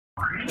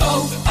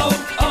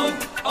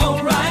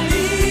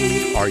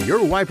O'Reilly. Are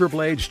your wiper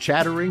blades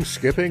chattering,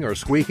 skipping, or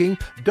squeaking?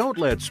 Don't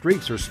let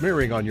streaks or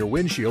smearing on your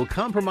windshield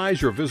compromise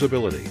your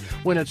visibility.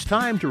 When it's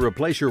time to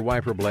replace your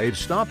wiper blades,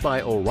 stop by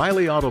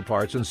O'Reilly Auto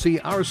Parts and see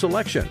our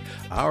selection.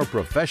 Our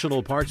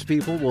professional parts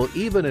people will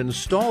even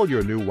install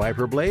your new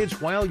wiper blades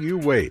while you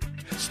wait.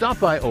 Stop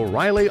by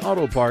O'Reilly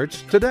Auto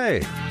Parts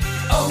today.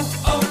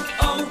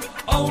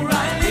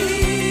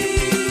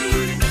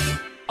 O'Reilly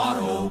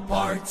Auto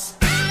Parts.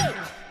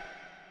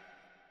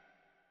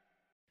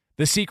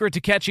 The secret to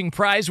catching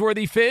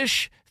prize-worthy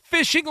fish?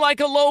 Fishing like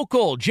a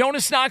local.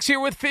 Jonas Knox here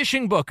with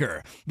Fishing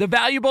Booker. The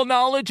valuable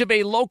knowledge of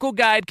a local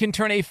guide can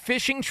turn a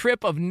fishing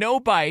trip of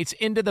no bites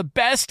into the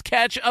best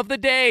catch of the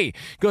day.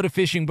 Go to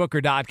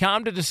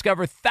fishingbooker.com to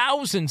discover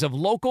thousands of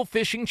local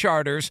fishing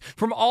charters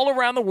from all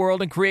around the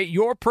world and create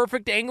your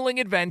perfect angling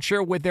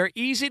adventure with their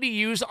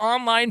easy-to-use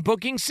online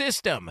booking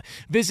system.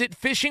 Visit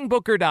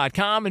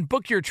fishingbooker.com and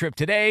book your trip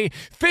today.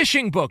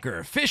 Fishing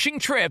Booker. Fishing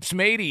trips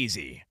made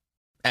easy.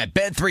 At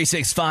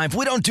Bet365,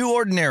 we don't do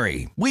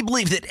ordinary. We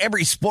believe that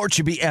every sport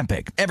should be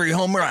epic. Every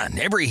home run,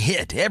 every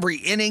hit, every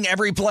inning,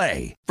 every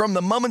play. From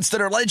the moments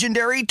that are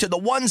legendary to the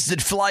ones that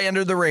fly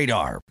under the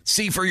radar.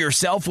 See for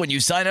yourself when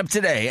you sign up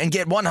today and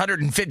get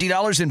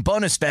 $150 in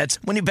bonus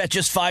bets when you bet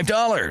just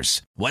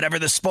 $5. Whatever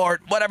the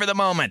sport, whatever the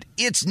moment,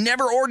 it's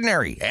never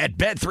ordinary at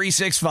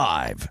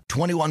Bet365.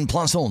 21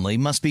 plus only.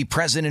 Must be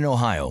present in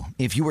Ohio.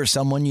 If you or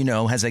someone you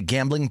know has a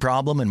gambling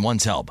problem and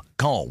wants help,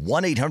 call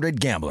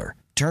 1-800-GAMBLER.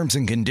 Terms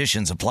and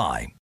conditions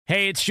apply.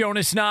 Hey, it's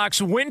Jonas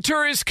Knox.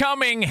 Winter is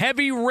coming.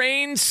 Heavy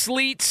rain,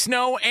 sleet,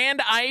 snow,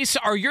 and ice.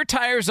 Are your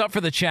tires up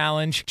for the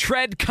challenge?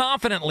 Tread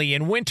confidently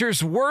in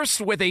winter's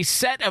worst with a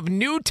set of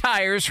new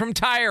tires from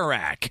Tire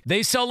Rack.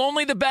 They sell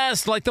only the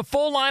best, like the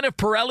full line of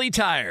Pirelli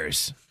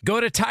tires. Go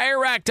to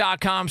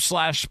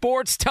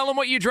TireRack.com/sports. Tell them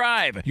what you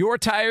drive. Your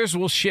tires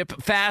will ship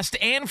fast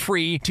and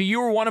free to you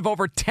or one of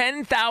over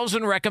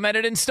 10,000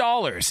 recommended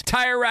installers.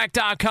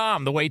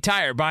 TireRack.com, the way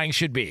tire buying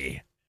should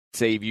be.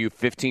 Save you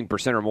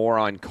 15% or more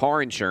on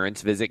car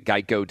insurance. Visit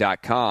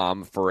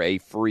Geico.com for a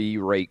free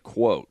rate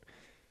quote.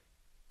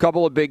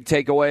 Couple of big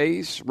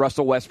takeaways.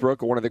 Russell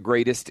Westbrook, one of the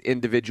greatest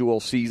individual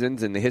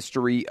seasons in the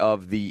history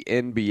of the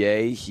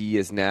NBA. He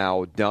is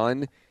now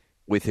done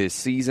with his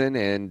season,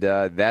 and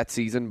that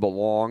season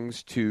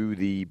belongs to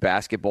the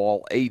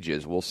basketball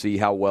ages. We'll see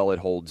how well it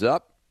holds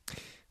up.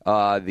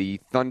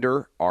 The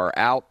Thunder are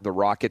out. The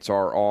Rockets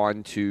are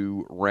on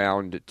to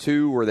round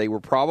 2, where they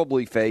will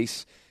probably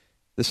face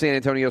the San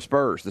Antonio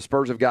Spurs. The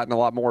Spurs have gotten a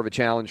lot more of a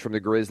challenge from the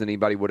Grizz than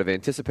anybody would have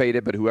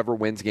anticipated, but whoever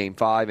wins Game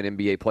 5 in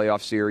NBA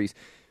playoff series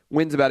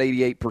wins about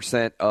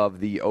 88% of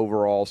the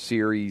overall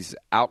series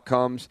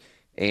outcomes,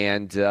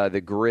 and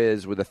the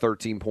Grizz with a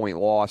 13-point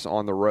loss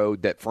on the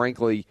road that,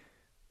 frankly,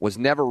 was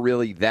never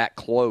really that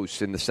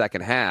close in the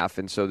second half,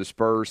 and so the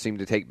Spurs seem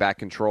to take back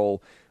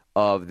control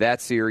of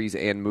that series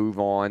and move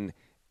on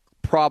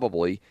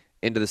probably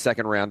into the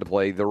second round to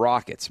play the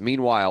Rockets.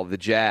 Meanwhile, the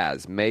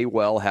Jazz may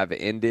well have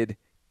ended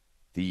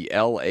the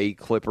L.A.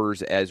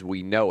 Clippers as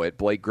we know it.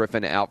 Blake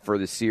Griffin out for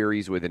the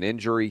series with an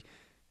injury.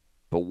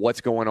 But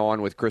what's going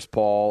on with Chris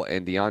Paul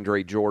and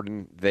DeAndre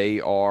Jordan? They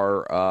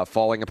are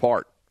falling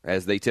apart,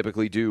 as they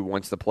typically do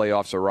once the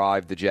playoffs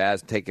arrive. The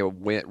Jazz take a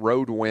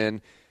road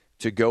win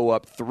to go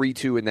up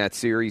 3-2 in that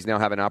series, now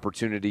have an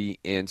opportunity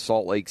in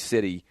Salt Lake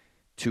City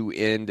to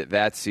end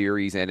that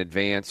series and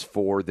advance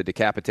for the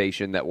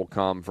decapitation that will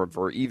come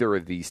for either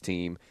of these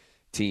teams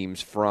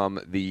from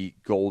the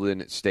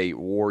Golden State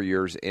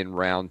Warriors in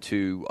round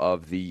 2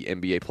 of the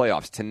NBA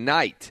playoffs.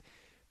 Tonight,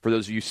 for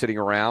those of you sitting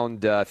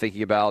around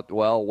thinking about,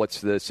 well,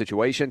 what's the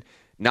situation?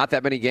 Not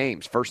that many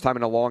games. First time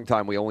in a long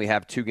time we only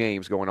have 2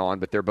 games going on,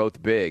 but they're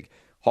both big.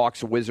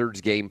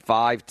 Hawks-Wizards Game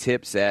 5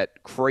 tips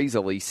at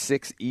crazily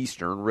 6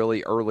 Eastern,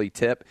 really early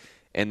tip.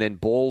 And then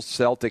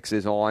Bulls-Celtics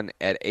is on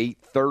at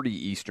 8:30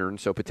 Eastern,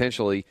 so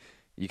potentially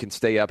you can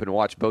stay up and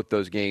watch both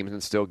those games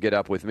and still get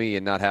up with me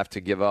and not have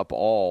to give up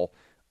all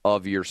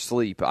of your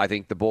sleep. I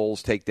think the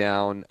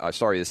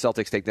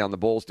Celtics take down the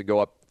Bulls to go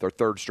up their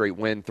third straight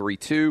win,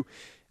 3-2.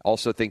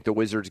 Also think the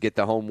Wizards get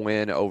the home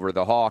win over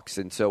the Hawks,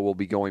 and so we'll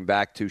be going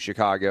back to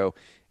Chicago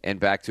and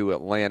back to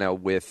Atlanta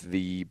with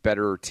the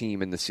better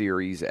team in the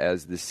series,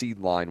 as the seed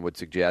line would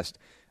suggest,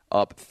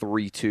 up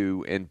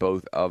 3-2 in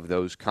both of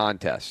those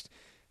contests.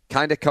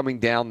 Kind of coming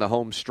down the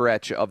home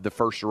stretch of the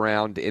first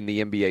round in the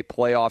NBA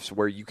playoffs,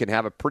 where you can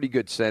have a pretty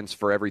good sense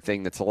for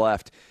everything that's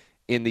left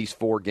in these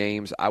 4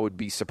 games. I would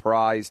be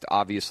surprised,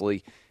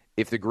 obviously,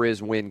 if the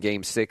Grizz win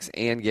Game 6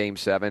 and Game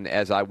 7,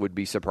 as I would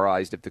be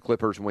surprised if the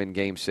Clippers win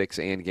Game 6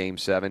 and Game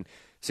 7.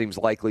 Seems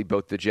likely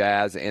both the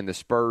Jazz and the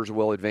Spurs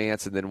will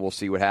advance, and then we'll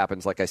see what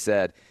happens, like I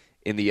said,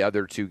 in the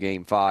other 2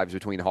 Game 5s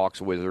between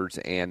Hawks, Wizards,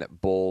 and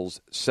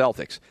Bulls,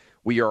 Celtics.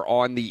 We are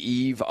on the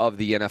eve of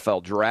the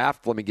NFL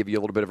Draft. Let me give you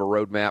a little bit of a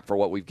roadmap for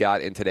what we've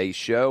got in today's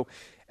show.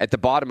 At the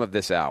bottom of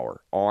this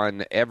hour,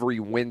 on every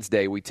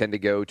Wednesday, we tend to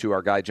go to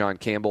our guy John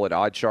Campbell at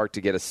OddsShark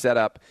to get a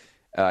setup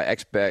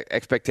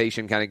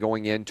expectation kind of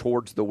going in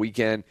towards the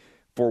weekend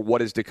for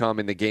what is to come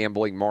in the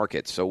gambling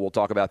markets. So we'll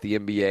talk about the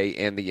NBA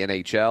and the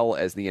NHL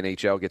as the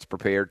NHL gets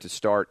prepared to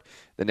start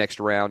the next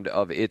round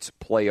of its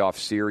playoff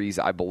series,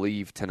 I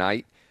believe,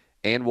 tonight.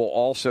 And we'll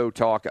also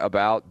talk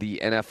about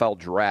the NFL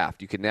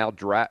draft. You can now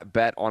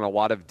bet on a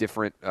lot of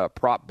different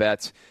prop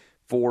bets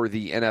for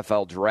the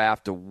NFL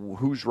draft.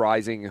 Who's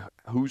rising,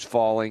 who's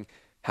falling,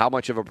 how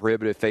much of a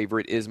prohibitive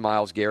favorite is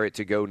Myles Garrett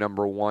to go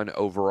number 1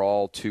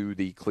 overall to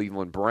the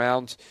Cleveland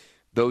Browns?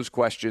 Those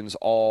questions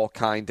all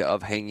kind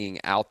of hanging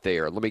out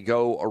there. Let me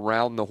go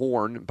around the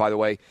horn. By the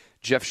way,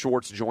 Jeff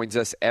Schwartz joins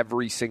us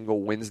every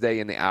single Wednesday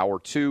in the hour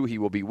 2. He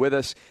will be with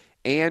us.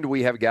 And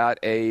we have got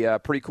a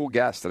pretty cool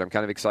guest that I'm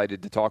kind of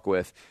excited to talk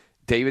with,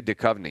 David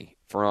Duchovny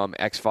from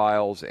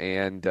X-Files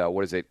and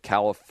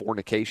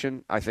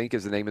Californication, I think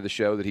is the name of the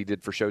show that he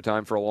did for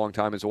Showtime for a long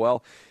time as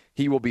well.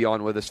 He will be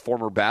on with us,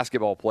 former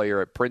basketball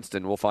player at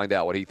Princeton. We'll find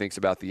out what he thinks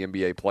about the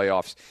NBA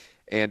playoffs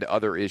and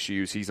other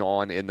issues. He's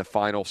on in the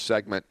final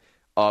segment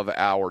of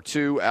hour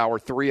 2. Hour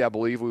 3, I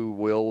believe we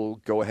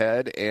will go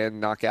ahead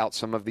and knock out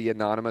some of the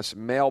anonymous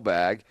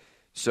mailbag.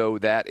 So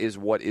that is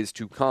what is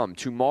to come.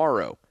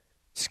 Tomorrow,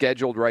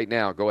 scheduled right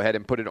now, go ahead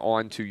and put it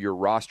on to your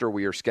roster.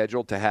 We are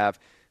scheduled to have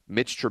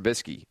Mitch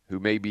Trubisky, who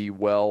may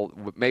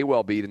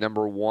well be the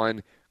number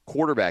 1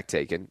 quarterback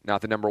taken,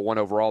 not the number 1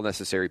 overall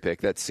necessary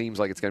pick. That seems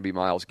like it's going to be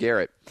Myles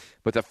Garrett.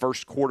 But the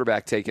first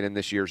quarterback taken in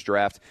this year's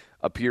draft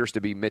appears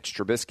to be Mitch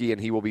Trubisky, and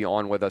he will be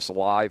on with us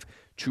live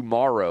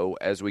tomorrow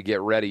as we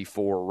get ready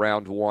for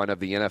round 1 of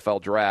the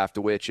NFL draft,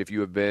 which, if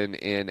you have been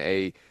in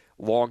a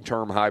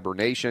long-term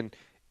hibernation,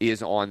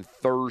 is on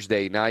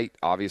Thursday night,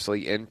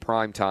 obviously in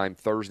prime time,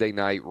 Thursday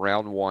night,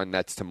 round 1.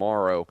 That's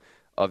tomorrow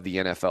of the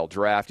NFL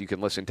draft. You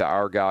can listen to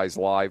our guys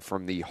live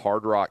from the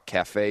Hard Rock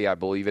Cafe, I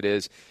believe it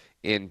is,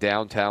 in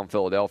downtown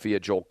Philadelphia.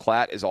 Joel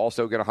Klatt is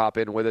also going to hop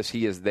in with us.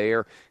 He is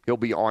there. He'll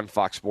be on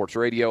Fox Sports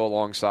Radio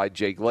alongside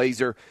Jay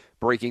Glazer,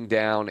 breaking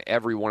down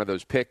every one of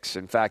those picks.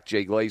 In fact,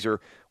 Jay Glazer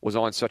was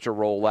on such a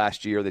roll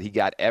last year that he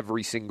got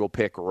every single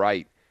pick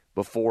right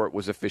before it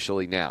was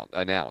officially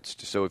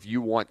announced. So if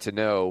you want to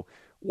know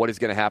what is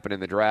going to happen in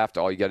the draft,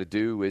 all you got to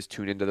do is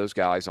tune into those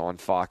guys on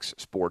Fox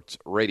Sports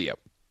Radio.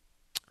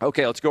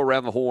 Okay, let's go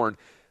around the horn.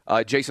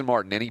 Jason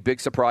Martin, any big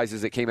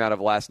surprises that came out of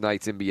last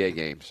night's NBA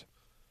games?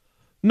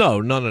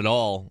 No, none at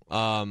all.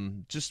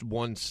 Just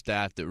one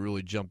stat that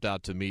really jumped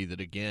out to me that,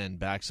 again,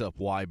 backs up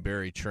why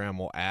Barry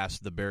Trammell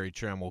asked the Barry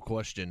Trammell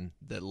question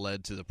that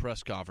led to the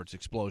press conference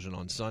explosion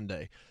on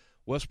Sunday.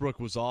 Westbrook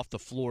was off the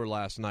floor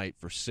last night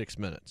for 6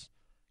 minutes.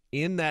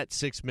 In that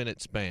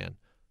 6-minute span,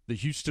 the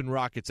Houston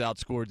Rockets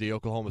outscored the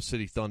Oklahoma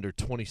City Thunder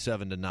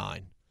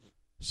 27-9.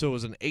 So it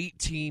was an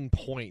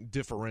 18-point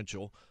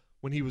differential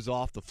when he was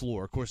off the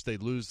floor. Of course, they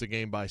lose the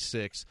game by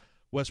 6.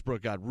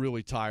 Westbrook got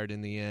really tired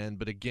in the end,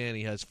 but again,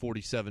 he has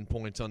 47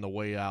 points on the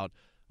way out.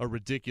 A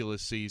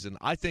ridiculous season.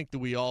 I think that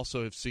we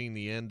also have seen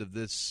the end of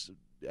this,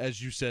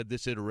 as you said,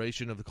 this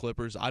iteration of the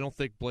Clippers. I don't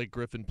think Blake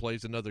Griffin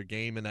plays another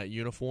game in that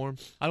uniform.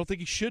 I don't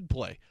think he should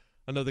play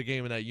another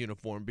game in that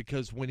uniform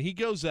because when he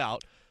goes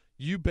out,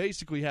 you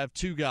basically have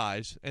 2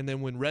 guys, and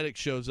then when Redick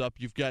shows up,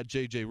 you've got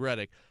J.J.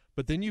 Redick.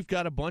 But then you've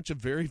got a bunch of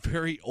very,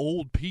 very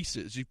old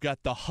pieces. You've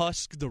got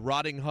the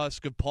rotting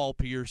husk of Paul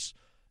Pierce.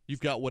 You've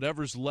got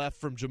whatever's left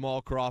from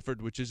Jamal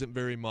Crawford, which isn't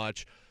very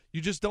much.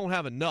 You just don't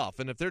have enough.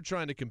 And if they're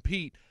trying to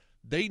compete,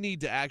 they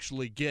need to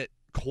actually get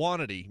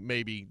quantity,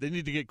 maybe. They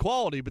need to get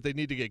quality, but they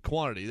need to get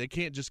quantity. They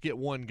can't just get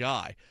one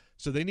guy.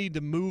 So they need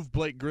to move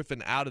Blake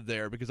Griffin out of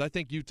there because I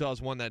think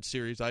Utah's won that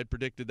series. I had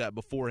predicted that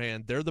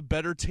beforehand. They're the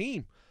better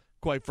team,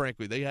 quite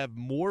frankly. They have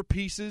more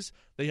pieces.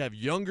 They have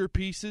younger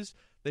pieces.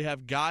 They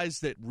have guys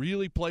that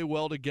really play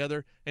well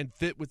together and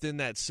fit within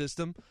that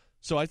system.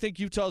 So I think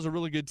Utah's a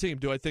really good team.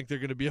 Do I think they're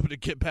going to be able to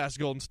get past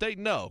Golden State?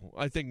 No.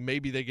 I think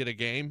maybe they get a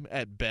game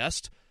at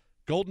best.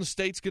 Golden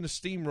State's going to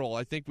steamroll.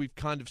 I think we've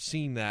kind of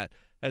seen that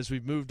as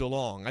we've moved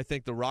along. I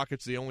think the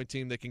Rockets are the only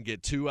team that can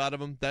get 2 out of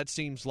them. That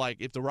seems like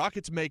if the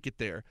Rockets make it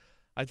there,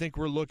 I think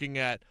we're looking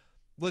at,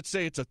 let's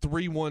say it's a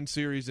 3-1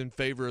 series in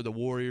favor of the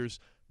Warriors,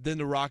 then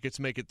the Rockets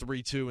make it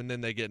 3-2, and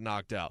then they get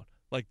knocked out.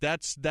 Like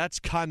that's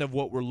kind of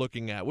what we're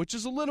looking at, which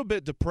is a little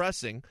bit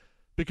depressing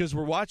because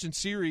we're watching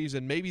series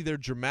and maybe they're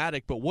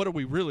dramatic, but what are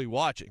we really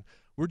watching?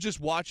 We're just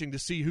watching to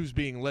see who's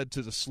being led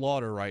to the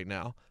slaughter right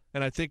now.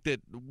 And I think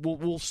that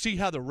we'll see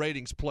how the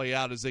ratings play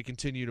out as they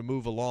continue to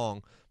move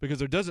along because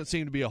there doesn't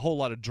seem to be a whole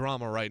lot of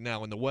drama right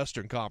now in the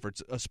Western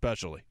Conference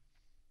especially.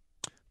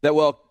 That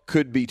well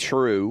could be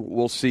true.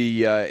 We'll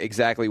see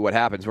exactly what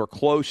happens. We're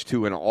close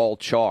to an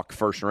all-chalk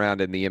first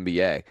round in the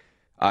NBA.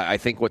 I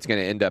think what's going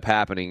to end up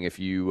happening if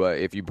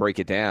you break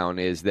it down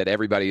is that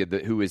everybody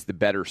who is the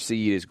better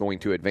seed is going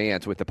to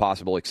advance with the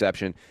possible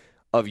exception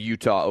of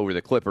Utah over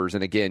the Clippers.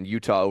 And again,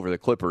 Utah over the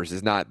Clippers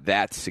is not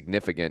that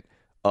significant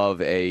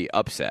of a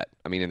upset.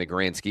 I mean, in the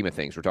grand scheme of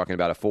things, we're talking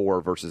about a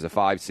 4 versus a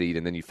 5 seed,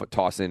 and then you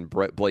toss in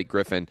Blake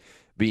Griffin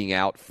being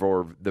out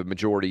for the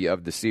majority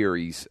of the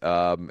series.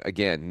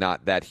 Again,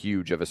 not that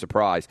huge of a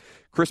surprise.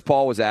 Chris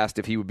Paul was asked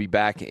if he would be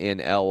back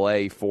in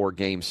L.A. for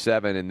Game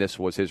 7, and this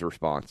was his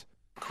response.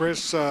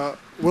 Chris,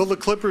 will the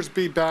Clippers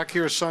be back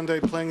here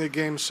Sunday playing a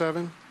Game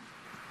 7?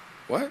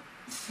 What?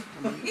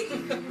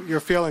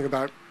 Your feeling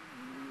about,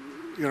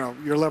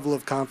 your level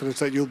of confidence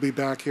that you'll be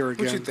back here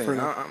again. What you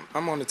think?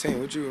 I'm on the team.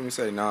 What you want me to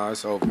say? Nah,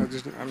 it's over.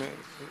 I mean,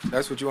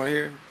 that's what you want to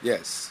hear?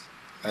 Yes.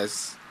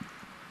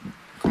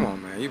 Come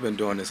on, man. You've been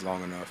doing this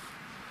long enough.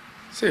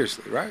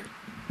 Seriously, right?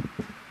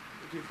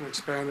 You can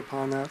expand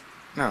upon that.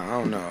 No, I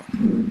don't know.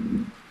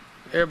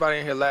 Everybody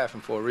in here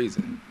laughing for a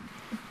reason.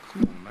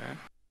 Come on, man.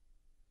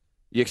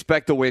 You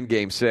expect to win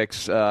Game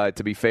 6. To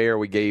be fair,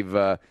 we gave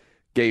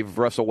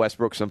Russell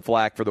Westbrook some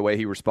flack for the way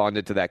he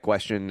responded to that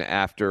question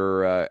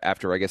after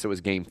I guess it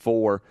was Game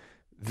 4.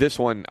 This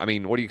one, I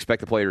mean, what do you expect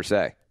the player to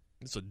say?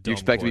 It's a dumb Do you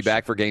expect question. to be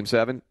back for Game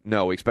 7?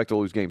 No, we expect to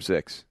lose Game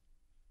 6.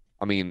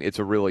 I mean, it's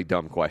a really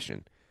dumb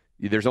question.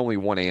 There's only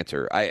one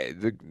answer.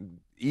 The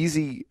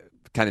easy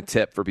kind of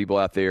tip for people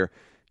out there,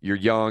 you're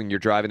young, you're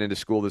driving into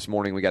school this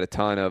morning. We got a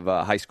ton of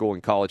high school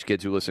and college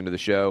kids who listen to the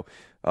show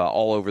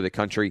all over the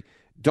country.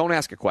 Don't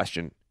ask a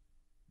question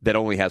that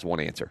only has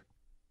one answer.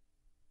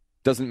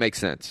 Doesn't make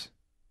sense.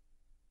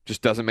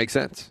 Just doesn't make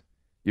sense.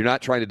 You're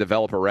not trying to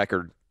develop a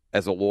record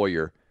as a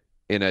lawyer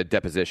in a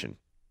deposition.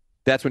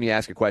 That's when you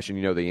ask a question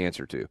you know the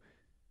answer to.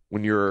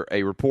 When you're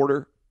a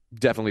reporter,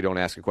 definitely don't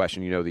ask a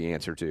question you know the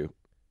answer to.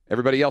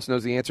 Everybody else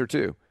knows the answer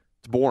too.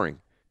 It's boring.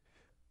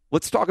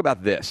 Let's talk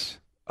about this.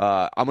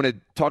 I'm going to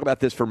talk about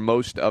this for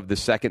most of the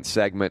second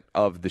segment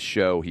of the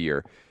show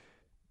here.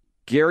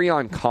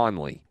 Garyon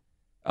Conley.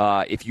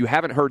 If you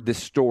haven't heard this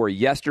story,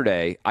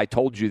 yesterday I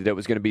told you that it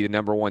was going to be the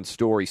number one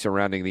story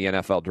surrounding the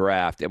NFL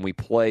draft, and we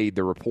played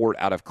the report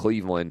out of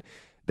Cleveland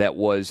that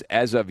was,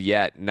 as of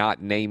yet,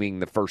 not naming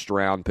the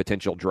first-round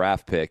potential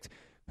draft pick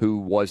who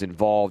was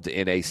involved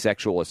in a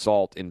sexual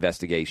assault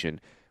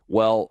investigation.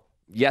 Well,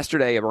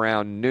 yesterday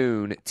around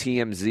noon,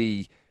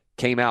 TMZ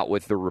came out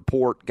with the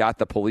report, got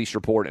the police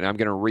report, and I'm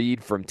going to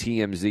read from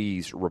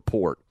TMZ's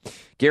report.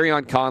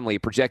 Garyon Conley,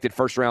 projected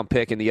first-round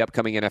pick in the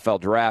upcoming NFL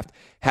draft,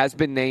 has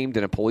been named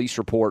in a police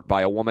report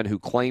by a woman who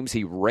claims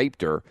he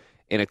raped her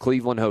in a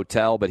Cleveland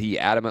hotel, but he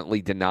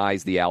adamantly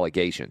denies the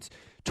allegations.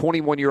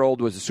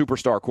 21-year-old was a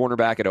superstar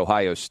cornerback at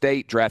Ohio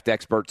State. Draft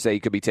experts say he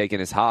could be taken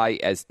as high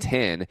as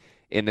 10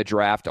 in the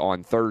draft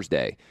on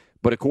Thursday.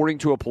 But according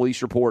to a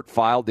police report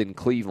filed in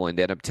Cleveland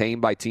and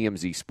obtained by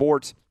TMZ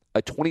Sports,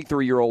 a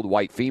 23-year-old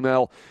white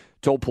female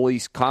told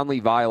police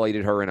Conley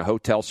violated her in a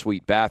hotel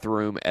suite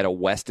bathroom at a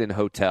Westin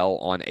hotel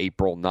on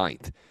April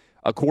 9th.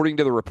 According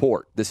to the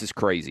report, this is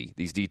crazy,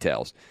 these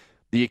details.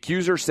 The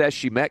accuser says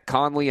she met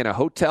Conley in a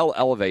hotel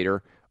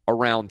elevator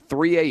around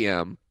 3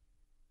 a.m.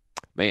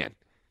 Man,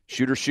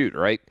 shoot,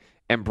 right?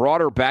 And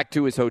brought her back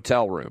to his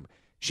hotel room.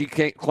 She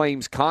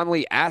claims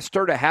Conley asked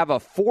her to have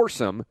a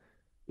foursome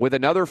with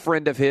another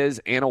friend of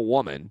his and a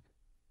woman.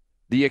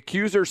 The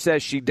accuser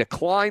says she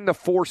declined the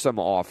foursome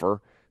offer,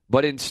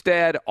 but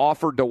instead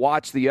offered to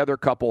watch the other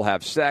couple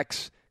have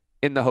sex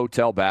in the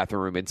hotel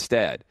bathroom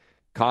instead.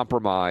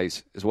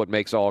 Compromise is what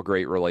makes all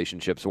great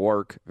relationships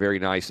work. Very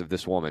nice of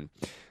this woman.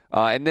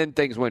 And then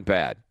things went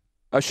bad.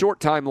 A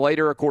short time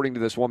later, according to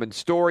this woman's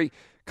story,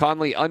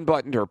 Conley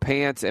unbuttoned her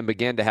pants and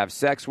began to have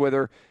sex with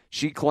her.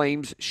 She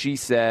claims she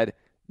said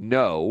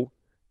no,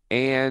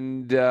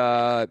 and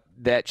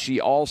that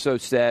she also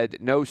said,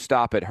 "No,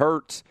 stop, it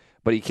hurts."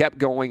 But he kept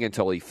going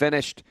until he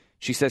finished.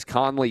 She says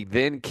Conley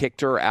then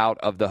kicked her out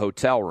of the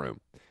hotel room.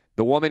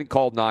 The woman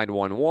called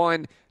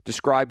 911,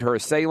 described her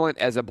assailant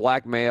as a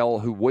black male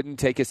who wouldn't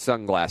take his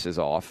sunglasses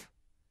off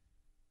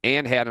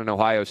and had an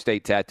Ohio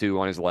State tattoo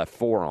on his left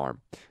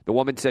forearm. The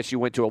woman says she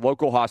went to a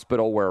local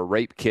hospital where a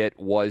rape kit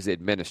was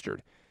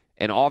administered.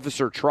 An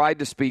officer tried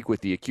to speak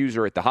with the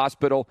accuser at the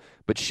hospital,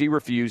 but she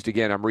refused.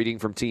 Again, I'm reading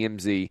from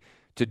TMZ.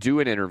 To do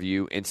an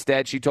interview.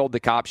 Instead, she told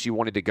the cops she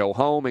wanted to go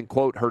home and,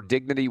 quote, her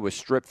dignity was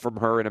stripped from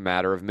her in a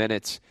matter of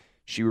minutes.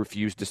 She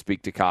refused to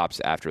speak to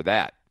cops after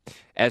that.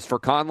 As for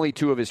Conley,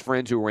 two of his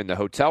friends who were in the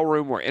hotel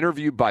room were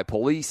interviewed by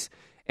police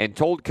and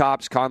told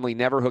cops Conley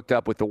never hooked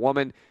up with the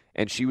woman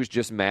and she was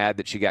just mad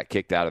that she got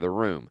kicked out of the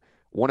room.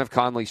 One of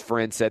Conley's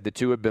friends said the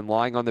two had been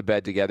lying on the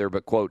bed together,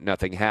 but, quote,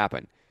 nothing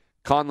happened.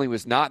 Conley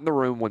was not in the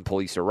room when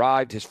police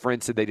arrived. His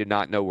friend said they did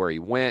not know where he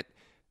went.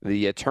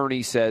 The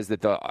attorney says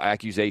that the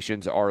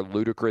accusations are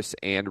ludicrous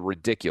and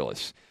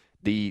ridiculous.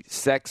 The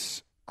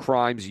sex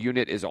crimes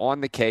unit is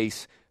on the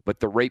case, but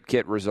the rape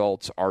kit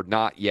results are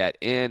not yet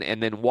in.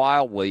 And then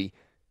wildly,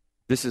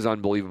 this is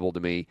unbelievable to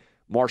me,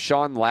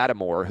 Marshawn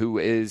Lattimore, who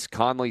is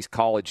Conley's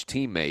college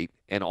teammate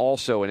and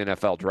also an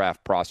NFL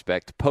draft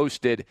prospect,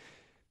 posted,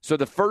 so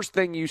the first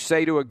thing you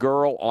say to a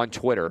girl on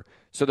Twitter,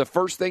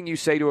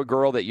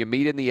 that you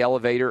meet in the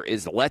elevator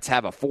is, let's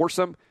have a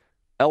foursome?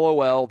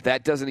 LOL,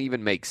 that doesn't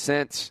even make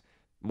sense.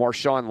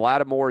 Marshawn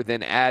Lattimore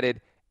then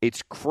added,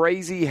 it's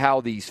crazy how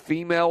these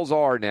females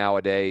are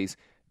nowadays.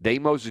 They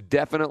most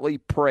definitely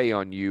prey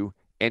on you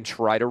and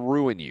try to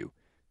ruin you.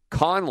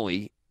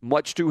 Conley,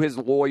 much to his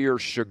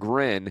lawyer's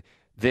chagrin,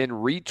 then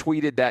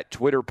retweeted that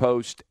Twitter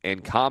post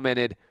and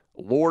commented,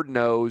 Lord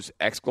knows, !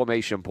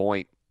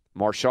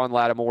 Marshawn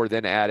Lattimore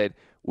then added,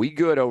 we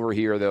good over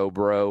here though,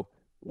 bro.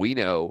 We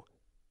know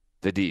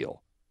the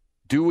deal.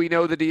 Do we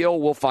know the deal?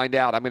 We'll find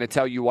out. I'm going to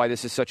tell you why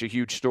this is such a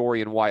huge story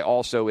and why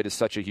also it is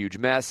such a huge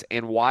mess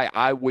and why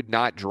I would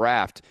not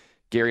draft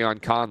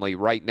Gareon Conley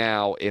right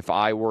now if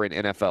I were an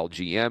NFL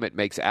GM. It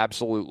makes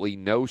absolutely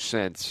no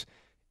sense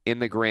in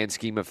the grand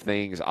scheme of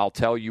things. I'll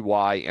tell you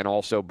why and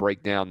also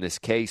break down this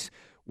case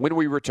when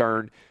we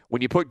return.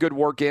 When you put good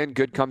work in,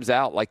 good comes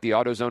out, like the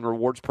AutoZone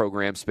Rewards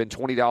program. Spend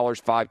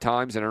 $20 5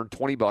 times and earn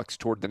 $20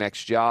 toward the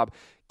next job.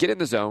 Get in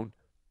the zone.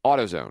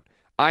 AutoZone.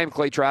 I am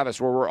Clay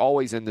Travis, where we're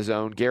always in the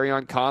zone.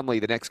 Gareon Conley,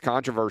 the next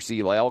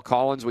controversy. La'el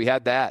Collins, we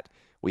had that.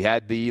 We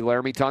had the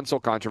Laramie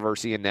Tunsil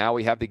controversy, and now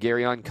we have the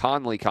Gareon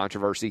Conley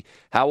controversy.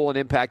 How will it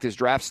impact his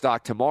draft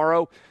stock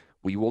tomorrow?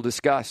 We will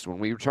discuss when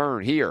we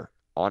return here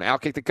on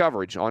Outkick the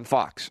Coverage on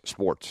Fox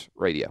Sports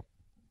Radio.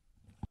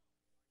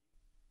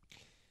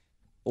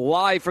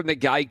 Live from the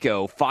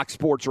Geico Fox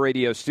Sports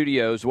Radio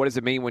studios. What does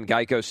it mean when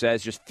Geico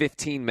says just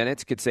 15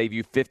 minutes could save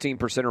you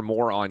 15% or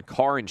more on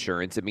car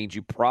insurance? It means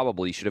you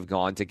probably should have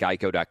gone to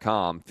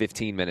geico.com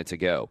 15 minutes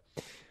ago.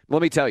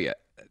 Let me tell you,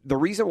 the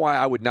reason why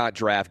I would not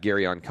draft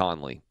Gareon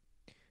Conley,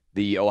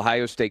 the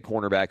Ohio State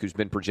cornerback who's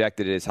been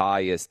projected as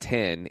high as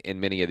 10 in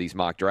many of these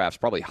mock drafts,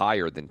 probably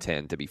higher than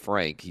 10, to be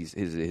frank.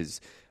 His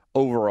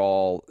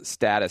overall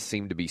status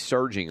seemed to be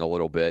surging a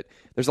little bit.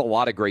 There's a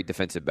lot of great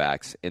defensive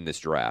backs in this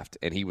draft,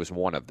 and he was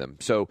one of them.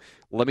 So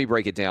let me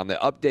break it down. The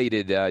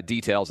updated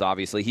details,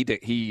 obviously,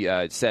 he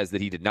says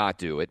that he did not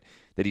do it,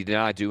 that he did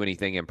not do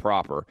anything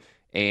improper.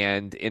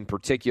 And in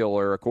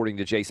particular, according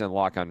to Jason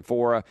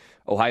LaCanfora,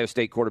 Ohio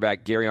State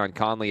quarterback Gareon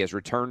Conley has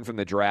returned from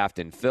the draft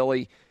in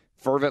Philly,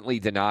 fervently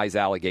denies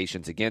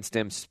allegations against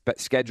him,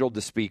 scheduled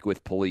to speak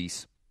with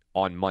police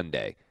on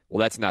Monday.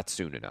 Well, that's not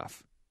soon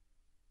enough.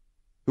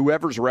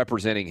 Whoever's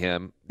representing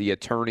him, the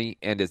attorney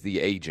and as the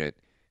agent,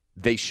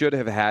 they should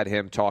have had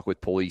him talk with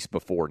police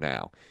before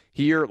now.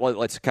 Here,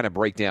 let's kind of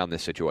break down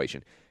this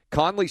situation.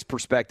 Conley's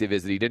perspective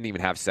is that he didn't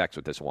even have sex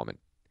with this woman.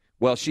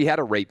 Well, she had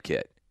a rape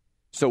kit.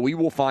 So we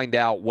will find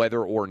out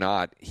whether or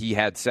not he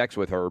had sex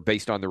with her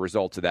based on the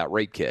results of that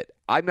rape kit.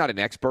 I'm not an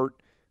expert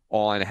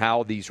on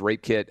how these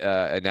rape kit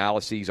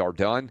analyses are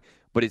done,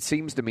 but it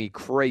seems to me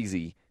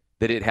crazy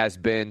that it has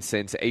been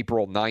since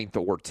April 9th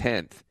or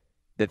 10th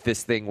that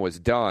this thing was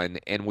done,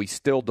 and we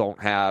still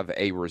don't have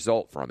a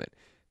result from it.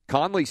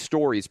 Conley's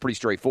story is pretty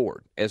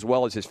straightforward, as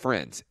well as his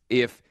friends.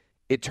 If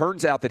it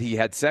turns out that he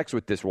had sex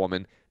with this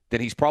woman,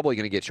 then he's probably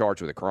going to get charged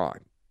with a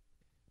crime.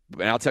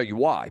 And I'll tell you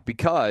why.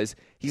 Because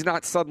he's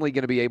not suddenly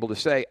going to be able to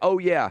say, oh,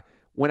 yeah,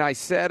 when I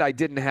said I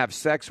didn't have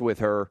sex with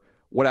her,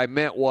 what I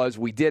meant was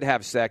we did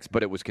have sex,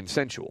 but it was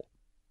consensual.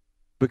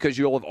 Because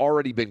you'll have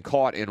already been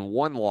caught in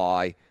one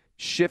lie,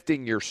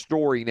 shifting your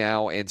story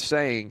now and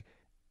saying,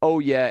 oh,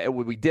 yeah,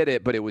 we did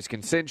it, but it was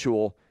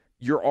consensual.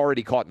 You're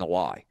already caught in a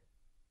lie.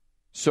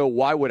 So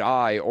why would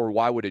I or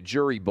why would a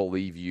jury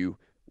believe you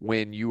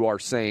when you are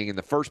saying in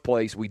the first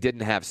place we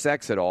didn't have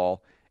sex at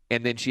all,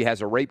 and then she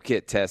has a rape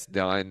kit test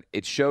done,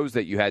 it shows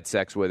that you had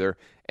sex with her,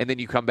 and then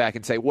you come back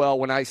and say, well,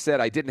 when I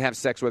said I didn't have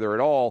sex with her at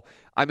all,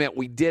 I meant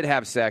we did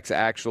have sex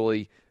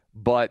actually,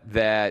 but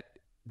that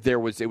it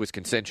was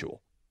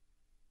consensual.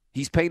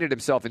 He's painted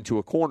himself into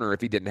a corner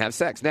if he didn't have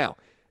sex. Now,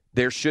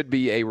 there should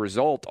be a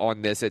result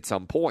on this at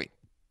some point.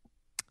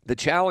 The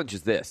challenge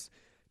is this.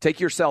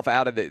 Take yourself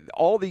out of it.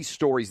 All these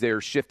stories,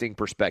 they're shifting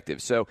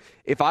perspectives. So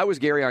if I was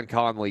Gareon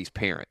Conley's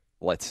parent,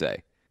 let's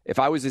say, if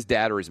I was his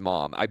dad or his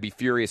mom, I'd be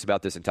furious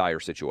about this entire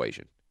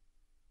situation.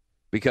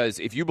 Because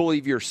if you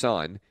believe your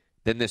son,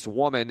 then this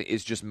woman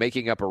is just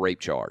making up a rape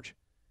charge.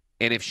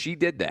 And if she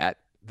did that,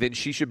 then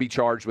she should be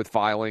charged with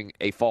filing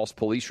a false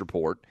police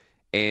report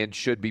and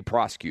should be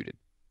prosecuted.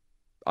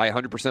 I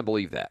 100%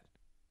 believe that.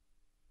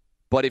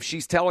 But if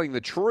she's telling the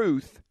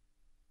truth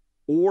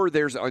or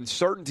there's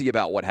uncertainty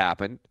about what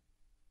happened,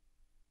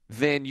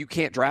 then you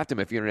can't draft him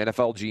if you're an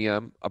NFL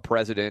GM, a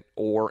president,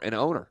 or an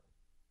owner.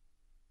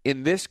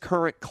 In this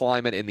current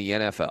climate in the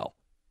NFL,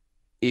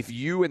 if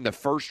you in the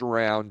first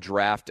round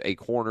draft a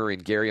corner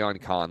in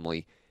Gareon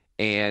Conley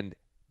and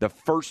the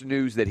first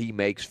news that he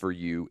makes for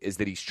you is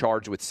that he's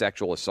charged with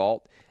sexual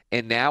assault,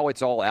 and now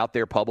it's all out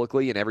there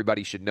publicly and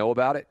everybody should know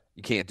about it,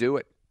 you can't do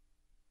it.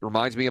 It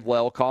reminds me of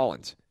La'el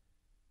Collins,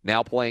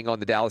 now playing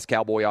on the Dallas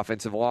Cowboy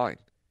offensive line.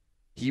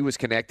 He was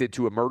connected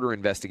to a murder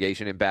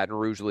investigation in Baton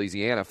Rouge,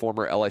 Louisiana,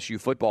 former LSU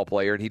football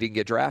player, and he didn't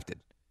get drafted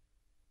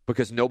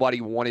because nobody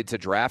wanted to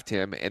draft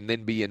him and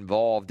then be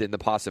involved in the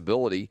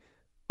possibility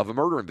of a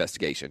murder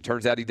investigation.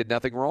 Turns out he did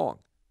nothing wrong.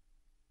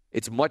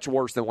 It's much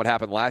worse than what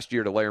happened last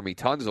year to Laramie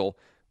Tunsil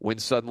when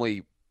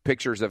suddenly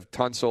pictures of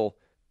Tunsil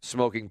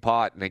smoking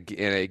pot in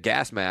a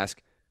gas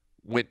mask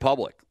went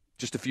public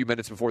just a few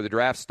minutes before the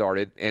draft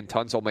started, and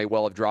Tunsil may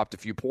well have dropped a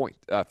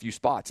few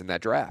spots in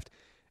that draft.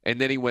 And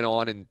then he went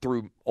on and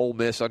threw Ole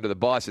Miss under the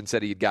bus and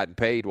said he had gotten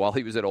paid while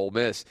he was at Ole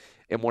Miss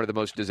in one of the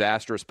most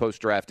disastrous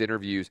post-draft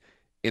interviews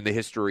in the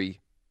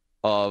history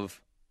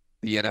of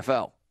the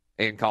NFL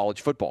and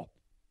college football.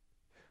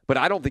 But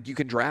I don't think you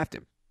can draft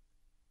him.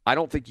 I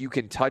don't think you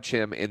can touch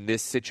him in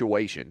this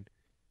situation.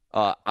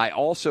 I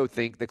also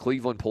think the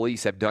Cleveland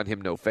police have done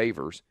him no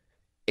favors.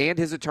 And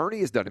his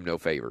attorney has done him no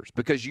favors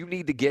because you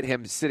need to get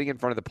him sitting in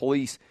front of the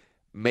police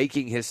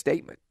making his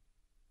statement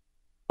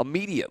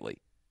immediately.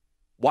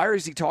 Why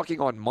is he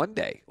talking on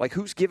Monday? Like,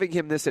 who's giving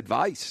him this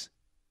advice?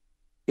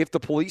 If the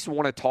police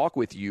want to talk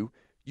with you,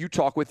 you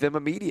talk with them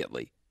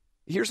immediately.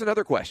 Here's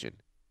another question.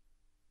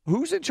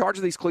 Who's in charge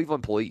of these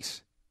Cleveland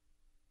police?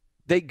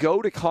 They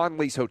go to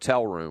Conley's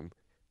hotel room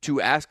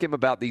to ask him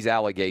about these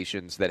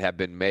allegations that have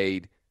been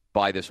made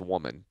by this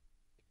woman.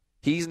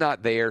 He's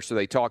not there, so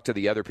they talk to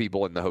the other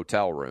people in the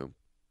hotel room.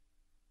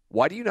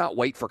 Why do you not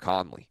wait for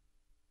Conley?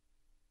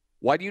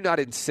 Why do you not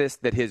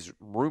insist that his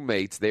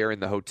roommates there in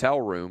the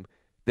hotel room,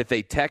 that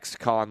they text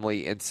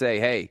Conley and say,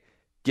 hey,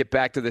 get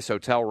back to this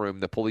hotel room,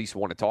 the police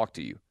want to talk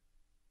to you?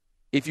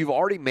 If you've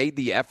already made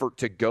the effort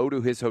to go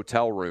to his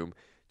hotel room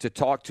to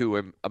talk to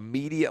him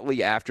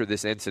immediately after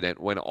this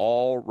incident when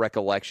all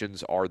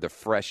recollections are the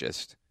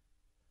freshest,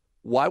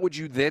 why would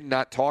you then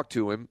not talk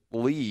to him,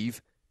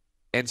 leave,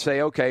 and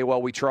say, okay,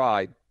 well, we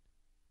tried?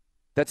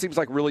 That seems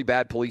like really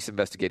bad police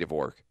investigative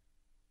work.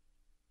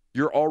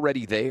 You're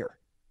already there.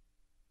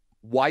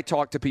 Why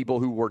talk to people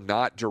who were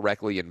not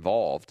directly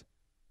involved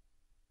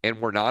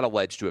and were not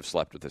alleged to have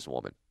slept with this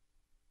woman?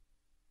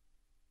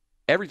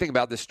 Everything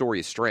about this story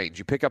is strange.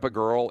 You pick up a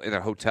girl in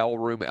a hotel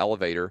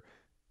elevator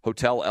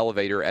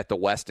at the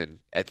Westin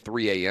at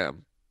 3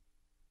 a.m.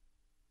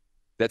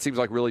 That seems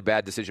like really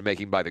bad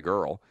decision-making by the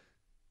girl.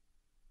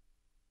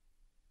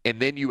 And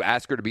then you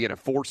ask her to be in a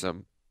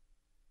foursome,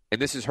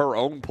 and this is her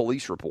own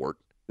police report.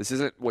 This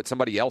isn't what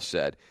somebody else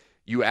said.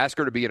 You ask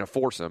her to be in a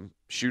foursome,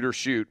 shoot or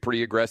shoot,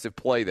 pretty aggressive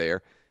play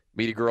there.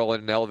 Meet a girl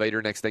in an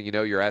elevator, next thing you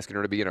know, you're asking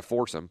her to be in a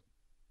foursome.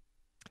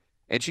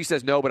 And she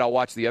says, no, but I'll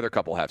watch the other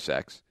couple have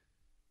sex.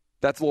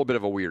 That's a little bit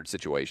of a weird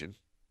situation.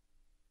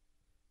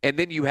 And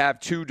then you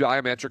have two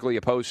diametrically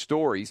opposed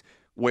stories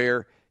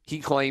where he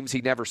claims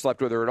he never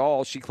slept with her at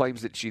all. She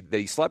claims that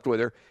he slept with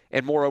her.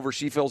 And moreover,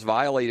 she feels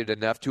violated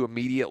enough to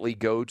immediately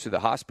go to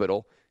the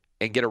hospital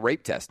and get a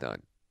rape test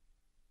done.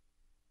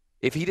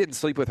 If he didn't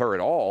sleep with her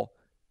at all,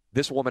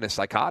 this woman is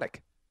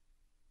psychotic.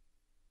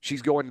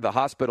 She's going to the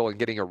hospital and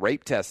getting a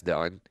rape test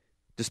done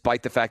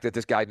despite the fact that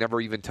this guy never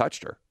even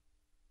touched her.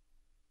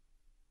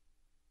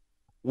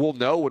 We'll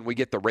know when we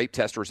get the rape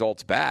test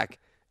results back,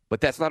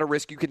 but that's not a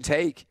risk you can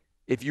take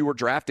if you were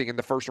drafting in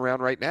the first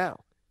round right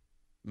now.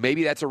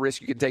 Maybe that's a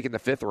risk you can take in the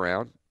fifth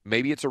round.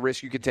 Maybe it's a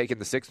risk you can take in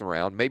the sixth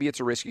round. Maybe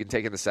it's a risk you can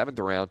take in the seventh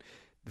round.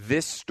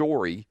 This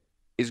story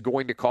is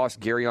going to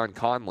cost Garyon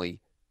Conley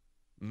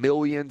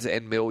millions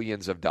and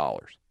millions of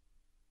dollars.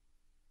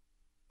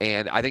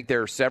 And I think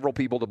there are several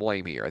people to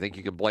blame here. I think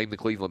you can blame the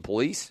Cleveland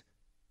police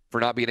for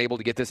not being able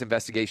to get this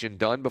investigation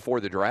done before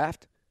the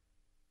draft.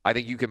 I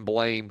think you can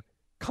blame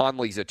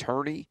Conley's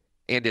attorney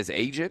and his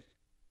agent,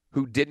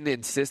 who didn't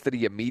insist that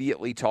he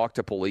immediately talk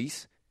to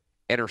police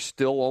and are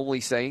still only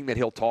saying that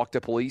he'll talk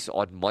to police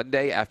on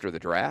Monday after the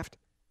draft.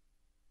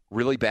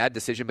 Really bad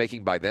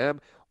decision-making by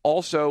them.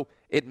 Also,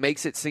 it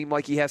makes it seem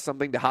like he has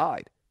something to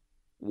hide.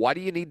 Why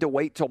do you need to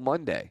wait till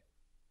Monday?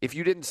 If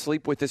you didn't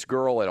sleep with this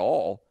girl at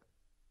all,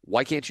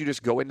 why can't you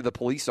just go into the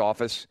police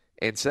office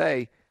and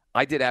say,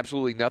 I did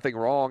absolutely nothing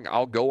wrong.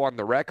 I'll go on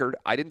the record.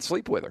 I didn't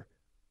sleep with her.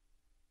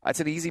 That's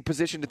an easy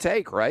position to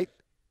take, right?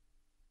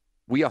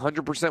 We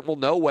 100% will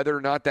know whether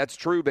or not that's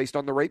true based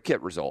on the rape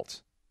kit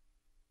results.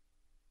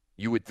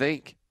 You would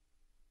think.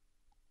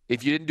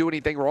 If you didn't do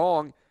anything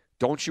wrong,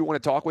 don't you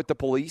want to talk with the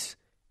police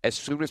as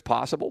soon as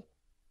possible?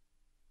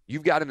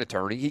 You've got an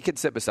attorney. He can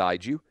sit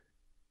beside you.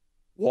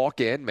 Walk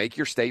in, make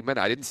your statement.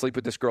 I didn't sleep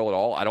with this girl at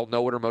all. I don't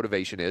know what her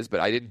motivation is, but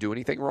I didn't do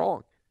anything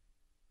wrong.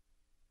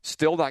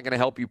 Still not going to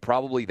help you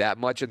probably that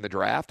much in the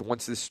draft.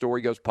 Once this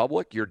story goes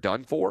public, you're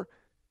done for.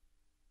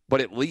 But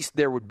at least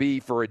there would be,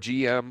 for a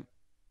GM,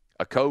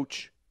 a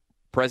coach,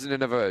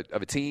 president of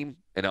a team,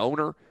 an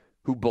owner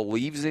who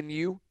believes in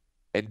you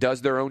and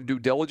does their own due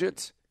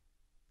diligence,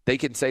 they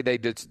can say they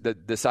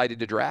decided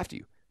to draft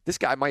you. This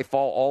guy might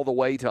fall all the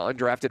way to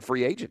undrafted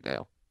free agent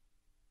now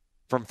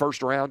from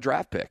first-round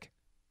draft pick.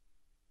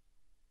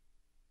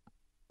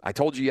 I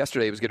told you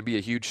yesterday it was going to be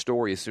a huge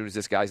story as soon as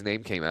this guy's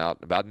name came out.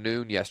 About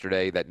noon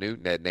yesterday, that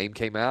name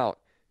came out,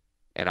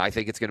 and I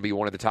think it's going to be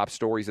one of the top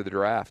stories of the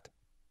draft.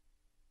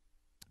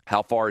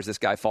 How far is this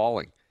guy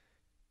falling?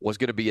 Was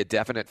going to be a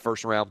definite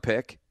first-round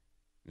pick.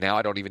 Now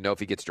I don't even know if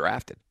he gets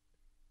drafted.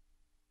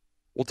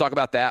 We'll talk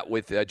about that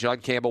with John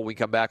Campbell when we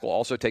come back. We'll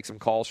also take some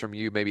calls from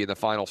you maybe in the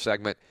final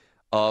segment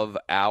of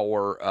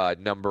our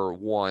number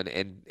one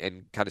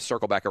and kind of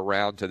circle back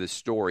around to this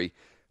story.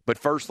 But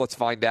first, let's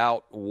find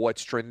out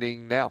what's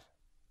trending now.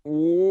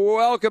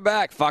 Welcome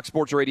back. Fox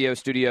Sports Radio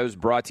Studios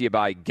brought to you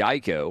by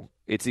Geico.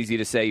 It's easy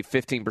to save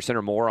 15%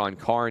 or more on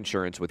car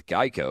insurance with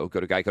Geico. Go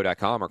to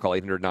geico.com or call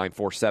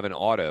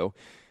 800-947-AUTO.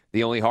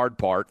 The only hard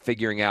part,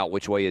 figuring out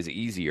which way is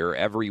easier.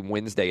 Every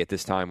Wednesday at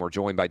this time, we're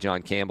joined by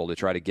John Campbell to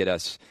try to get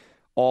us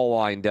all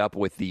lined up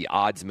with the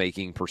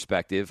odds-making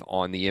perspective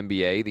on the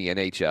NBA, the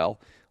NHL,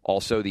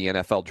 also the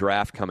NFL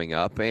draft coming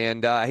up.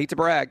 And I hate to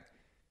brag,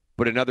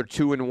 but another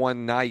 2-1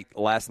 night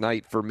last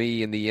night for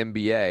me in the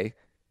NBA.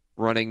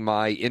 running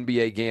my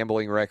NBA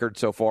gambling record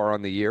so far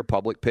on the year,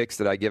 public picks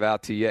that I give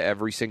out to you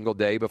every single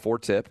day before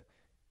tip,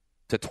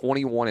 to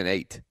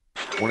 21-8.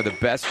 One of the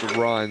best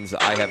runs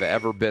I have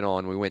ever been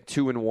on. We went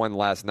 2-1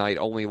 last night.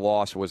 Only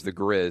loss was the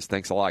Grizz.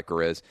 Thanks a lot,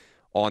 Grizz.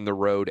 On the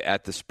road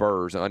at the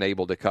Spurs,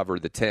 unable to cover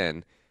the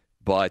 10.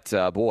 But,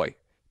 boy,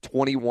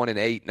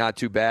 21-8, not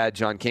too bad.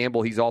 John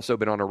Campbell, he's also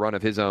been on a run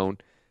of his own.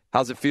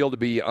 How's it feel to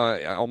be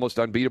almost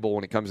unbeatable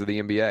when it comes to the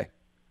NBA?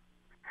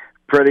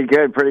 Pretty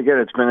good.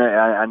 It's been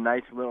a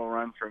nice little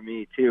run for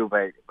me too.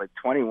 But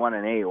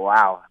 21-8,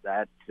 wow,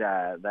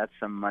 that's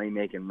some money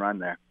making run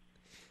there.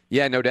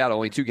 Yeah, no doubt.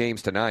 Only 2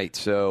 games tonight,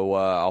 so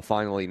I'll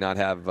finally not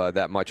have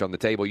that much on the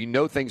table. You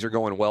know things are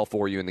going well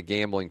for you in the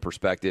gambling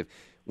perspective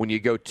when you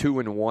go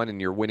 2-1 and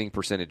your winning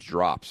percentage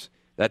drops.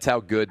 That's how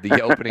good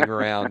the opening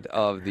round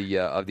of the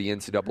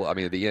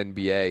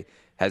NBA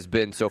has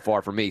been so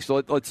far for me.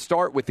 So let's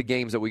start with the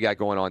games that we got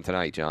going on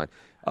tonight, John.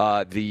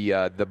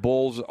 The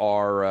Bulls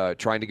are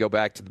trying to go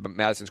back to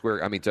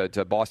the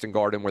to Boston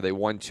Garden, where they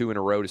won 2 in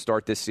a row to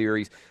start this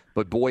series.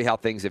 But boy, how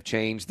things have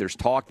changed. There's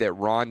talk that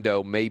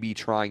Rondo may be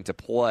trying to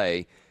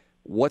play.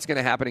 What's going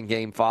to happen in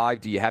Game 5?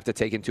 Do you have to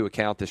take into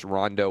account this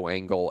Rondo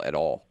angle at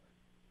all?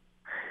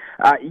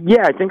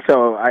 Yeah, I think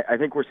so. I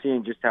think we're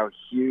seeing just how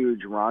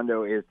huge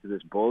Rondo is to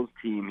this Bulls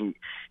team.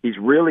 He's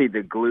really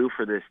the glue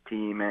for this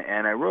team.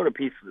 And I wrote a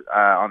piece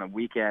on the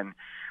weekend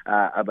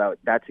about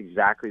that's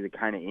exactly the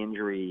kind of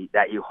injury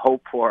that you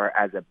hope for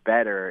as a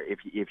bettor.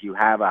 If you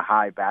have a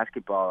high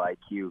basketball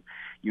IQ,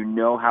 you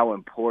know how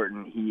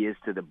important he is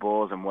to the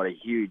Bulls and what a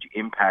huge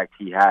impact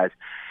he has.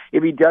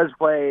 If he does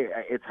play,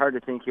 it's hard to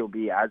think he'll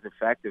be as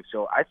effective.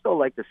 So I still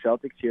like the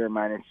Celtics here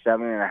minus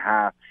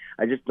 7.5.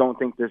 I just don't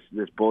think this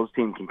Bulls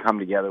team can come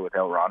together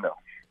without Rondo.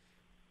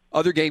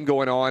 Other game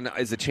going on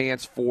is a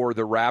chance for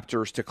the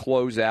Raptors to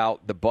close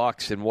out the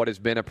Bucks in what has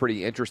been a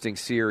pretty interesting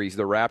series.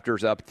 The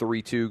Raptors up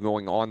 3-2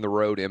 going on the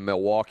road in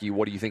Milwaukee.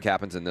 What do you think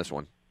happens in this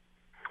one?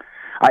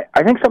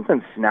 I think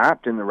something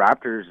snapped in the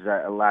Raptors'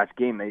 last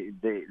game.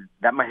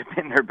 That might have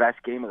been their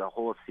best game of the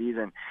whole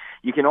season.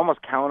 You can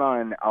almost count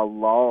on a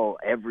lull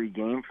every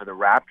game for the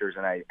Raptors,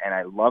 and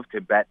I love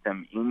to bet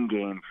them in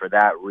game for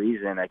that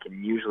reason. I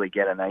can usually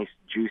get a nice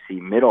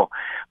juicy middle,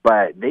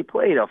 but they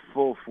played a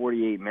full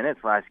 48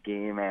 minutes last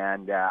game,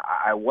 and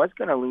I was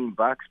going to lean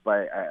Bucks,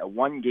 but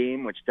one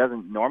game, which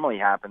doesn't normally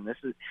happen,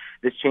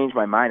 this changed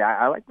my mind.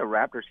 I like the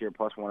Raptors here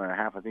plus 1.5.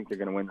 I think they're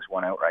going to win this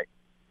one outright.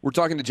 We're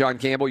talking to John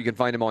Campbell. You can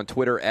find him on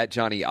Twitter at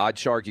Johnny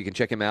Oddshark. You can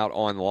check him out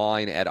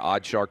online at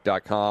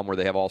oddshark.com, where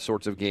they have all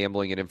sorts of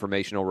gambling and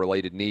informational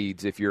related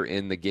needs if you're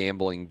in the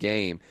gambling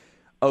game.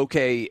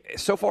 Okay,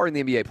 so far in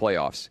the NBA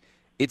playoffs,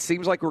 it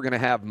seems like we're going to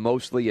have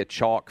mostly a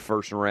chalk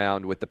first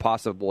round with the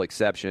possible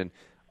exception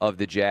of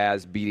the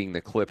Jazz beating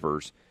the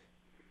Clippers.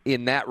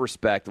 In that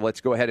respect,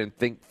 let's go ahead and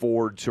think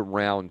forward to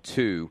round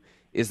 2.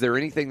 Is there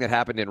anything that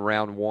happened in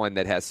round 1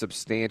 that has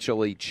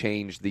substantially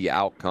changed the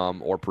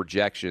outcome or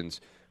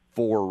projections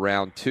for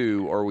round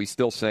 2, or are we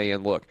still saying,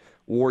 look,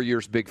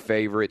 Warriors big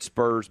favorite,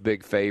 Spurs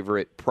big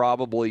favorite,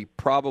 probably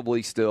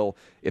still,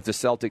 if the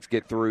Celtics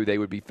get through, they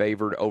would be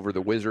favored over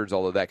the Wizards,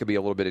 although that could be a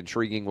little bit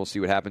intriguing. We'll see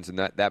what happens in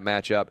that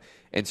matchup.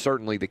 And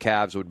certainly the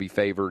Cavs would be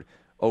favored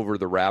over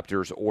the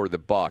Raptors or the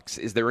Bucks.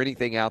 Is there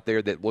anything out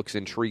there that looks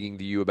intriguing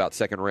to you about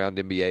second-round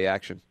NBA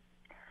action?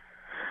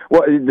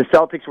 Well, the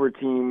Celtics were a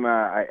team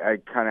I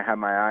kind of had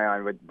my eye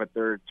on, but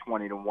they're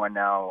 20-1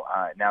 now.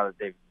 Now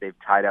that they've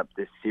tied up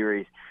this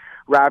series.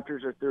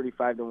 Raptors are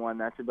 35-1.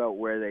 That's about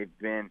where they've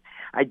been.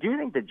 I do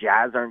think the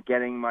Jazz aren't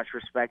getting much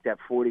respect at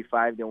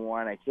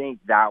 45-1. I think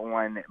that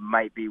one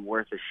might be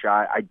worth a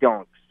shot. I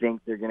don't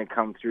think they're going to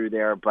come through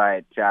there,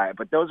 but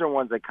those are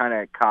ones that kind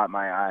of caught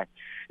my eye.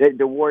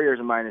 The Warriors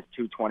are minus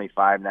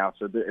 225 now,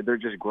 so they're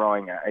just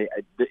growing.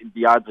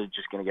 The odds are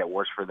just going to get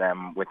worse for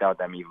them without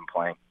them even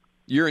playing.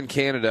 You're in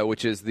Canada,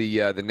 which is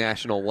the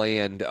national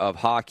land of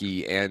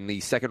hockey, and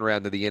the second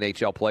round of the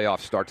NHL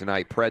playoffs start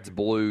tonight. Preds,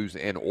 Blues,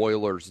 and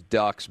Oilers,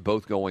 Ducks,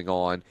 both going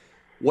on.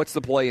 What's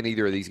the play in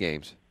either of these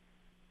games?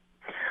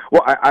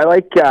 Well, I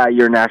like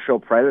your Nashville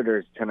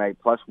Predators tonight,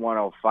 plus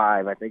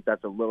 105. I think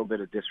that's a little bit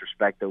of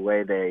disrespect the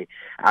way they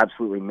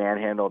absolutely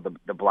manhandled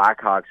the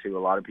Blackhawks, who a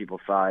lot of people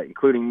thought,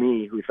 including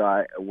me, who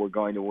thought were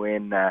going to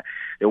win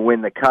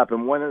the Cup.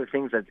 And one of the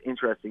things that's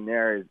interesting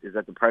there is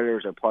that the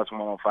Predators are plus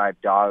 105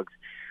 dogs,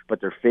 but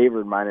they're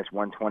favored minus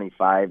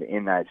 125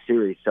 in that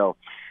series. So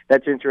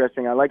that's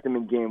interesting. I like them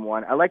in game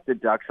 1. I like the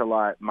Ducks a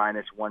lot,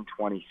 minus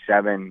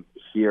 127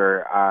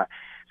 here.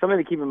 Something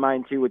to keep in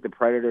mind, too, with the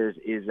Predators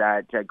is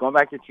that going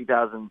back to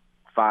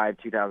 2005,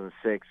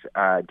 2006,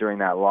 during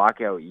that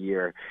lockout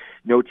year,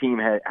 no team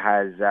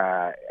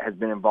has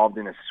been involved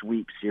in a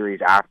sweep series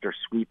after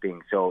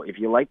sweeping. So if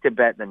you like to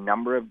bet the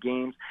number of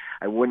games,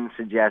 I wouldn't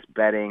suggest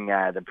betting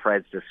the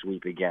Preds to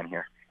sweep again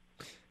here.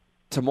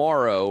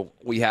 Tomorrow,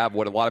 we have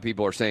what a lot of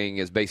people are saying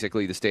is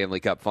basically the Stanley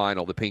Cup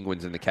final, the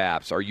Penguins and the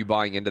Caps. Are you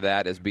buying into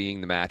that as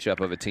being the matchup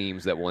of the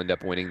teams that will end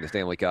up winning the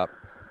Stanley Cup?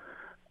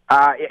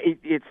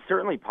 It's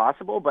certainly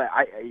possible, but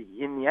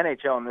in the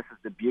NHL, and this is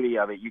the beauty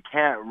of it, you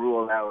can't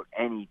rule out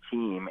any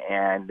team.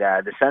 And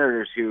the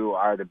Senators, who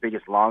are the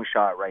biggest long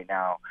shot right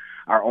now,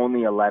 are only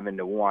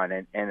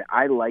 11-1, and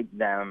I like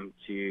them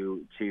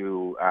to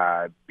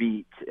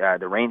beat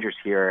the Rangers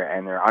here,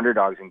 and they're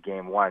underdogs in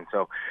Game 1.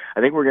 So I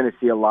think we're going to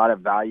see a lot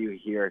of value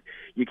here.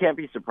 You can't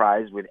be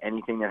surprised with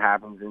anything that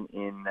happens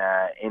in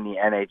the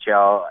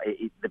NHL.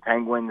 The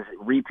Penguins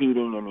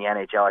repeating in the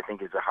NHL, I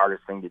think, is the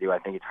hardest thing to do. I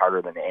think it's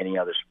harder than any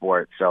other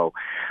sport. So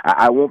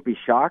I won't be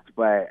shocked,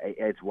 but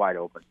it's wide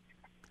open.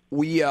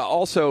 We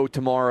also,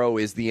 tomorrow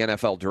is the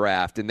NFL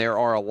Draft, and there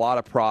are a lot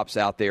of props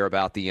out there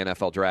about the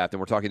NFL Draft, and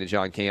we're talking to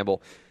John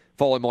Campbell.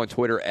 Follow him on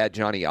Twitter,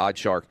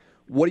 @JohnnyOddshark.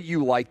 What do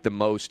you like the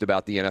most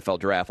about the NFL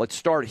Draft? Let's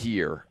start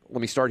here.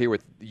 Let me start here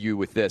with you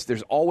with this.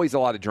 There's always a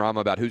lot of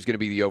drama about who's going to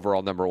be the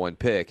overall number one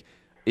pick.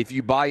 If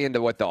you buy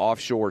into what the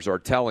offshores are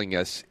telling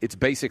us, it's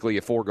basically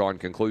a foregone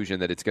conclusion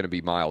that it's going to be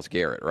Myles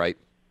Garrett, right?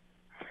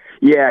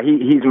 Yeah,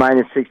 he's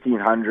minus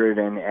 1,600,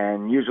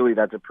 and usually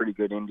that's a pretty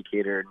good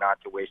indicator not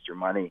to waste your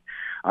money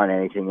on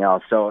anything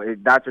else. So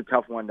that's a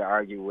tough one to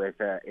argue with.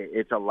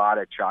 It's a lot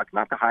of chalk,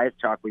 not the highest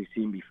chalk we've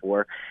seen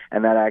before,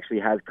 and that actually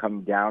has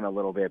come down a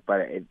little bit.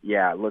 But it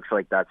looks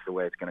like that's the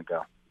way it's going to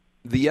go.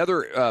 The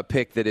other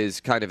pick that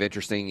is kind of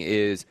interesting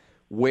is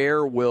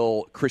where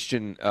will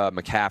Christian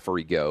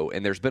McCaffrey go?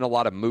 And there's been a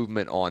lot of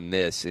movement on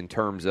this in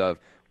terms of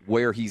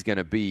where he's going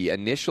to be.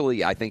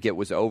 Initially, I think it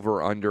was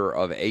over/under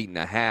of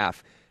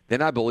 8.5.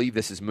 Then I believe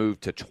this has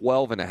moved to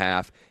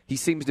 12.5. He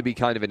seems to be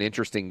kind of an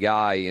interesting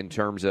guy in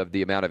terms of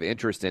the amount of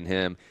interest in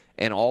him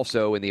and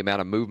also in the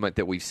amount of movement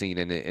that we've seen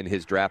in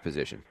his draft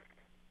position.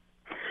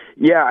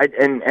 Yeah,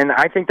 and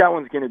I think that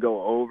one's going to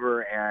go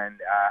over, and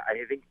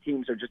I think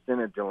teams are just in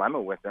a dilemma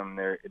with him.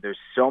 There's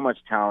so much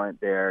talent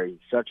there. He's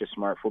such a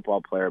smart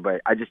football player, but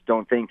I just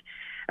don't think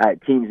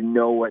teams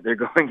know what they're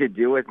going to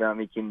do with him.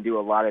 He can do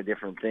a lot of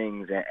different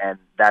things, and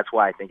that's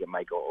why I think it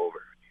might go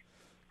over.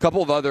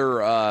 Couple of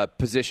other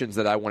positions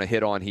that I want to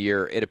hit on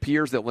here. It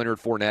appears that Leonard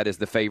Fournette is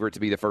the favorite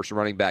to be the first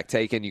running back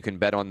taken. You can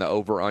bet on the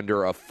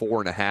over-under of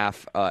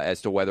 4.5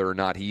 as to whether or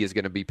not he is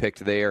going to be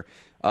picked there.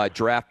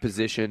 Draft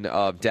position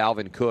of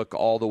Dalvin Cook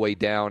all the way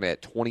down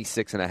at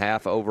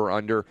 26.5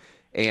 over-under.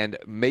 And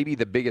maybe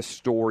the biggest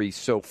story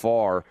so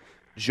far,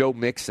 Joe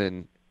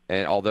Mixon,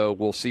 and although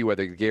we'll see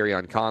whether the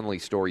Garyon Conley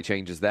story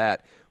changes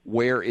that,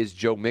 where is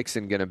Joe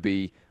Mixon going to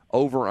be?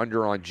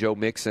 Over-under on Joe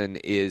Mixon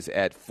is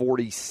at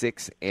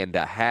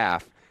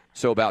 46.5.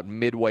 So about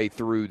midway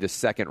through the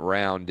second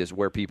round is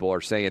where people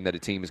are saying that a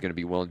team is going to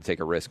be willing to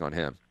take a risk on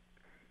him.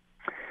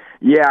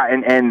 Yeah,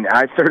 and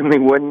I certainly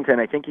wouldn't,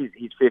 and I think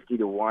he's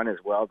 50-1 as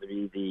well to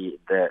be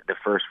the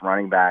first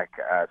running back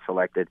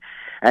selected.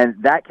 And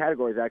that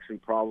category is actually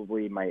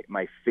probably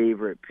my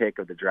favorite pick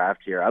of the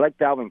draft here. I like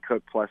Dalvin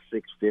Cook plus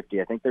 650.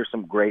 I think there's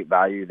some great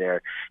value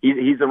there.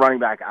 He's the running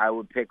back I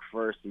would pick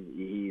first.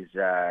 He's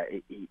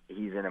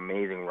an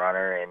amazing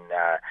runner, and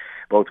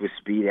both with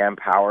speed and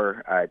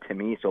power to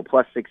me. So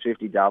plus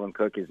 650 Dalvin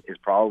Cook is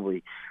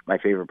probably my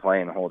favorite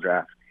play in the whole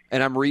draft.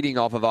 And I'm reading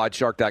off of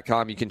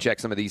oddshark.com. You can check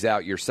some of these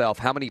out yourself.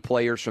 How many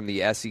players from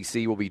the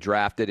SEC will be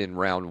drafted in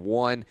round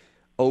one?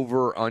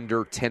 Over,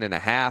 under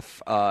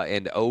 10.5,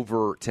 and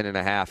over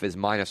 10.5 is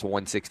minus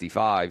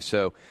 165.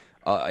 So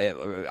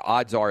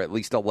odds are at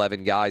least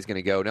 11 guys going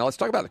to go. Now let's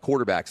talk about the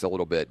quarterbacks a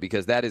little bit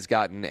because that has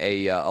gotten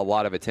a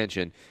lot of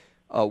attention.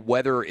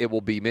 Whether it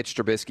will be Mitch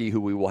Trubisky,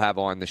 who we will have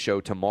on the show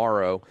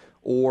tomorrow,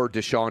 or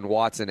Deshaun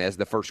Watson as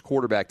the first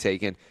quarterback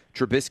taken.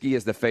 Trubisky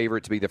is the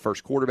favorite to be the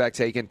first quarterback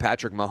taken.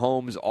 Patrick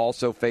Mahomes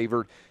also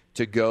favored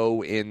to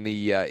go in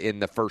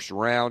the first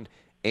round.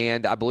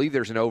 And I believe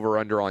there's an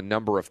over-under on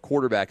number of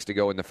quarterbacks to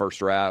go in the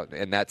first round,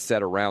 and that's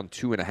set around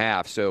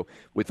 2.5, so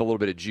with a little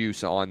bit of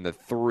juice on the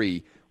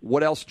 3.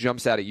 What else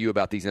jumps out at you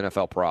about these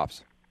NFL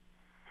props?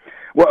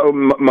 Well,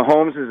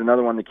 Mahomes is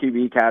another one, the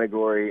QB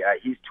category.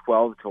 He's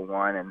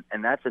 12-1,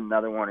 and that's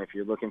another one if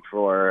you're looking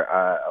for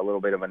a little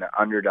bit of an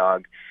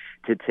underdog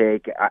to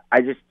take.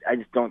 I just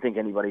don't think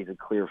anybody's a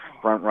clear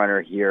front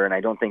runner here, and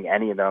I don't think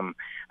any of them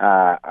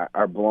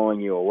are blowing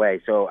you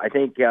away. So I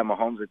think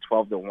Mahomes at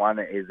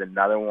 12-1 is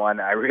another one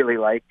I really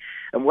like.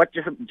 And what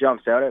just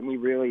jumps out at me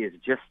really is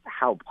just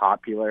how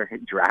popular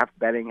draft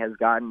betting has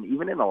gotten,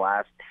 even in the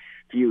last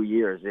few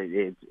years.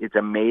 It's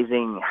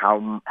amazing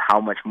how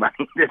much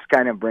money this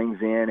kind of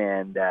brings in,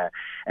 and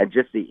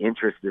just the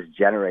interest this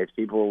generates.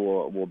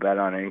 People will bet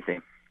on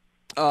anything.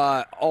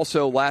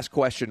 Also, last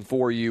question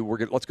for you.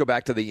 Let's go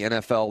back to the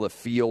NFL, the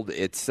field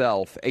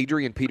itself.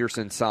 Adrian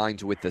Peterson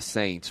signs with the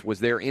Saints. Was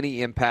there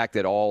any impact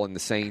at all in the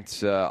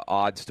Saints'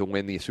 odds to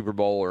win the Super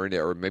Bowl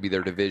or maybe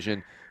their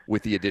division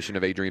with the addition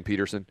of Adrian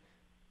Peterson?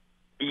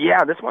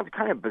 Yeah, this one's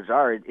kind of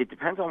bizarre. It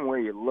depends on where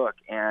you look,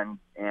 and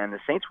the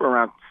Saints were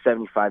around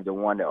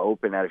 75-1 to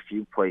open at a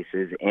few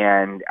places,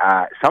 and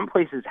some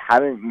places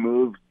haven't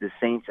moved the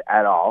Saints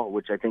at all,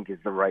 which I think is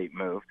the right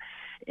move.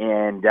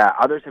 and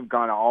others have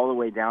gone all the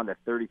way down to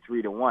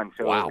 33-1.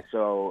 So, wow.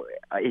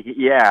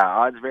 Yeah,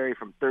 odds vary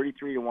from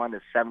 33-1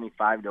 to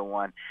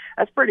 75-1.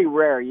 That's pretty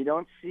rare. You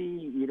don't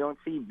see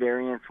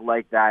variance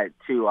like that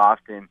too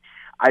often.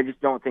 I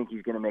just don't think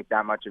he's going to make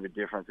that much of a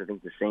difference. I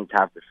think the Saints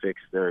have to fix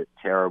their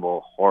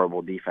terrible,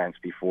 horrible defense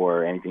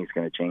before anything's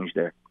going to change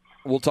there.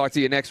 We'll talk to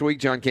you next week,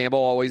 John Campbell.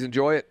 Always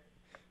enjoy it.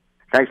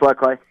 Thanks a lot,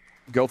 Clay.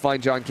 Go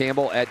find John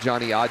Campbell at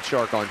Johnny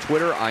Oddshark on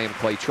Twitter. I am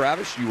Clay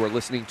Travis. You are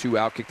listening to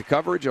Outkick the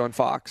Coverage on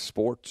Fox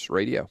Sports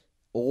Radio.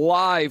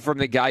 Live from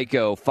the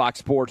Geico Fox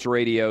Sports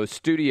Radio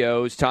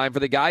studios, time for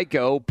the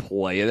Geico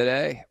Play of the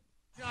Day.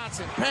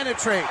 Johnson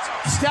penetrates,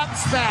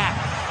 steps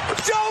back.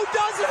 Joe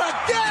does it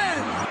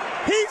again!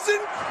 He's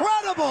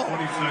incredible!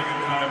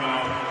 20-second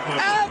timeout.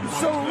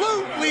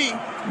 Absolutely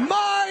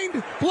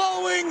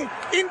mind-blowing,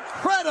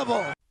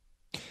 incredible!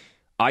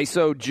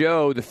 ISO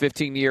Joe, the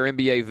 15-year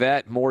NBA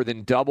vet, more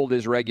than doubled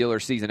his regular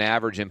season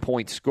average in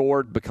points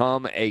scored,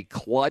 become a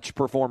clutch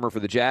performer for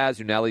the Jazz,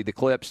 who now lead the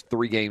Clips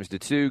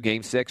 3-2,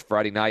 Game 6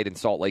 Friday night in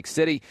Salt Lake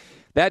City.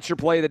 That's your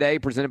play of the day,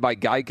 presented by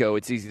Geico.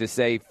 It's easy to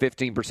save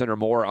 15% or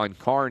more on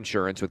car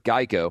insurance with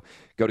Geico.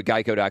 Go to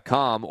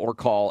geico.com or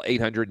call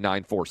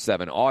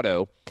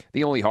 800-947-AUTO.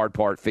 The only hard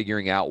part,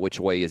 figuring out which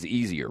way is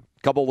easier.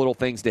 Couple little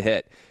things to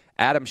hit.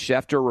 Adam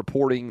Schefter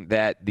reporting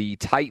that the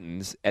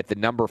Titans at the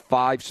number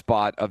 5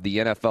 spot of the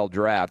NFL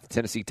draft, the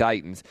Tennessee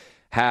Titans,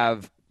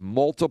 have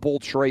multiple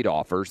trade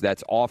offers,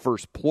 that's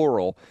offers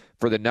plural,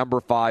 for the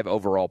number 5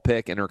 overall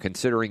pick and are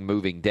considering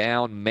moving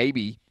down.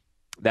 Maybe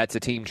that's a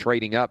team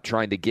trading up,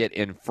 trying to get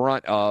in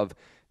front of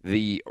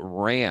the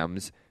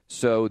Rams,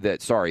 trying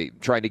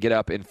to get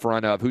up in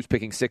front of, who's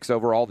picking 6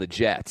 overall? The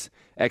Jets.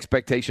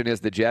 Expectation is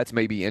the Jets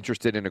may be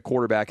interested in a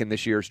quarterback in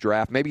this year's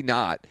draft. Maybe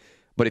not.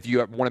 But if you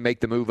want to make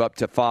the move up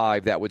to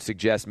 5, that would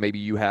suggest maybe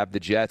you have the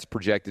Jets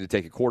projected to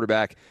take a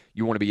quarterback.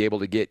 You want to be able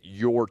to get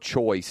your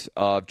choice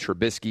of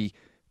Trubisky,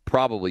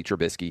 probably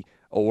Trubisky,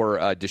 or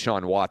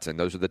Deshaun Watson.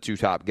 Those are the 2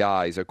 top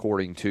guys,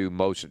 according to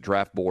most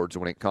draft boards,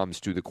 when it comes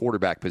to the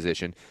quarterback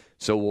position.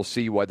 So we'll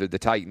see whether the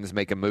Titans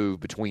make a move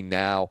between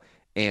now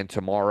and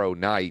tomorrow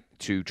night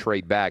to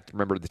trade back.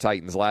 Remember, the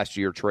Titans last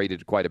year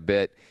traded quite a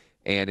bit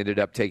and ended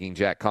up taking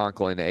Jack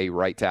Conklin, a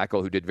right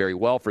tackle who did very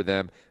well for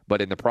them.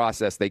 But in the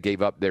process, they gave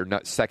up their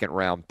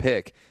second-round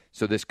pick.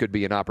 So this could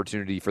be an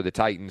opportunity for the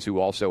Titans, who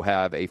also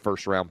have a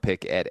first-round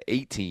pick at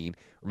 18.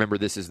 Remember,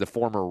 this is the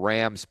former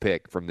Rams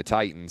pick from the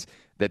Titans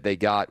that they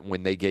got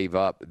when they gave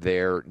up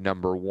their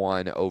number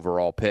 1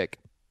 overall pick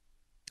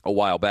a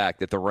while back,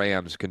 that the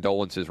Rams,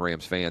 condolences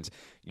Rams fans,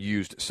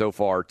 used so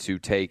far to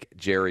take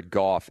Jared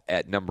Goff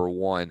at number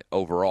 1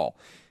 overall.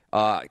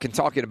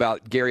 Talking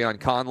about Garyon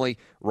Conley,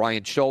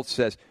 Ryan Schultz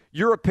says,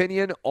 your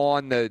opinion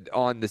on the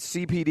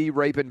CPD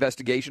rape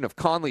investigation of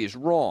Conley is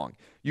wrong.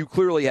 You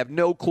clearly have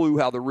no clue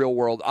how the real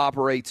world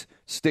operates.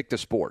 Stick to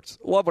sports.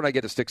 Love when I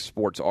get a stick to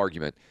sports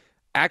argument.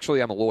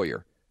 Actually, I'm a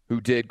lawyer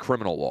who did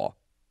criminal law.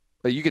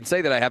 But you can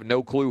say that I have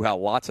no clue how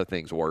lots of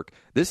things work.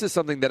 This is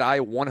something that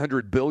I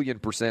 100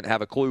 billion%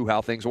 have a clue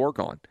how things work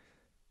on,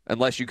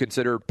 unless you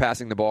consider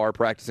passing the bar,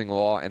 practicing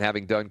law, and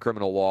having done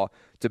criminal law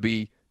to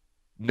be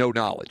no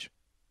knowledge.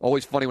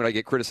 Always funny when I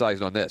get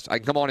criticized on this. I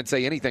can come on and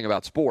say anything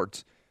about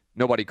sports.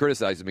 Nobody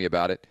criticizes me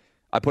about it.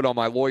 I put on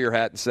my lawyer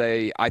hat and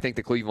say, I think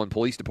the Cleveland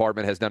Police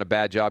Department has done a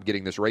bad job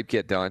getting this rape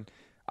kit done.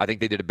 I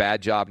think they did a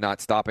bad job not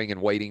stopping and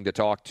waiting to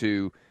talk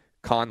to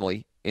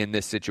Conley in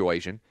this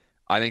situation.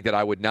 I think that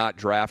I would not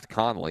draft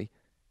Conley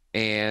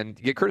and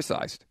get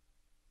criticized,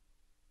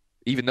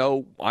 even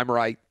though I'm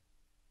right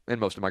and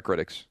most of my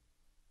critics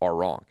are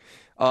wrong.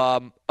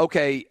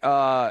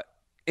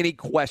 Any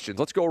questions?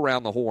 Let's go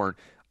around the horn.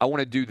 I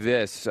want to do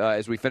this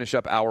as we finish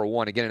up Hour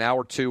 1. Again, in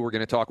Hour 2, we're going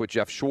to talk with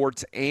Jeff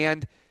Schwartz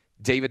and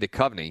David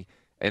Duchovny.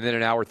 And then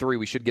in Hour 3,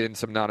 we should get into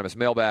some anonymous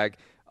mailbag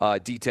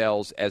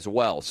details as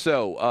well.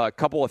 So a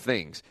couple of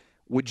things.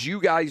 Would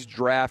you guys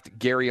draft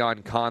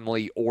Garyon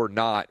Conley or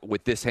not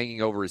with this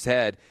hanging over his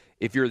head?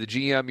 If you're the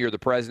GM, you're the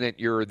president,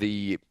 you're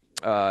the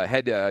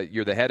head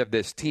of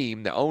this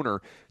team, the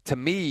owner. To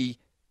me,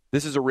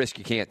 this is a risk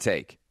you can't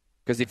take.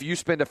 Because if you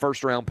spend a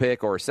first-round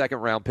pick or a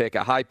second-round pick,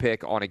 a high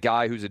pick on a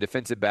guy who's a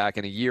defensive back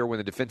in a year when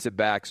the defensive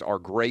backs are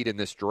great in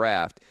this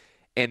draft,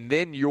 and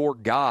then your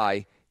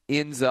guy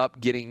ends up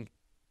getting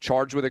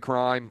charged with a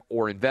crime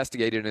or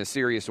investigated in a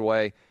serious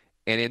way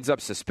and ends up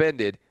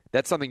suspended,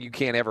 that's something you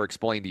can't ever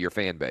explain to your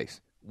fan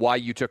base, why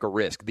you took a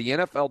risk. The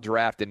NFL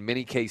draft, in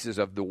many cases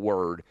of the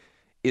word,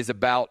 is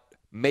about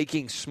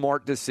making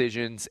smart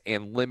decisions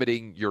and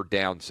limiting your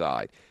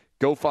downside.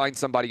 Go find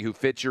somebody who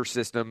fits your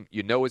system,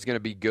 you know is going to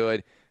be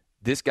good.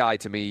 This guy,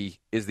 to me,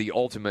 is the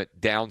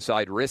ultimate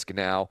downside risk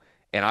now,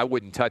 and I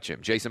wouldn't touch him.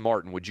 Jason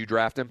Martin, would you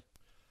draft him?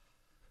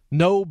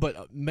 No,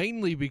 but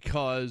mainly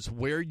because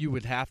where you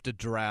would have to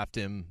draft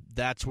him,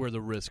 that's where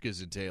the risk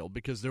is entailed,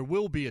 because there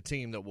will be a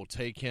team that will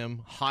take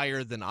him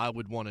higher than I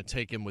would want to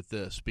take him with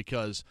this,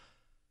 because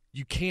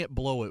you can't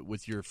blow it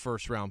with your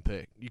first-round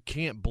pick. You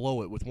can't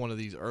blow it with one of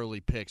these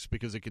early picks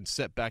because it can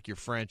set back your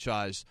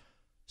franchise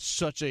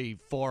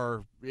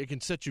it can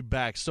set you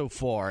back so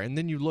far. And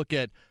then you look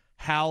at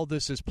how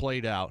this has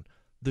played out,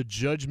 the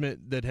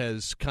judgment that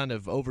has kind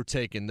of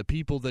overtaken the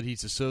people that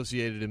he's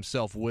associated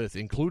himself with,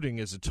 including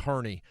his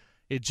attorney,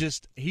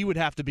 he would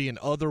have to be an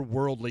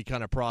otherworldly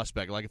kind of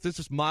prospect. Like, if this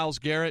is Myles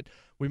Garrett,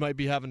 we might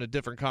be having a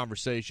different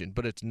conversation,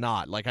 but it's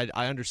not. Like,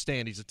 I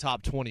understand he's a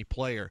top 20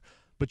 player,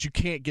 but you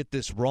can't get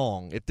this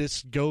wrong. If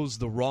this goes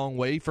the wrong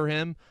way for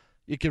him,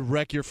 it could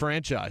wreck your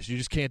franchise. You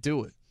just can't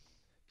do it.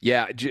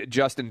 Yeah,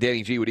 Justin,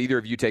 Danny G, would either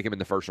of you take him in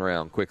the first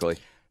round quickly?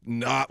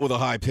 Not with a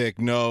high pick,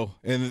 no.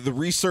 And the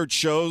research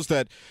shows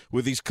that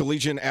with these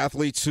collegiate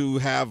athletes who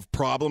have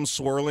problems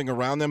swirling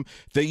around them,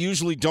 they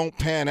usually don't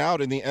pan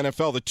out in the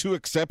NFL. The two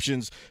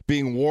exceptions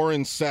being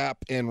Warren Sapp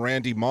and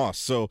Randy Moss.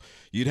 So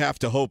you'd have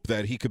to hope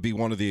that he could be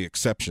one of the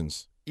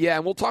exceptions. Yeah,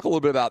 and we'll talk a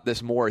little bit about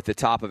this more at the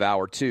top of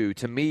hour two.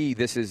 To me,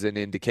 this is an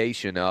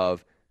indication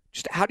of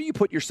just how do you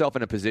put yourself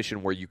in a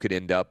position where you could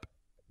end up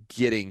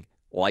getting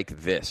like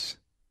this?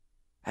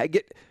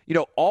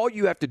 All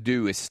you have to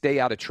do is stay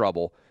out of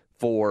trouble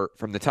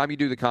from the time you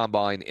do the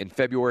combine in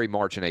February,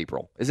 March, and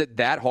April. Is it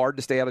that hard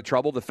to stay out of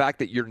trouble? The fact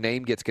that your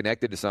name gets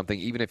connected to something,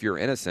 even if you're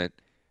innocent,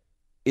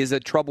 is a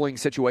troubling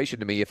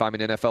situation to me if I'm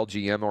an NFL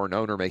GM or an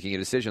owner making a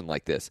decision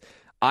like this.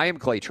 I am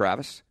Clay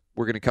Travis.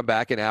 We're going to come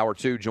back in hour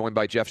two, joined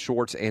by Jeff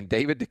Schwartz and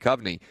David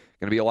Duchovny.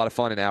 Going to be a lot of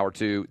fun in hour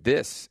two.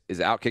 This is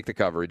Outkick the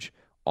Coverage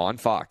on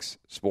Fox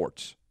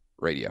Sports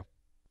Radio.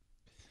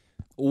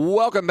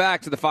 Welcome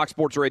back to the Fox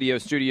Sports Radio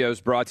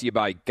studios, brought to you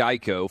by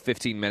Geico.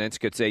 15 minutes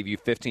could save you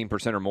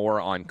 15% or more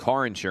on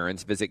car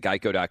insurance. Visit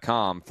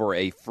geico.com for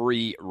a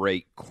free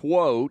rate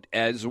quote,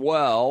 as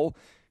well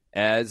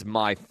as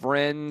my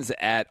friends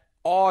at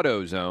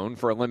AutoZone.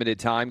 For a limited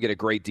time, get a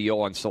great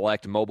deal on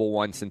select Mobil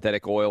 1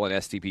 synthetic oil and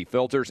STP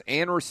filters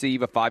and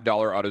receive a $5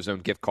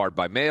 AutoZone gift card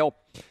by mail.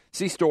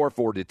 See store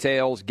for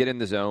details. Get in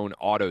the zone,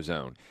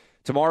 AutoZone.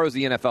 Tomorrow's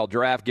the NFL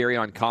Draft.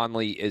 Gareon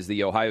Conley is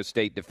the Ohio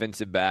State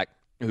defensive back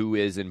who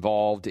is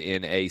involved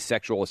in a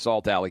sexual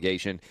assault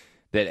allegation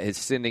that is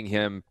sending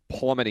him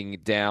plummeting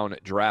down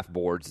draft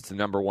boards. It's the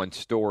number one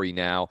story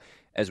now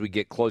as we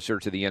get closer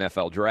to the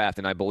NFL Draft.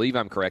 And I believe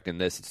I'm correct in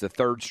this. It's the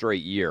third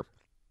straight year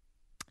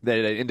that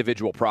an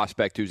individual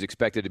prospect who's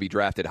expected to be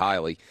drafted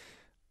highly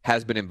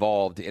has been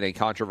involved in a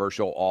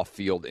controversial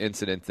off-field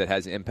incident that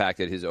has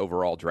impacted his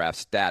overall draft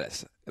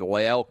status.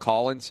 Lael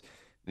Collins,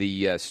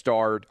 the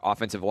starred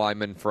offensive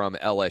lineman from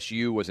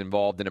LSU, was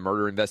involved in a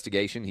murder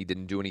investigation. He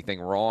didn't do anything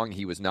wrong.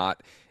 He was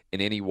not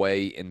in any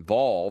way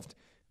involved,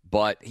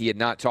 but he had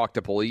not talked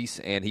to police,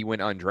 and he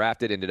went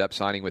undrafted, ended up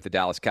signing with the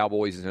Dallas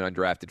Cowboys as an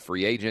undrafted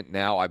free agent.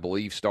 Now, I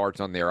believe, starts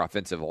on their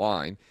offensive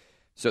line.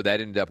 So that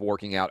ended up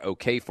working out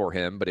okay for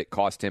him, but it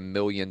cost him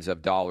millions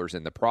of dollars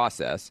in the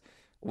process.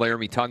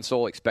 Laramie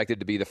Tunsil, expected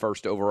to be the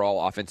first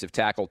overall offensive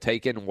tackle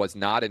taken, was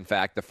not, in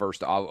fact, the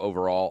first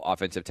overall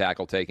offensive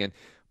tackle taken.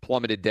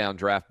 Plummeted down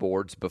draft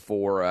boards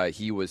before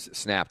he was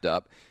snapped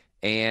up.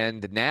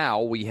 And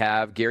now we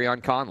have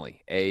Gareon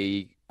Conley,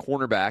 a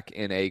cornerback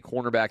in a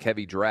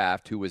cornerback-heavy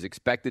draft who was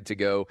expected to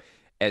go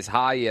as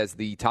high as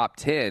the top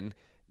 10,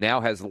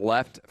 now has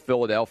left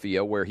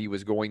Philadelphia, where he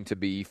was going to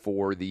be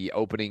for the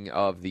opening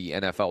of the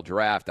NFL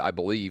Draft, I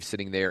believe,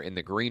 sitting there in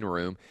the green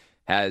room,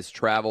 has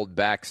traveled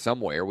back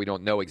somewhere. We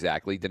don't know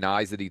exactly,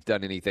 denies that he's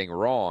done anything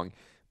wrong,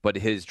 but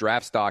his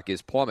draft stock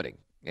is plummeting.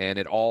 And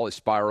it all is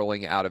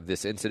spiraling out of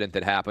this incident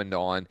that happened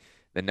on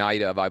the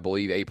night of, I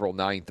believe, April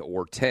 9th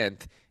or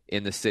 10th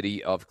in the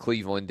city of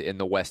Cleveland in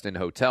the Westin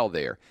Hotel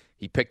there.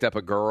 He picked up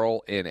a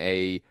girl in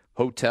a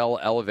hotel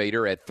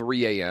elevator at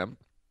 3 a.m.,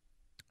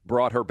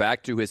 brought her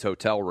back to his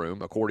hotel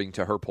room, according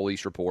to her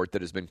police report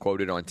that has been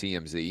quoted on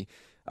TMZ,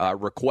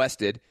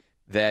 requested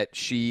that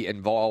she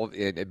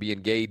be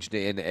engaged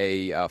in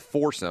a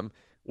foursome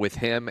with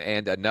him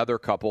and another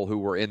couple who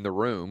were in the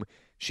room.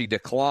 She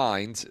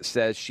declines,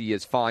 says she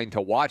is fine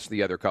to watch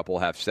the other couple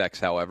have sex,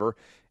 however.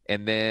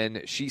 And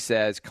then she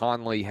says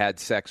Conley had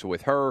sex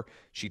with her.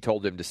 She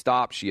told him to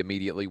stop. She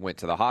immediately went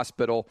to the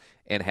hospital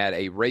and had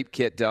a rape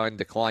kit done,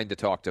 declined to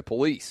talk to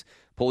police.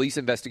 Police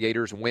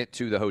investigators went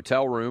to the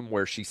hotel room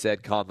where she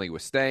said Conley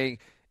was staying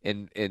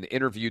and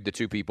interviewed the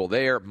two people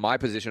there. My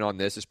position on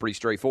this is pretty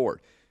straightforward.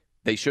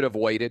 They should have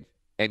waited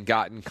and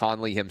gotten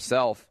Conley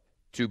himself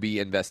to be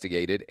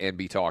investigated and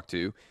be talked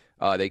to.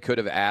 They could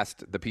have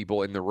asked the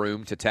people in the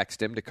room to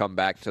text him to come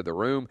back to the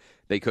room.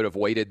 They could have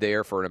waited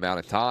there for an amount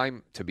of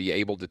time to be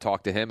able to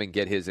talk to him and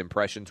get his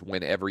impressions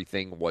when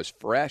everything was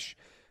fresh.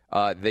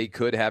 They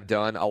could have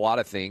done a lot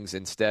of things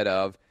instead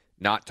of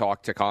not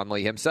talk to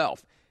Conley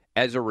himself.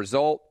 As a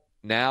result,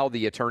 now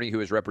the attorney who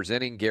is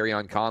representing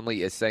Gareon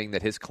Conley is saying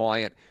that his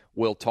client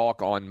will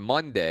talk on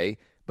Monday,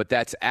 but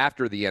that's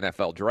after the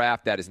NFL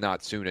Draft. That is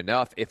not soon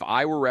enough. If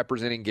I were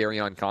representing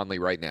Gareon Conley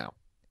right now,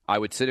 I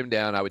would sit him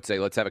down. I would say,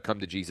 let's have a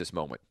come-to-Jesus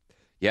moment.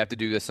 You have to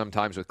do this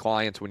sometimes with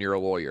clients when you're a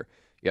lawyer.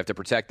 You have to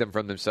protect them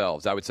from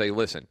themselves. I would say,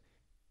 listen,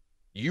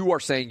 you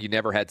are saying you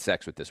never had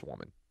sex with this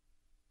woman.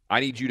 I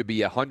need you to be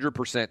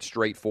 100%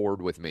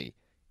 straightforward with me.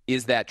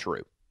 Is that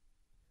true?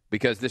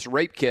 Because this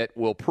rape kit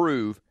will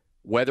prove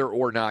whether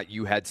or not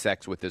you had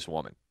sex with this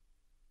woman.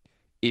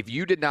 If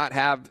you did not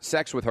have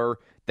sex with her,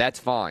 That's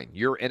fine.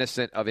 You're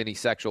innocent of any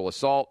sexual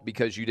assault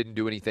because you didn't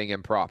do anything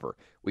improper.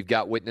 We've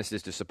got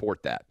witnesses to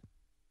support that.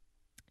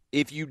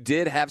 If you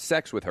did have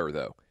sex with her,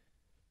 though,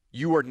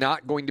 you are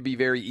not going to be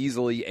very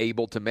easily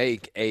able to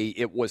make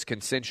it was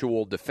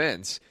consensual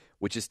defense,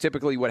 which is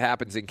typically what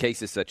happens in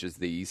cases such as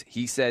these.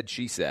 He said,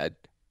 she said.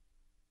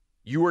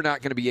 You are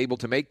not going to be able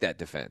to make that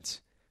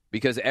defense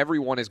because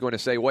everyone is going to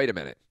say, wait a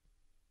minute.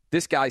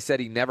 This guy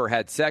said he never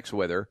had sex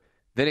with her.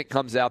 Then it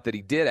comes out that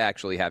he did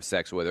actually have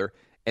sex with her.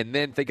 And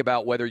then think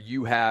about whether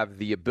you have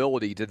the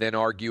ability to then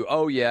argue,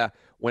 oh, yeah,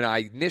 when I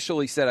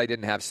initially said I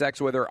didn't have sex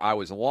with her, I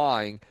was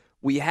lying.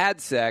 We had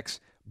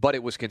sex, but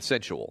it was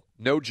consensual.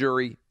 No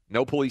jury,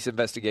 no police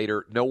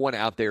investigator, no one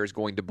out there is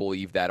going to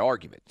believe that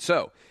argument.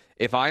 So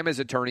if I'm his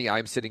attorney,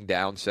 I'm sitting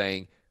down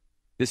saying,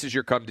 this is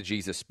your come to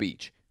Jesus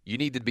speech. You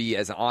need to be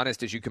as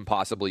honest as you can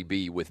possibly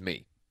be with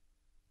me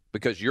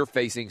because you're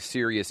facing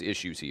serious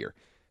issues here.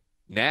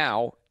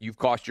 Now you've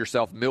cost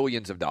yourself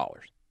millions of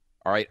dollars.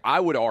 All right, I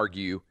would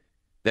argue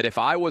that if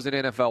I was an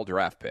NFL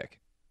draft pick,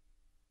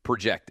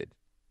 projected,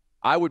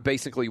 I would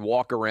basically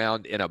walk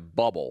around in a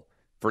bubble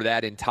for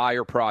that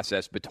entire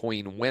process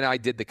between when I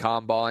did the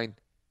combine,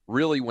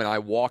 really when I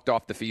walked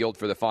off the field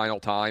for the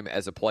final time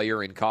as a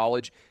player in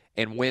college,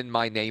 and when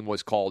my name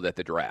was called at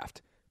the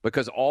draft.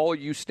 Because all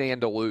you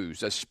stand to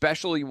lose,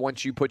 especially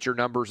once you put your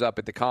numbers up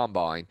at the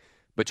combine,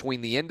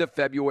 between the end of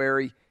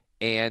February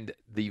and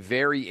the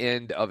very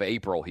end of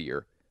April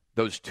here,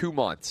 those 2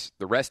 months,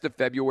 the rest of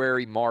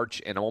February, March,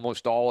 and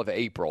almost all of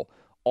April,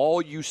 all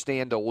you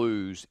stand to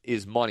lose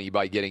is money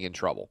by getting in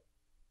trouble.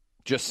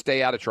 Just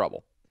stay out of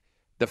trouble.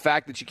 The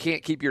fact that you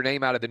can't keep your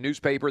name out of the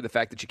newspaper, the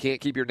fact that you can't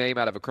keep your name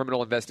out of a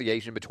criminal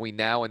investigation between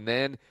now and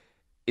then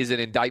is an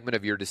indictment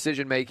of your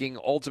decision-making.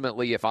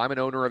 Ultimately, if I'm an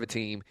owner of a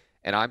team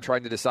and I'm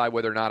trying to decide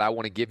whether or not I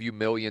want to give you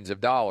millions of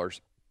dollars,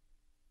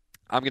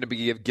 I'm going to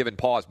be given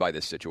pause by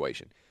this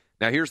situation.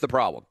 Now, here's the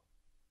problem.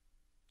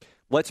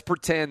 Let's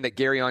pretend that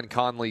Garyon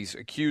Conley's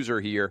accuser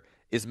here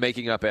is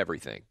making up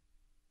everything.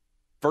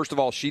 First of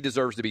all, she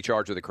deserves to be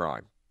charged with a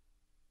crime.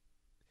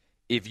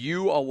 If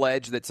you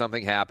allege that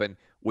something happened,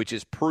 which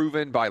is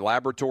proven by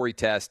laboratory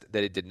test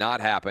that it did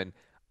not happen,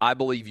 I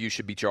believe you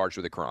should be charged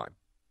with a crime.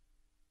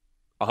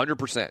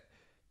 100%.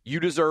 You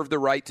deserve the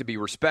right to be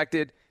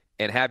respected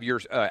and have your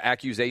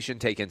accusation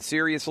taken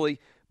seriously.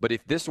 But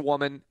if this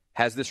woman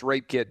has this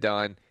rape kit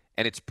done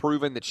and it's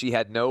proven that she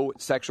had no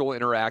sexual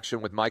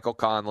interaction with Garyon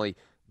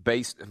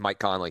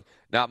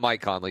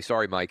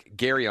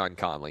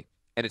Conley,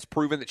 and it's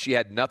proven that she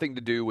had nothing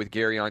to do with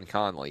Garyon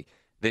Conley,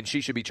 then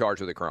she should be charged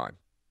with a crime.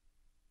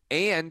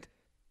 And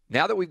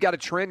now that we've got a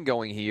trend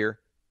going here,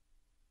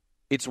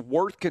 it's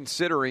worth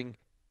considering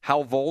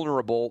how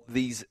vulnerable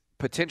these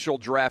potential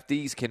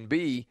draftees can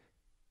be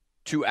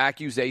to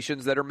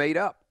accusations that are made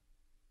up.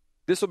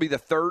 This will be the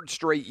third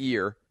straight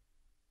year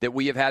that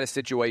we have had a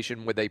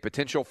situation with a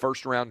potential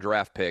first-round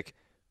draft pick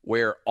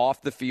where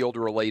off-the-field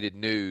related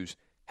news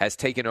has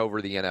taken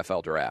over the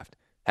NFL draft.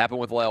 Happened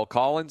with La'el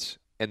Collins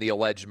and the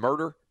alleged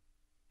murder.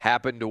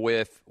 Happened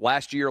with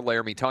last year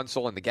Laramie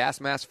Tunsil and the gas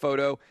mask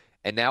photo.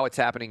 And now it's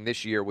happening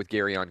this year with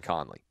Garyon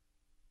Conley.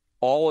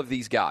 All of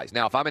these guys.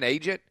 Now, if I'm an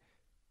agent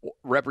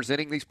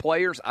representing these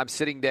players, I'm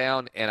sitting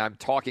down and I'm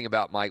talking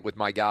about with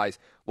my guys.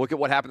 Look at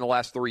what happened the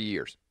last 3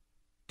 years.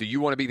 Do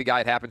you want to be the guy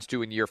it happens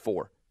to in year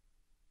 4?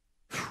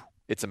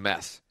 It's a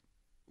mess.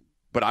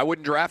 But I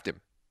wouldn't draft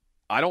him.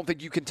 I don't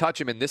think you can touch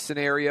him in this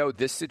scenario,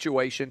 this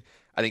situation.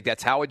 I think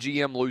that's how a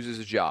GM loses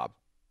his job.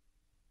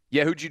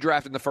 Yeah, who'd you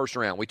draft in the first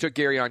round? We took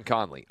Garyon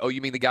Conley. Oh,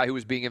 you mean the guy who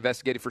was being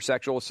investigated for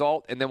sexual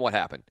assault? And then what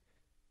happened?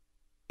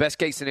 Best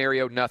case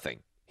scenario, nothing.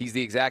 He's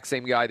the exact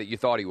same guy that you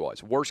thought he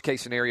was. Worst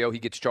case scenario, he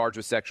gets charged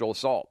with sexual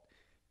assault.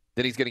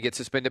 Then he's going to get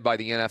suspended by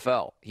the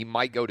NFL. He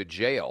might go to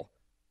jail.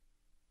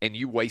 And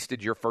you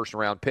wasted your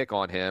first-round pick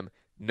on him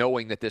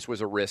knowing that this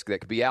was a risk that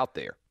could be out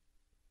there.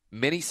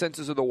 Many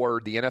senses of the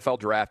word, the NFL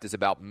draft is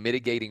about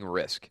mitigating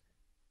risk.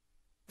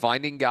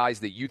 Finding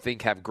guys that you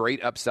think have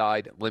great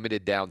upside,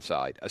 limited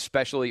downside,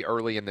 especially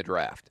early in the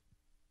draft.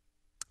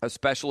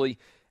 Especially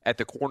at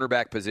the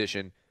cornerback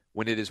position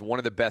when it is one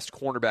of the best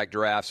cornerback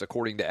drafts,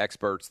 according to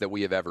experts, that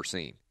we have ever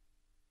seen.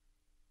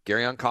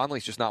 Garyon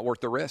Conley's just not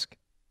worth the risk.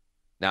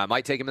 Now, I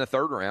might take him in the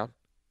 3rd round.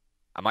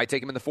 I might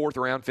take him in the 4th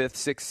round, 5th,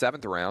 6th,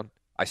 7th round.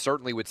 I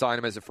certainly would sign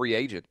him as a free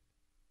agent.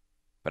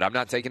 But I'm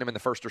not taking him in the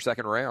 1st or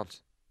 2nd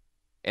rounds.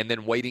 And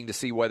then waiting to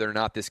see whether or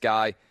not this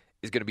guy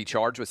is going to be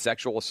charged with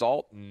sexual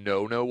assault?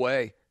 No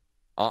way.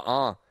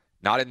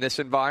 Not in this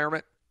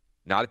environment.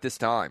 Not at this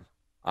time.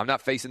 I'm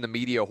not facing the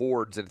media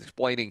hordes and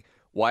explaining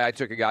why I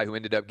took a guy who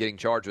ended up getting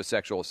charged with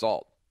sexual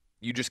assault.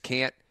 You just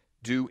can't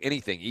do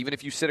anything. Even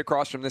if you sit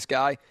across from this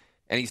guy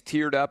and he's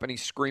teared up and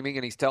he's screaming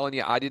and he's telling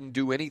you, I didn't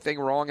do anything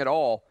wrong at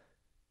all,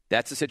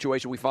 that's the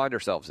situation we find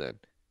ourselves in.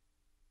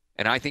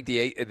 And I think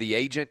the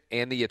agent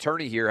and the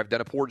attorney here have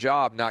done a poor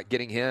job not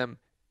getting him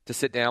to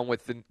sit down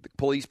with the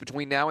police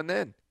between now and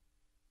then.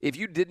 If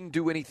you didn't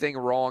do anything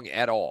wrong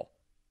at all,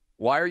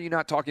 why are you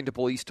not talking to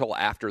police till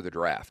after the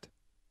draft?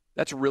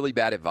 That's really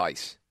bad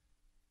advice.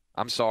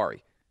 I'm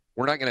sorry.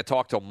 We're not going to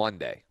talk till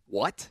Monday.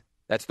 What?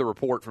 That's the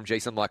report from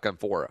Jason La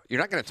Canfora.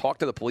 You're not going to talk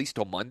to the police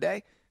till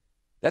Monday?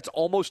 That's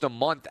almost a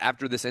month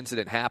after this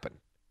incident happened.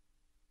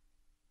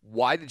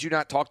 Why did you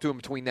not talk to him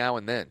between now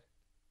and then?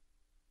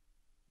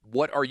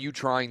 What are you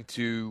trying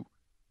to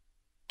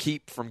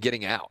keep from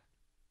getting out?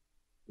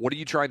 What are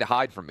you trying to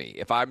hide from me?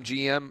 If I'm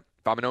GM,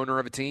 if I'm an owner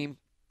of a team,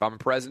 if I'm a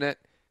president,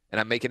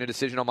 and I'm making a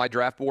decision on my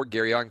draft board,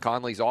 Gareon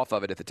Conley's off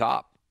of it at the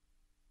top.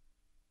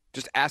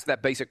 Just ask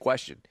that basic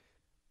question.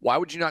 Why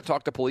would you not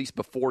talk to police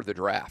before the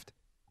draft?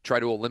 Try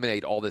to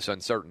eliminate all this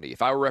uncertainty.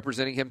 If I were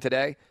representing him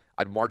today,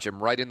 I'd march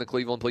him right in the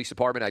Cleveland Police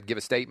Department. I'd give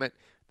a statement.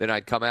 Then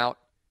I'd come out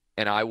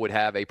and I would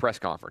have a press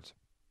conference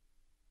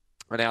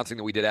announcing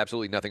that we did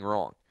absolutely nothing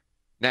wrong.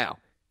 Now,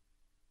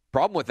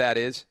 problem with that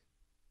is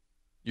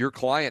your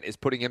client is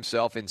putting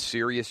himself in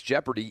serious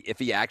jeopardy if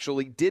he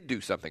actually did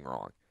do something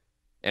wrong.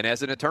 And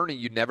as an attorney,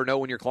 you never know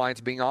when your client's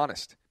being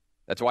honest.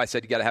 That's why I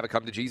said you got to have a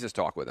come to Jesus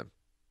talk with him.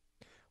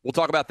 We'll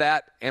talk about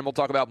that, and we'll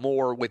talk about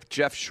more with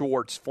Jeff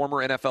Schwartz, former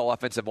NFL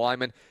offensive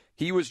lineman.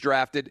 He was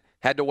drafted,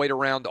 had to wait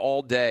around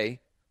all day.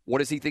 What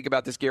does he think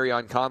about this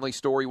Gareon Conley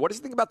story? What does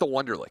he think about the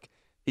Wonderlic?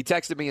 He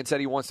texted me and said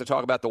he wants to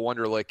talk about the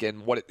Wonderlic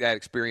and what that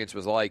experience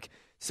was like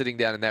sitting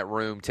down in that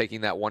room,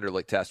 taking that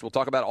Wonderlic test. We'll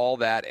talk about all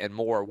that and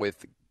more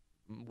with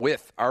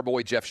our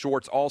boy Jeff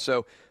Schwartz.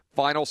 Also,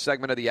 final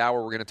segment of the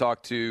hour, we're going to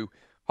talk to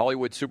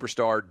Hollywood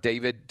superstar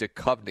David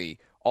Duchovny.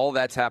 All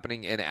that's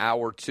happening in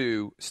hour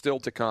 2, still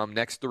to come.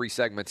 Next 3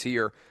 segments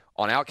here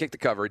on Outkick the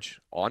Coverage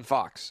on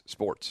Fox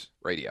Sports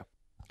Radio.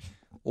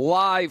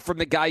 Live from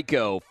the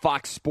Geico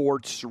Fox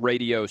Sports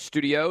Radio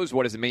studios.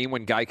 What does it mean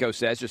when Geico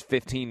says just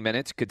 15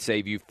 minutes could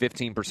save you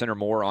 15% or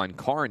more on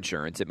car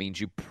insurance? It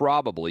means you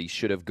probably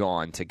should have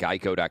gone to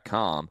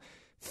geico.com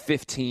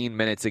 15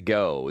 minutes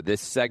ago. This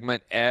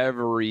segment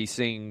every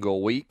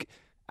single week.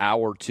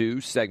 Hour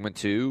 2, segment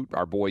 2,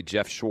 our boy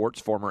Jeff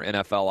Schwartz, former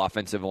NFL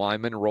offensive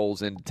lineman,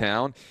 rolls into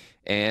town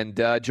and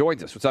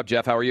joins us. What's up,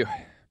 Jeff? How are you?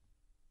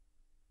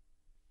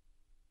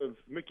 It's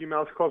Mickey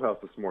Mouse Clubhouse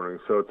this morning,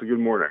 so it's a good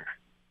morning.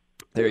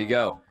 There you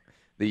go.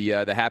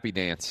 The happy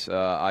dance.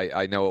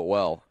 I know it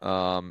well,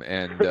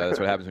 and that's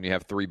what happens when you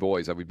have 3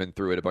 boys. We've been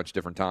through it a bunch of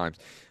different times.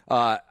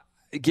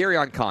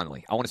 Gareon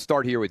Conley, I want to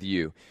start here with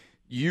you.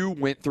 You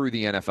went through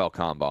the NFL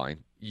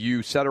Combine.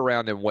 You sat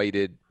around and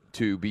waited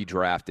to be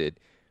drafted.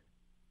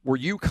 Were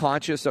you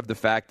conscious of the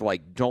fact,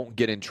 like, don't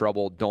get in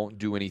trouble, don't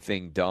do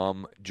anything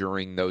dumb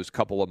during those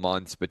couple of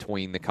months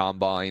between the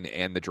Combine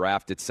and the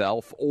draft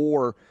itself?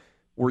 Or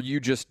were you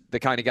just the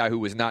kind of guy who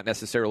was not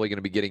necessarily going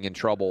to be getting in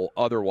trouble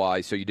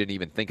otherwise, so you didn't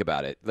even think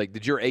about it? Like,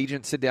 did your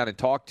agent sit down and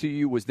talk to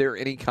you? Was there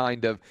any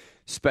kind of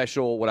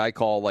special, what I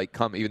call, like,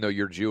 come, even though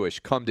you're Jewish,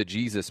 come to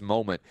Jesus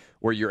moment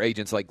where your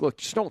agent's like, look,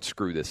 just don't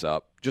screw this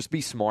up. Just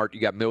be smart.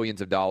 You got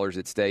millions of dollars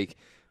at stake.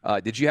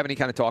 Did you have any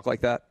kind of talk like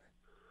that?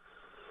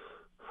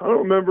 I don't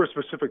remember a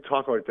specific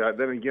talk like that.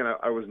 Then again,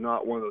 I was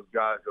not one of those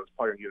guys that was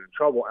probably going to get in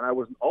trouble, and I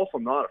was also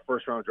not a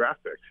first-round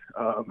draft pick.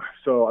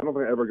 So I don't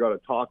think I ever got a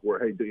talk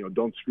where, hey,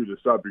 don't screw this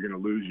up. You're going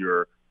to lose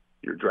your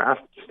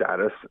draft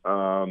status.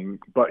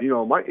 But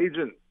my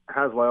agent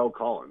has Lyle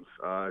Collins.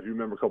 If you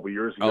remember a couple of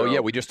years ago. Oh yeah,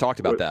 we just talked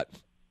about that.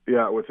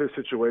 Yeah, with his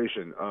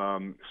situation.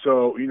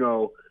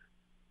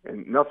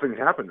 And nothing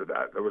happened to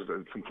that. That was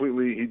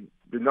he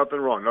did nothing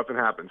wrong. Nothing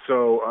happened.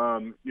 So,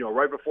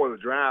 right before the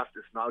draft,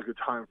 it's not a good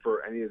time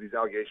for any of these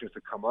allegations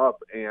to come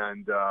up.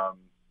 And,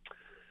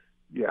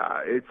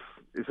 it's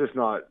just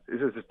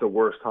the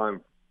worst time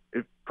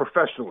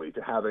professionally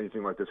to have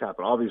anything like this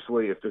happen.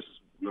 Obviously, if this is,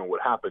 what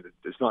happened,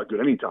 it's not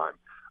good anytime.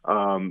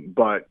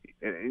 But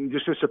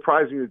just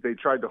surprising that they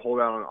tried to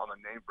hold out on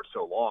the name for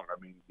so long. I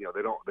mean,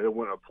 they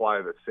wouldn't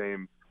apply the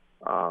same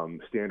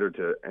standard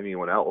to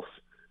anyone else.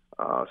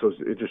 So it's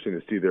interesting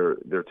to see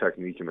their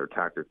technique and their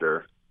tactic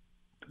there.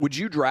 Would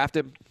you draft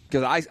him?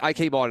 Because I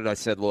came on and I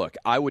said, look,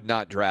 I would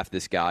not draft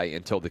this guy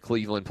until the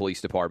Cleveland Police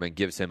Department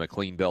gives him a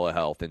clean bill of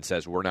health and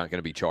says we're not going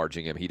to be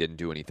charging him. He didn't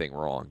do anything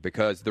wrong.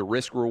 Because the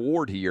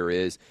risk-reward here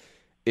is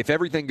if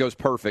everything goes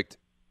perfect,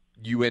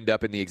 you end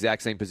up in the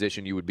exact same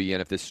position you would be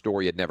in if this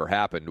story had never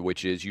happened,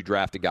 which is you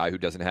draft a guy who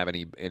doesn't have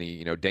any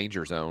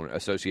danger zone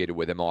associated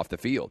with him off the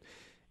field.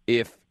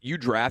 If you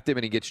draft him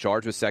and he gets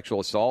charged with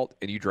sexual assault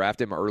and you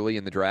draft him early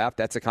in the draft,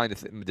 that's the kind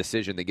of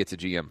decision that gets a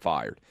GM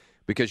fired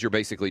because you're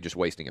basically just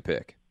wasting a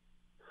pick.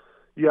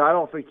 Yeah, I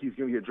don't think he's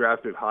going to get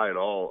drafted high at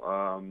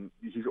all.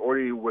 He's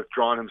already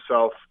withdrawn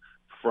himself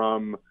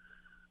from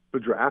the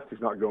draft. He's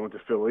not going to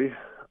Philly.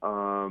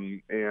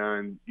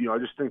 I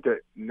just think that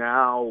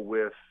now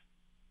with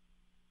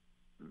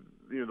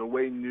the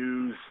way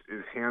news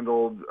is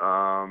handled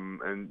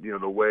and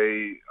the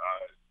way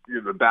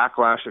the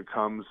backlash that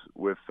comes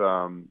with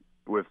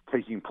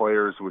taking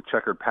players with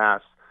checkered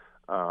past,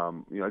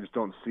 I just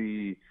don't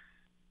see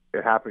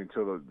it happening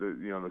until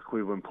the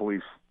Cleveland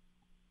police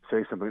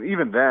say something.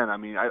 Even then, I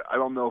mean, I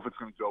don't know if it's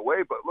going to go away.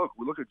 But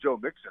we look at Joe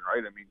Mixon,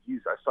 right? I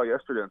mean, I saw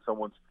yesterday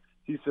on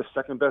he's the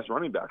second best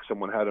running back.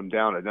 Someone had him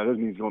down, and that doesn't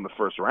mean he's going the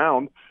first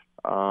round,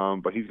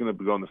 but he's going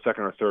to go in the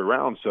second or third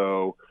round.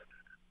 So,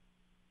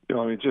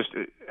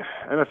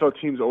 NFL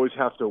teams always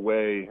have to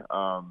weigh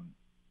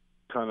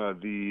kind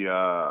of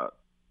the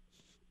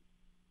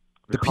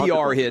The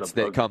PR hits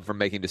that come from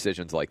making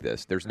decisions like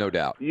this, there's no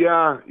doubt.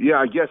 Yeah,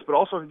 I guess, but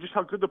also just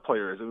how good the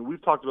player is. I mean,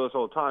 we've talked about this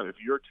all the time. If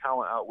your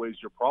talent outweighs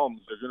your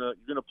problems, you're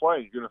gonna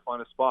play. You're gonna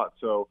find a spot.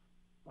 So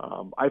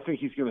I think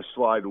he's gonna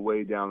slide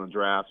way down the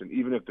draft. And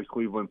even if the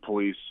Cleveland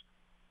police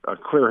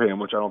clear him,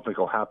 which I don't think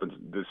will happen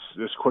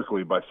this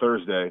quickly by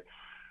Thursday,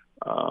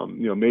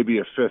 maybe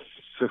a 5th,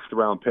 6th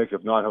round pick.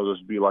 If not, he'll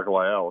just be like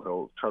Lyle.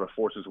 He'll try to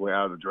force his way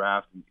out of the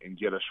draft and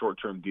get a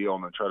short-term deal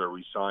and then try to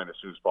re-sign as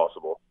soon as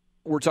possible.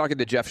 We're talking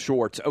to Jeff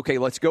Schwartz. Okay,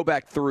 let's go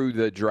back through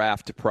the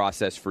draft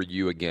process for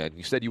you again.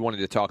 You said you wanted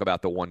to talk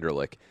about the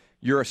Wonderlic.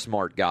 You're a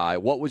smart guy.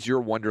 What was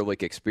your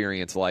Wonderlic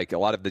experience like? A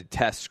lot of the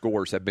test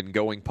scores have been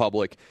going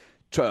public.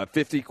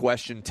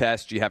 50-question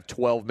test. You have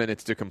 12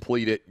 minutes to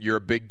complete it. You're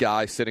a big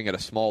guy sitting at a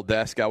small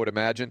desk, I would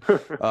imagine,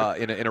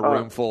 in a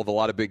room full of a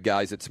lot of big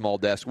guys at small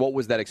desks. What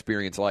was that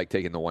experience like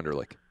taking the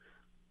Wonderlic?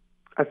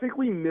 I think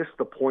we miss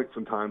the point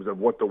sometimes of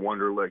what the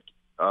Wonderlic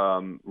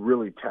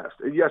really tests.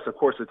 Yes, of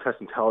course, it tests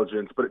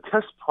intelligence, but it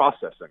tests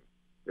processing.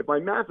 If my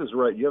math is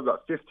right, you have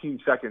about 15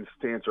 seconds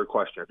to answer a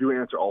question. If you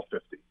answer all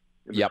 50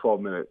 in the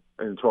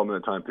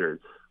 12-minute time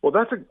period, well,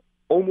 that's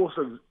almost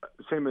the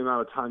same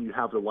amount of time you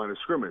have the line of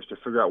scrimmage to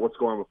figure out what's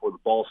going on before the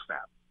ball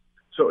snap.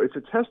 So it's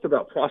a test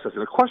about processing.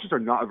 The questions are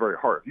not very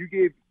hard. If you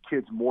gave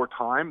kids more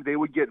time, they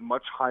would get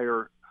much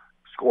higher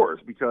scores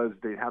because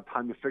they'd have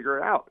time to figure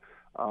it out.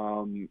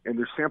 And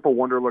there's sample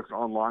Wonderlics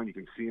online. You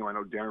can see them. I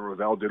know Darren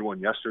Rovell did one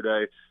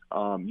yesterday.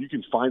 You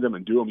can find them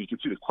and do them. You can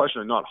see the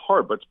questions are not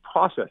hard, but it's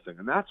processing.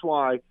 And that's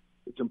why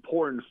it's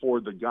important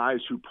for the guys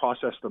who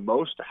process the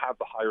most to have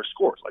the higher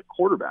scores, like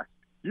quarterback.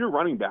 You're a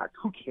running back.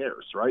 Who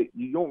cares, right?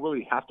 You don't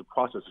really have to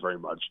process very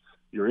much.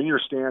 You're in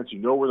your stance. You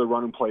know where the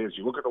running play is.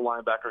 You look at the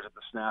linebackers at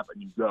the snap,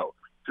 and you go.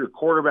 If you're a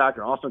quarterback,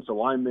 an offensive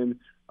lineman,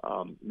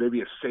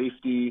 maybe a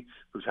safety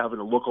who's having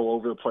to look all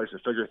over the place and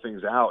figure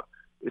things out,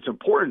 it's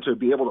important to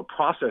be able to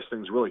process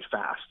things really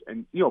fast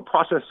and,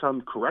 process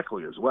some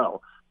correctly as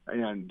well.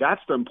 And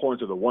that's the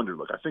importance of the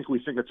Wonderlic. I think we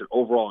think it's an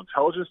overall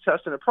intelligence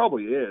test, and it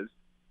probably is.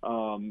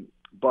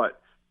 But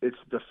it's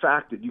the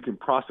fact that you can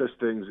process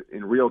things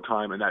in real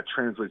time, and that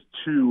translates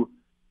to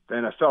the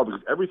NFL,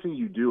 because everything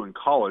you do in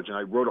college, and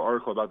I wrote an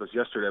article about this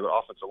yesterday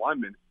about offensive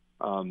linemen,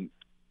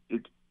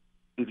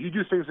 if you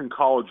do things in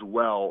college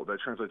well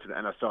that translate to the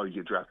NFL, you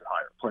get drafted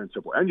higher, plain and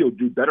simple, and you'll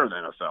do better in the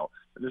NFL.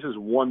 And this is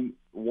one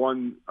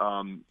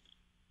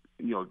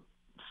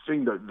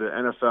thing that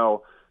the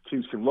NFL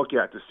teams can look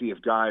at to see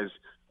if guys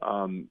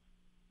can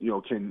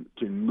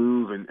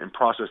move and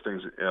process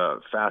things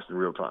fast in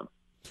real time.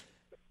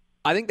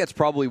 I think that's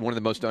probably one of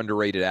the most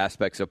underrated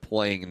aspects of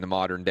playing in the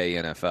modern day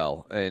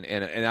NFL.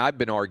 And I've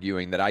been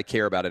arguing that I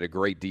care about it a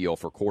great deal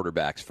for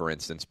quarterbacks, for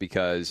instance,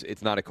 because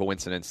it's not a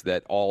coincidence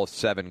that all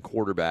 7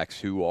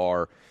 quarterbacks who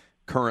are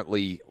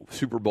currently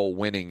Super Bowl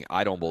winning,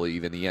 I don't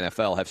believe, in the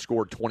NFL have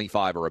scored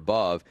 25 or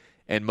above,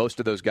 and most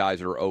of those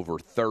guys are over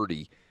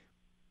 30.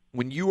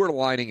 When you are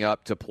lining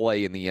up to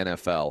play in the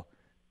NFL,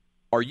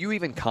 are you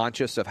even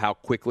conscious of how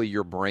quickly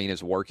your brain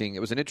is working? It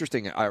was I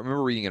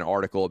remember reading an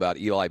article about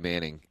Eli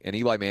Manning, and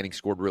Eli Manning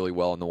scored really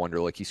well in the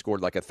Wonderlic. He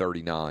scored like a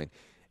 39.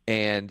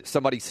 And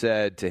somebody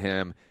said to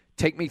him,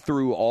 take me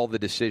through all the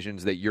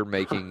decisions that you're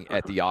making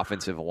at the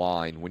offensive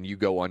line when you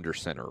go under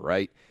center,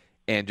 right?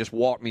 And just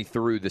walk me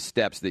through the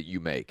steps that you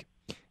make.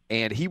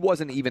 And he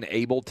wasn't even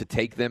able to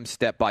take them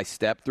step by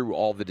step through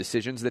all the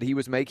decisions that he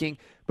was making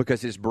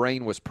because his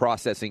brain was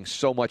processing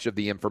so much of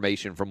the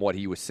information from what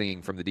he was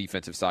seeing from the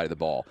defensive side of the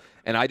ball.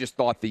 And I just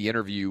thought the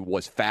interview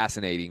was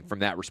fascinating from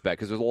that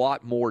respect because it was a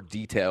lot more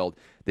detailed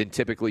than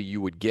typically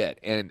you would get.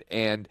 And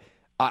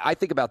I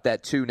think about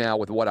that too now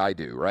with what I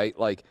do, right?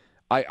 Like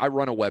I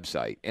run a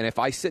website, and if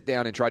I sit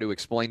down and try to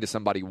explain to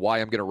somebody why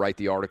I'm going to write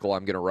the article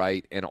I'm going to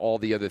write and all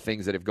the other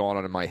things that have gone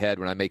on in my head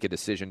when I make a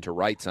decision to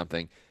write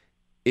something,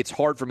 it's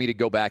hard for me to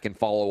go back and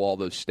follow all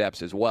those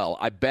steps as well.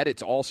 I bet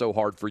it's also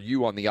hard for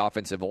you on the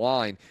offensive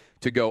line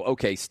to go,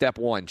 okay, step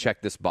 1,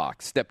 check this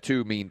box. Step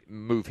 2,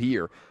 move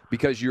here.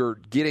 Because you're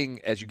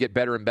getting, as you get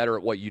better and better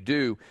at what you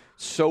do,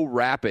 so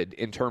rapid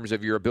in terms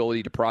of your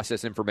ability to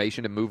process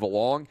information and move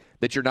along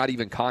that you're not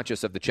even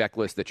conscious of the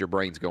checklist that your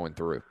brain's going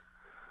through.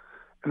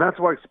 And that's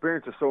why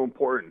experience is so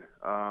important.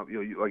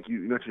 Like you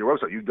mentioned your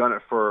website, you've done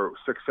it for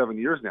 6-7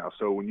 years now.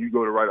 So when you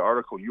go to write an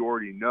article, you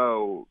already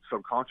know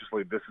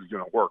subconsciously this is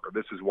going to work, or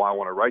this is why I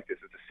want to write this.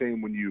 It's the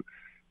same when you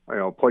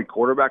play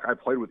quarterback. I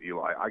played with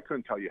Eli. I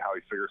couldn't tell you how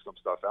he figures some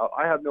stuff out.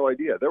 I have no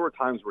idea. There were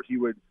times where he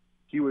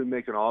would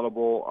make an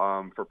audible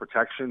for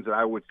protections, and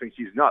I would think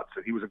he's nuts.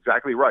 And he was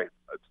exactly right.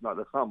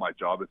 That's not my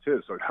job. It's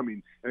his. So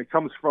and it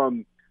comes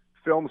from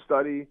film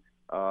study,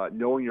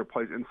 knowing your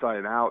plays inside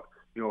and out.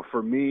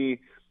 For me.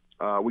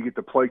 We get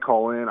the play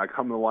call in. I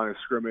come to the line of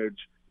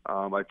scrimmage.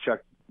 I check,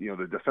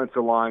 the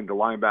defensive line, the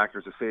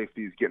linebackers, the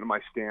safeties, get in my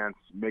stance,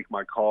 make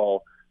my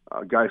call.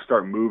 Guys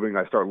start moving.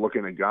 I start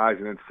looking at guys,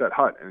 and then set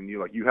hut. And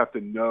you have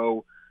to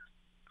know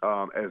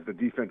as the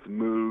defense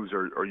moves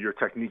or your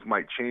technique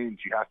might change.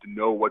 You have to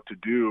know what to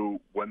do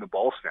when the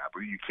ball snaps.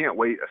 You can't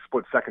wait a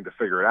split second to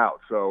figure it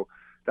out. So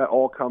that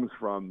all comes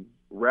from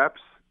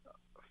reps,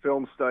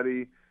 film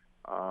study,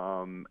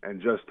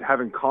 and just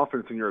having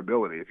confidence in your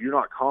ability. If you're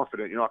not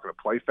confident, you're not going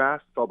to play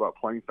fast. It's all about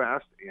playing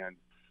fast. And,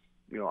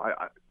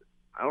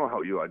 I don't know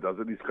how Eli does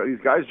it. These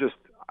guys just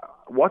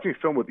 – watching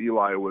film with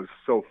Eli was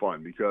so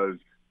fun because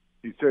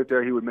he'd sit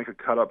there, he would make a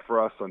cut up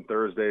for us on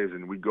Thursdays,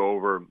 and we'd go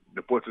over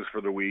the blitzes for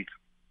the week.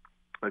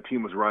 The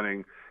team was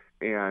running,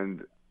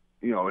 and,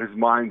 his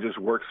mind just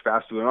works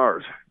faster than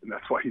ours, and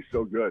that's why he's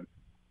so good.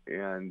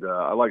 And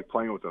I like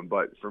playing with him.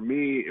 But for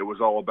me, it was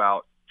all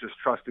about just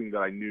trusting that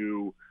I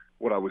knew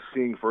what I was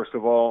seeing, first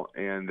of all,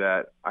 and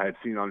that I had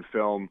seen on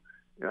film,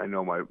 and I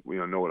know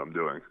know what I'm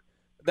doing.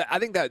 I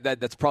think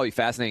that's probably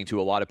fascinating to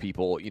a lot of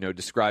people,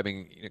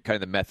 describing kind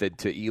of the method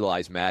to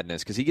Eli's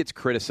madness, because he gets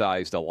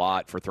criticized a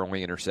lot for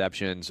throwing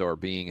interceptions or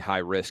being high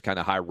risk, kind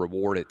of high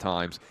reward at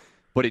times.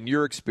 But in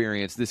your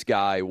experience, this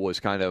guy was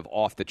kind of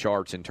off the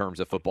charts in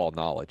terms of football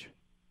knowledge.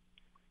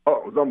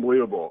 Oh, it was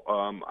unbelievable.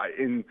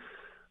 In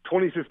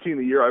 2015,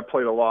 the year I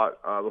played a lot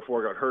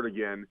before I got hurt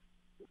again,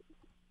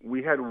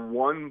 we had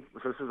one –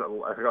 I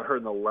got hurt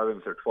in the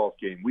 11th or 12th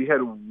game. We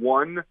had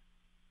one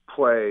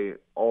play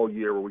all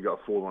year where we got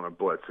fooled on a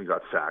blitz and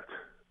got sacked.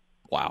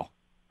 Wow.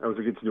 That was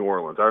against New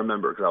Orleans. I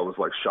remember because I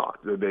was,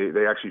 shocked.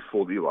 They actually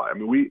fooled Eli. I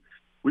mean, we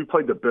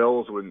played the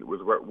Bills with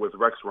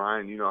Rex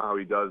Ryan. You know how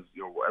he does.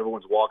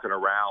 Everyone's walking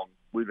around.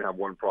 We didn't have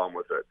one problem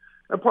with it.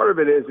 And part of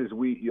it is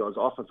we, as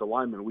offensive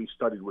linemen, we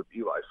studied with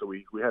Eli, so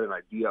we had an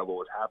idea of what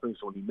was happening.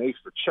 So when he makes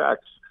the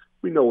checks,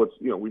 we know what's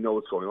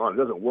going on. It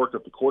doesn't work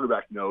if the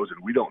quarterback knows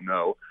and we don't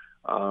know.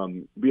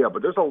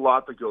 But there's a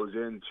lot that goes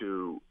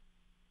into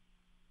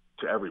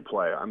every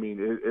play. I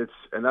mean,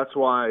 and that's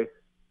why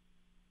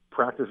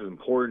practice is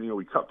important.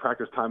 We cut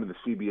practice time in the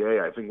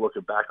CBA. I think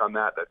looking back on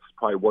that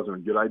probably wasn't a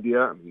good idea.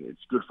 I mean,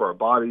 it's good for our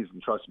bodies,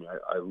 and trust me,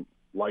 I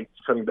like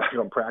cutting back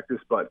on practice,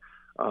 but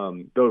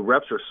the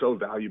reps are so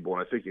valuable,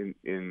 and I think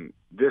in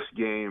this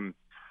game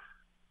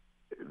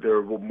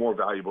they're more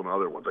valuable than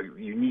other ones.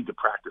 You need to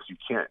practice. You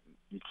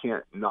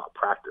can't not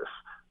practice.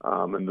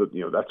 And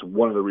that's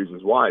one of the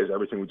reasons why is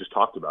everything we just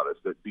talked about is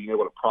that being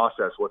able to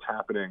process what's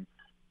happening.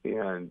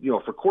 And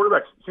for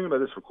quarterbacks, think about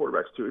this for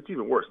quarterbacks too. It's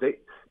even worse.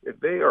 If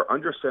they are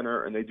under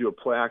center and they do a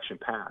play action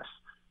pass,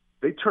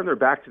 they turn their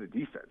back to the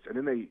defense, and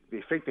then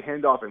they fake the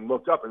handoff and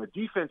look up, and the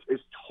defense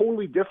is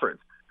totally different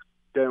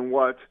than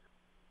what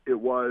it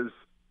was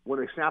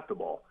when they snap the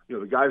ball.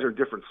 The guys are in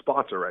different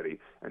spots already.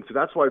 And so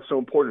that's why it's so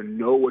important to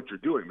know what you're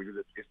doing, because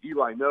if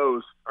Eli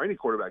knows, or any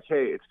quarterback,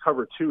 hey, it's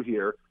cover 2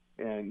 here,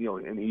 and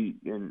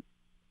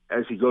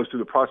as he goes through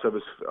the process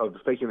of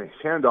faking his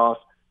handoff,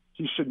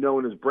 he should know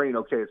in his brain,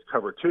 okay, it's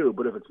cover 2,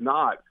 but if it's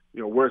not,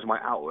 where's my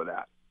outlet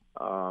at?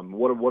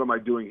 What am I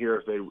doing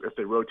here if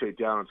they rotate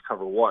down, it's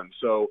cover 1.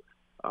 So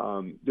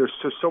there's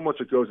just so much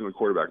that goes in the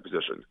quarterback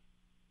position.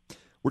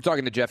 We're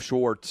talking to Jeff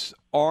Schwartz.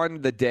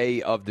 On the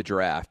day of the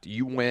draft,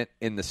 you went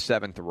in the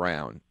 7th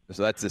round.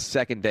 So that's the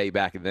second day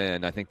back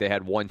then. I think they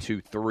had 1,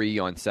 2, 3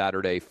 on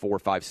Saturday, 4,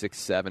 5, 6,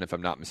 7, if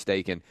I'm not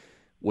mistaken,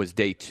 was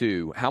day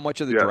 2. How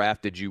much of the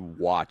draft did you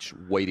watch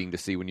waiting to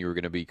see when you were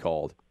going to be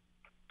called?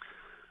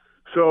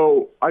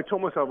 So I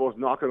told myself I was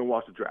not going to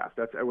watch the draft.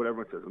 That's what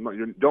everyone says.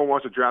 Don't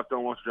watch the draft,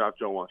 don't watch the draft,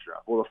 don't watch the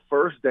draft. Well, the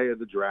first day of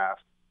the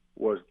draft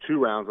was 2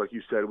 rounds, like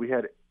you said. We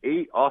had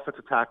 8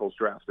 offensive tackles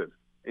drafted.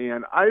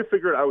 And I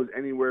figured I was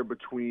anywhere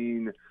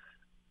between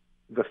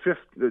the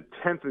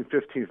 10th and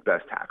 15th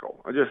best tackle.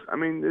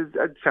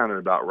 That sounded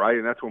about right.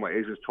 And that's when my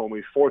agents told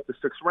me 4th to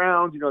 6th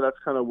round, that's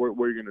kind of where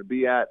you're going to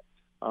be at.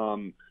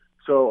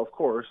 So, of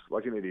course,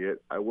 like an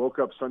idiot, I woke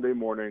up Sunday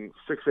morning,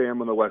 6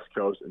 a.m. on the West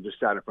Coast, and just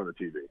sat in front of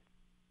the TV.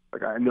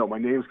 I know my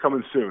name's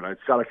coming soon.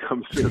 It's got to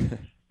come soon.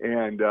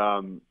 And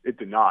it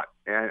did not.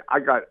 And I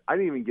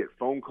didn't even get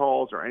phone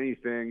calls or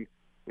anything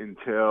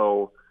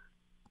until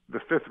the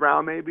 5th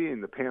round maybe,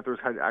 and the Panthers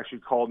had actually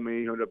called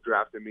me, ended up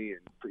drafting me, and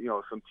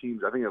some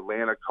teams, I think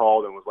Atlanta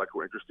called and was like,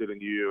 we're interested in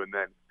you. And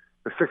then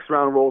the 6th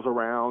round rolls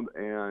around,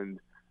 and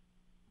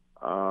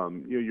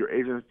your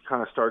agent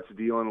kind of starts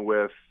dealing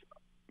with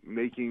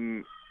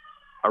making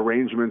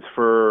arrangements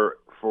for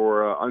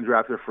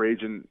undrafted free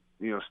agent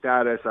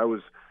status. I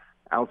was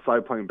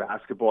outside playing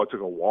basketball. I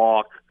took a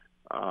walk.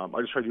 I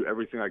just tried to do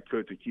everything I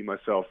could to keep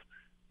myself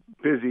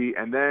busy.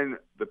 And then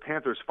the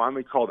Panthers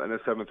finally called in the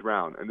 7th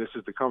round, and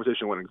the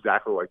conversation went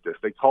exactly like this.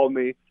 They called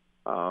me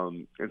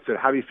and said,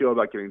 how do you feel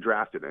about getting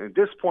drafted? And at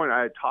this point,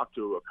 I had talked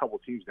to a couple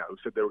teams now who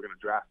said they were going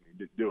to draft me and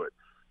didn't do it.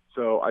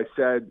 So I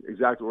said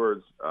exact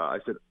words. I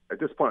said, at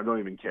this point, I don't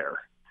even care.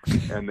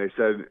 And they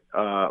said,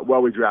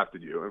 well, we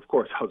drafted you. And of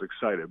course, I was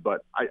excited,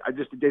 but I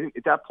just didn't.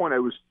 At that point,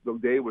 the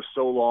day was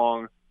so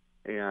long,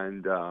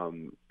 and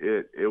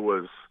it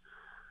was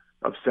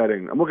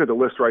upsetting. I'm looking at the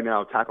list right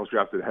now. Tackles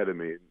drafted ahead of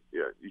me.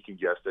 Yeah, you can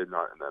guess they're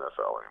not in the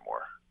NFL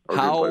anymore.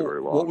 Didn't play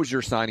very long. What was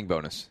your signing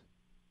bonus?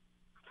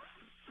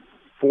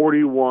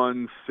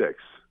 41.6.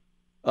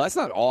 Well, that's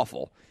not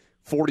awful.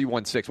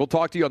 41.6. We'll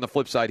talk to you on the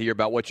flip side here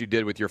about what you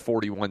did with your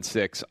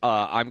 41.6.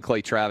 I'm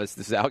Clay Travis.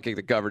 This is Outkick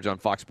the Coverage on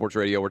Fox Sports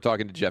Radio. We're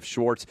talking to Jeff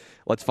Schwartz.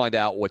 Let's find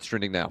out what's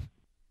trending now.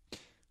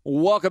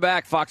 Welcome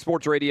back. Fox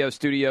Sports Radio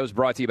Studios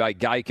brought to you by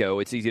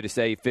Geico. It's easy to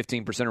save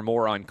 15% or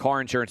more on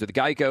car insurance with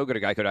Geico. Go to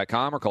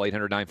geico.com or call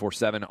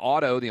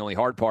 800-947-AUTO. The only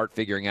hard part,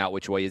 figuring out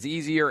which way is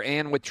easier.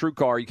 And with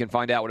TrueCar, you can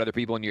find out what other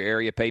people in your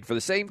area paid for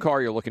the same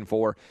car you're looking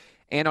for.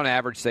 And on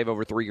average, save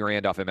over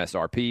 $3,000 off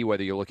MSRP.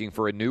 Whether you're looking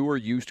for a new or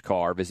used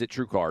car, visit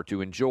TrueCar to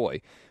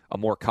enjoy a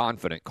more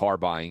confident car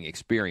buying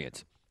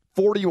experience.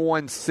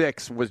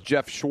 41-6 was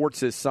Jeff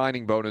Schwartz's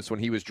signing bonus when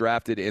he was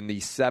drafted in the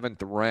 7th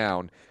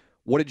round.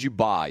 What did you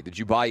buy? Did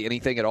you buy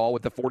anything at all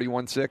with the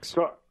 41-6?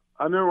 So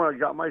I remember when I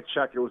got my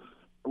check, it was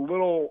a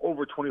little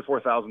over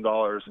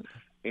 $24,000,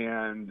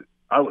 and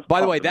I was.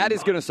 By the way, that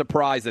is going to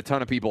surprise a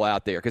ton of people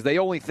out there because they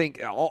only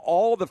think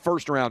all the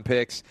first-round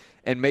picks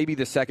and maybe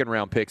the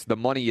second-round picks, the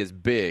money is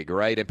big,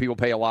 right? And people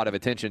pay a lot of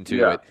attention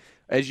to it.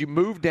 As you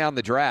move down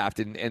the draft,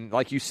 and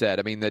like you said,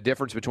 I mean, the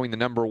difference between the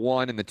number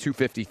 1 and the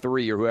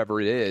 253 or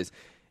whoever it is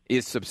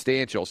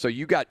substantial. So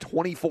you got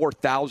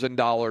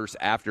 $24,000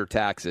 after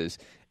taxes.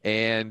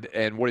 And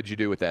what did you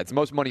do with that? It's the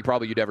most money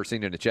probably you'd ever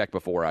seen in a check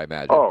before, I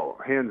imagine. Oh,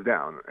 hands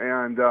down.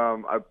 And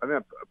I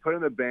put it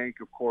in the bank,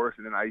 of course,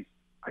 and then I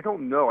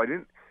don't know.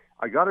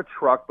 I got a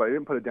truck, but I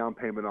didn't put a down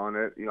payment on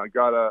it. I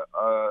got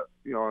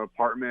an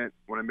apartment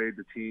when I made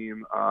the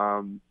team.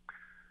 I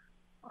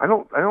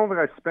don't think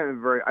I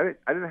spent I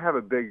didn't have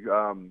a big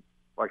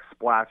like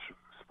splash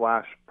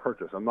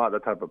purchase. I'm not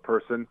that type of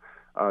person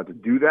to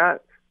do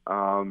that.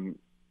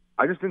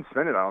 I just didn't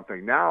spend it, I don't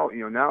think. Now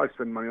I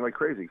spend money like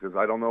crazy because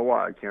I don't know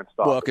why. I can't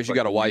stop. Well, because you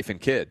got a wife and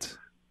kids.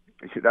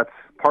 That's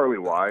partly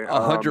why.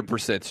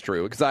 100% is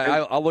true. Because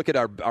I look at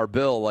our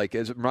bill, like,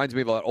 it reminds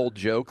me of an old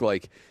joke.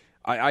 Like,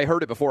 I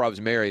heard it before I was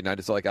married, and I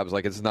was like,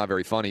 this is not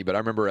very funny. But I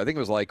remember, I think it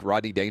was like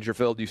Rodney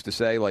Dangerfield used to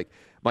say, like,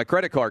 my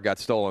credit card got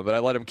stolen, but I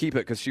let him keep it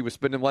because she was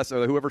spending less,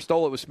 or whoever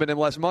stole it was spending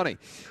less money.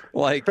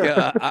 Like,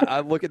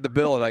 I look at the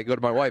bill, and I go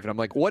to my wife, and I'm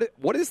like, what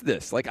is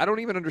this? Like, I don't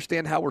even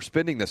understand how we're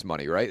spending this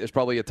money, right? There's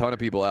probably a ton of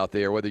people out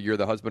there, whether you're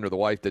the husband or the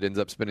wife, that ends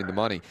up spending the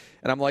money.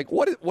 And I'm like,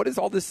 what is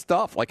all this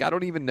stuff? Like, I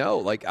don't even know.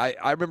 Like,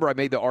 I remember I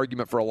made the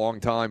argument for a long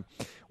time.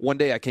 One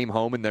day I came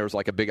home, and there was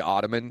like a big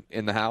ottoman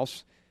in the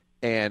house.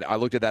 And I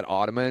looked at that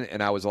ottoman,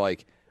 and I was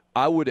like,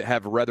 I would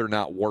have rather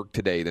not work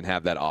today than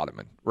have that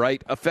ottoman,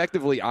 right?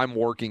 Effectively, I'm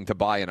working to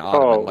buy an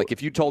ottoman. Like,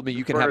 if you told me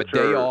you can have a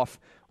day off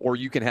or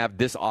you can have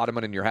this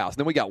ottoman in your house.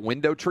 Then we got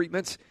window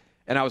treatments,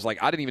 and I was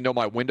like, I didn't even know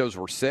my windows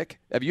were sick.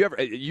 Have you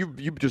ever – you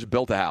just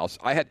built a house.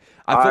 I feel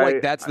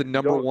like that's the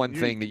number one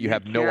thing that you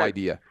have no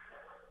idea.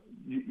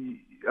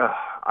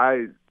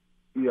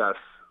 Yes.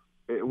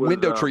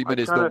 Window treatment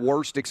is the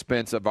worst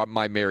expense of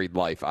my married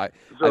life. I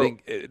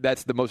think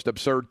that's the most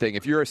absurd thing.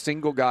 If you're a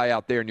single guy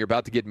out there and you're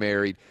about to get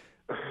married,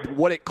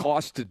 what it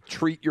costs to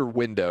treat your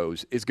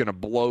windows is going to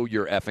blow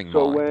your effing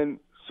mind.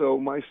 So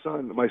my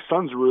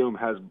son's room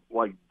has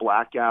like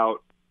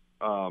blackout,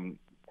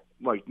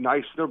 like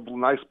nice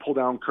pull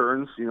down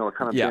curtains,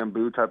 kind of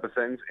bamboo type of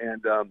things,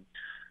 and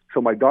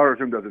so my daughter's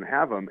room doesn't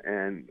have them.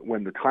 And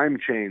when the time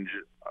change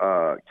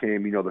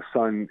came, the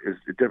sun is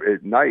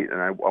at night,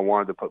 and I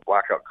wanted to put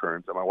blackout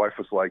curtains, and my wife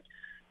was like,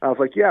 I was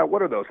like, yeah,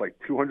 what are those? Like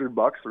 $200,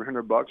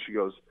 $300? She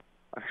goes,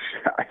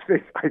 I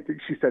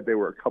think she said they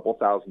were a couple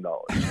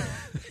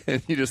 $1,000.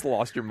 And you just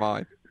lost your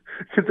mind.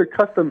 Because they're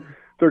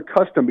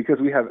custom because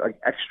we have like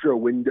extra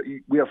window.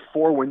 We have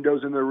 4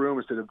 windows in the room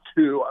instead of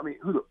 2. I mean,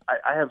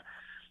 I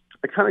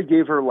kind of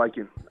gave her like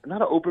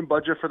not an open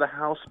budget for the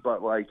house,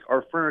 but like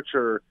our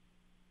furniture.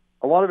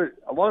 A lot of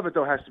it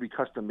though has to be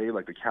custom made,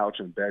 like the couch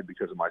and bed,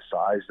 because of my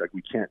size. Like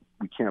we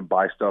can't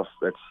buy stuff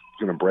that's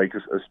going to break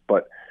us.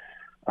 But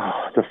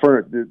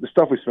the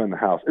stuff we spend in the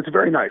house, it's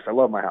very nice. I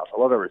love my house. I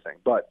love everything.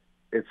 But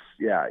it's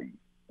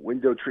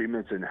window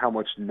treatments and how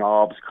much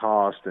knobs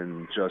cost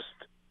and just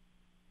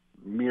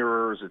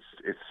mirrors.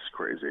 It's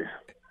crazy.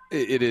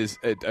 It is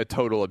a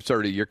total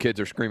absurdity. Your kids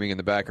are screaming in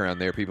the background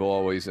there. People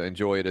always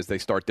enjoy it as they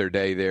start their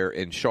day there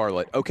in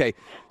Charlotte. Okay,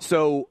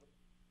 so.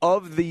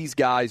 Of these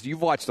guys,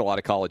 you've watched a lot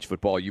of college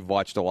football. You've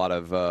watched a lot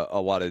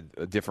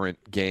of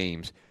different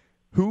games.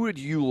 Who would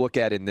you look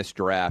at in this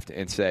draft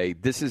and say,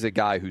 this is a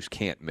guy who's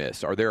can't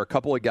miss? Are there a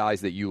couple of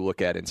guys that you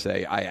look at and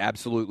say, I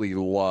absolutely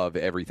love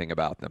everything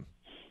about them?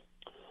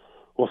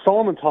 Well,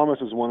 Solomon Thomas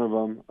is one of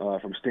them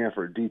from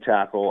Stanford,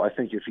 D-tackle. I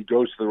think if he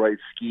goes to the right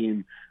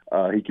scheme,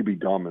 he could be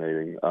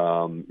dominating.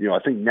 I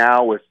think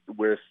now with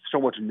so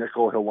much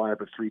nickel, he'll line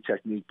up a 3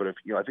 technique. But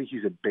I think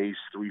he's a base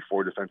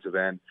 3-4 defensive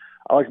end.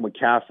 I like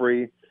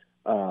McCaffrey.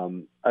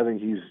 I think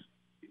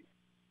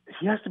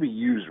he has to be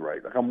used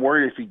right. Like, I'm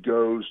worried if he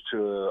goes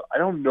to – I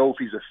don't know if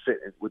he's a fit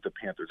with the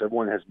Panthers.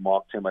 Everyone has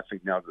mocked him. I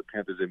think now that the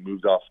Panthers have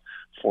moved off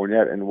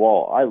Fournette. And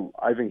while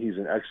I think he's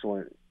an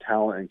excellent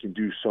talent and can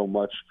do so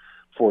much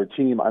for a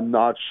team, I'm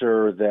not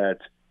sure that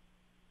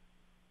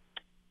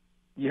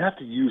you have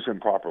to use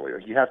him properly.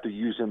 Like, you have to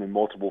use him in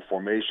multiple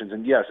formations.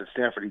 And, yes, at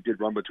Stanford he did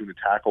run between the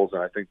tackles,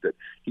 and I think that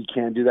he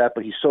can do that.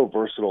 But he's so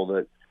versatile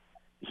that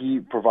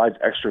he provides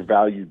extra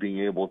value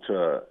being able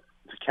to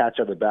catch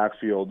out of the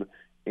backfield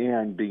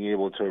and being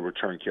able to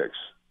return kicks.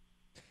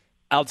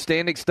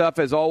 Outstanding stuff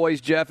as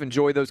always, Jeff.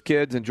 Enjoy those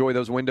kids, enjoy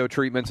those window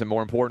treatments, and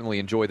more importantly,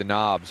 enjoy the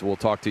knobs. We'll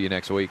talk to you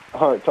next week.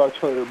 All right, talk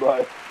to you later.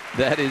 Bye.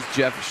 That is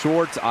Jeff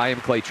Schwartz. I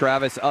am Clay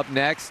Travis. Up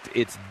next,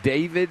 it's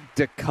David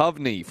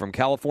Duchovny from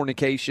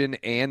Californication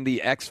and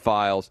the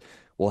X-Files.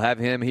 We'll have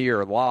him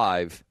here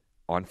live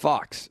on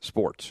Fox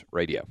Sports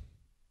Radio.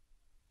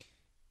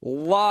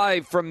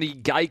 Live from the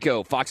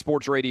Geico Fox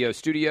Sports Radio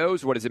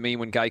studios. What does it mean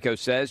when Geico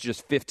says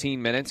just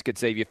 15 minutes could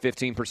save you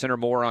 15% or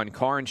more on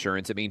car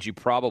insurance? It means you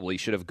probably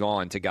should have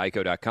gone to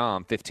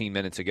geico.com 15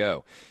 minutes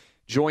ago.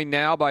 Joined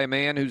now by a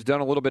man who's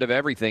done a little bit of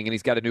everything, and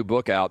he's got a new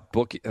book out.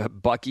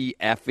 Bucky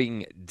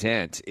Effing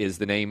Dent is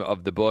the name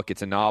of the book.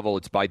 It's a novel.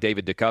 It's by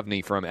David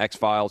Duchovny from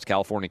X-Files,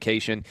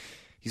 Californication.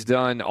 He's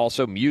done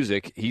also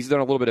music. He's done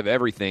a little bit of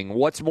everything.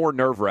 What's more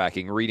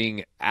nerve-wracking,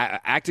 reading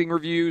acting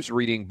reviews,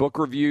 reading book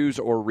reviews,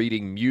 or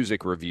reading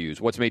music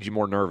reviews? What's made you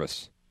more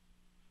nervous?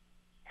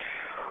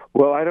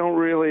 Well, I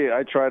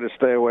try to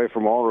stay away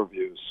from all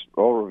reviews.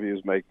 All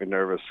reviews make me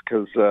nervous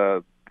because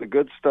the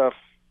good stuff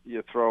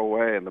you throw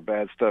away and the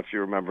bad stuff you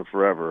remember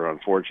forever,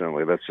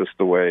 unfortunately. That's just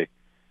the way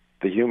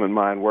the human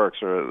mind works,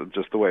 or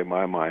just the way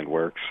my mind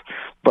works.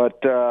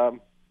 But I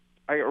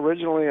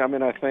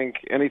think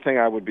anything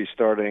I would be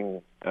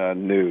starting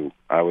new,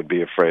 I would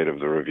be afraid of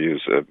the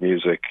reviews of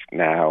music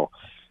now.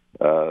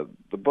 The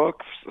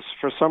books,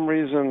 for some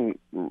reason,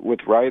 with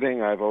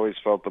writing, I've always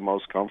felt the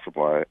most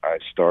comfortable. I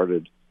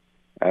started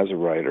as a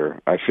writer.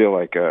 I feel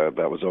like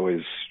that was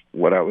always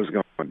what I was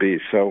going to be.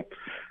 So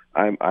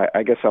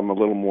I guess I'm a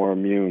little more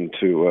immune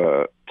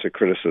to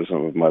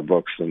criticism of my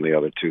books than the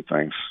other two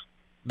things.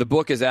 The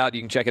book is out.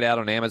 You can check it out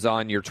on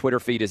Amazon. Your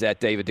Twitter feed is at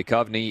David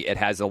Duchovny. It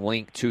has a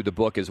link to the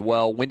book as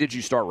well. When did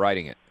you start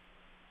writing it?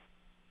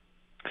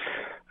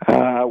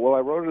 Well, I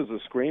wrote it as a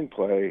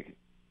screenplay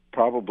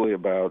probably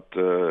about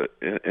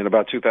in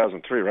about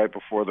 2003, right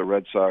before the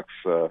Red Sox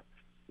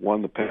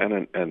won the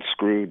pennant and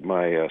screwed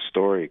my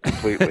story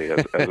completely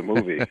as a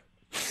movie,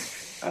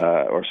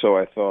 or so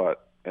I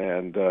thought.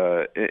 And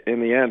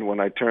in the end,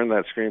 when I turned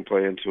that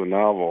screenplay into a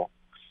novel,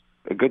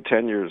 a good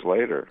 10 years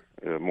later,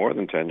 more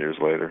than 10 years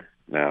later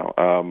now,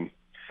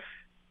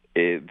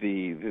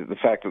 the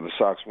fact that the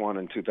Sox won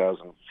in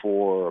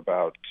 2004,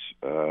 about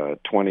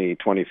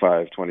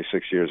 25,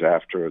 26 years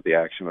after the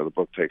action of the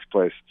book takes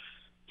place,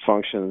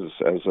 functions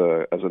as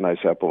a nice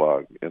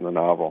epilogue in the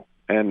novel.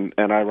 And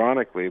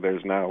ironically,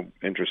 there's now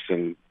interest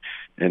in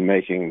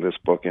making this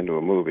book into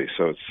a movie.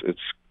 So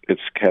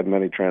it's had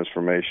many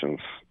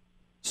transformations.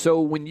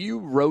 So when you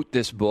wrote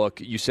this book,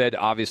 you said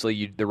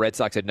obviously the Red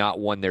Sox had not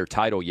won their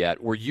title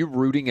yet. Were you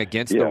rooting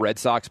against the Red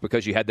Sox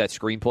because you had that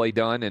screenplay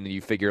done and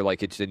you figure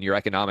like it's in your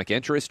economic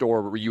interest,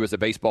 or were you as a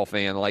baseball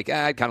fan like,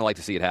 I'd kind of like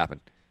to see it happen?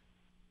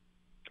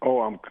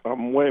 Oh,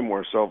 I'm way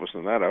more selfish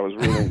than that. I was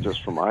rooting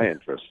just for my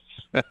interests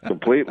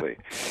completely.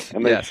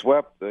 And they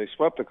swept the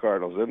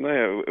Cardinals, didn't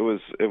they?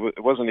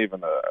 It wasn't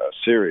even a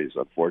series,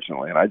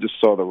 unfortunately. And I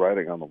just saw the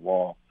writing on the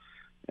wall.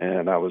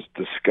 And I was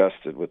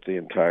disgusted with the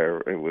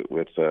entire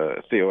with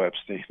Theo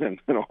Epstein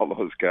and all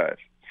those guys.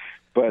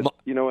 But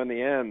in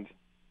the end,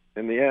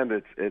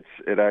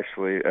 it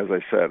actually, as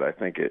I said, I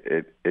think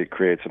it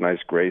creates a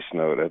nice grace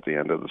note at the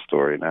end of the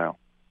story now.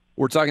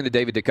 We're talking to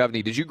David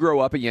Duchovny. Did you grow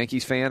up a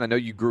Yankees fan? I know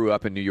you grew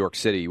up in New York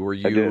City. Were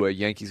you a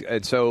Yankees?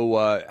 And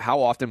so,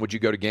 how often would you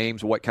go to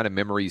games? What kind of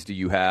memories do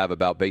you have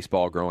about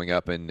baseball growing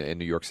up in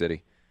New York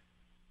City?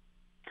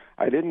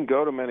 I didn't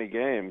go to many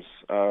games.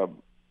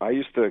 I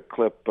used to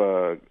clip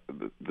the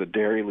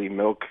Dairy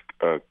milk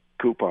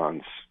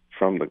coupons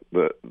from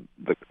the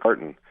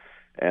carton,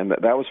 and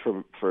that was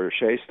for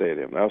Shea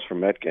Stadium. That was for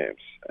Met games,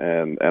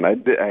 and I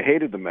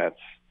hated the Mets,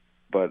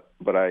 but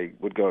I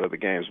would go to the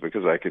games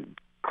because I could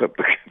clip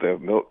the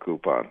milk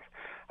coupons.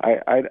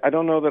 I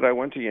don't know that I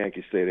went to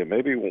Yankee Stadium,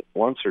 maybe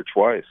once or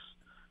twice,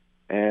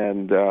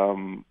 and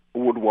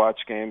would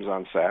watch games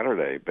on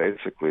Saturday.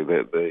 Basically,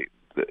 the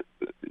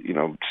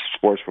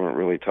sports weren't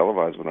really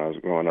televised when I was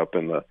growing up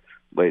in the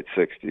late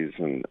 60s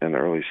and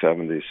early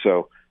 70s.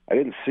 So I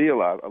didn't see a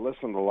lot. I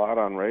listened a lot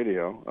on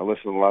radio. I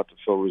listened a lot to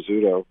Phil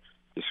Rizzuto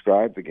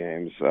describe the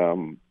games.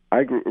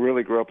 I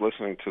really grew up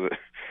listening to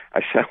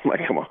I sound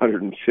like I'm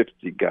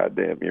 150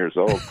 goddamn years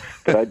old,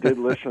 but I did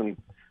listen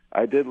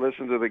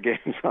to the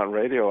games on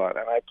radio a lot,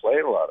 and I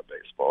played a lot of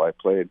baseball. I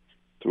played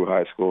through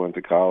high school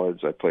into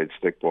college. I played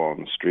stickball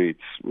in the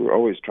streets. We were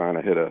always trying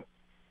to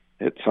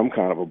hit some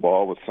kind of a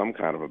ball with some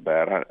kind of a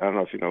bat. I don't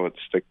know if you know what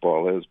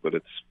stickball is, but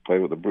it's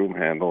played with a broom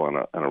handle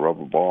and a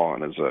rubber ball,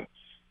 and is a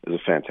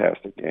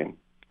fantastic game.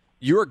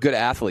 You're a good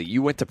athlete.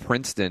 You went to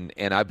Princeton,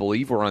 and I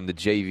believe were on the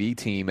JV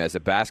team as a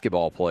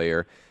basketball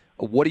player.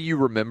 What do you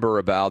remember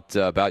about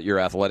your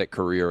athletic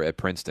career at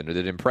Princeton? Did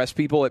it impress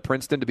people at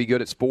Princeton to be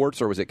good at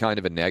sports, or was it kind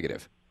of a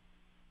negative?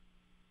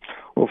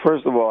 Well,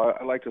 first of all,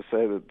 I like to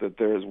say that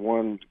there's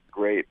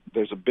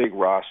a big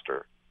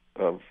roster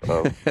of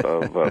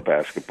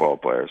basketball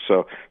players.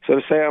 So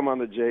to say I'm on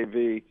the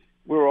JV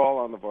we were all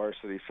on the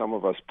varsity. Some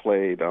of us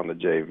played on the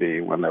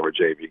JV when there were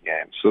JV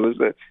games. So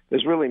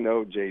there's really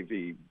no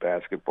JV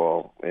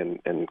basketball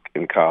in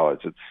college.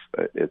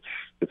 It's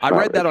I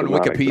read that on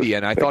Wikipedia,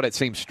 and I thought it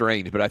seemed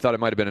strange, but I thought it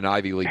might have been an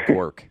Ivy League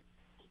quirk.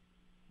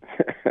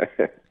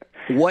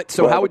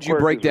 So how would you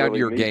break down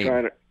your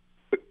game?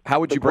 How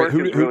would you break?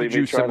 Who did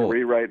you trying to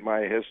rewrite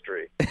my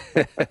history?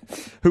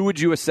 Who would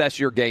you assess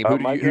your game? Who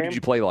did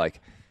you play like?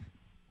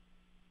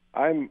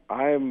 I'm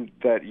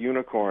that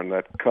unicorn,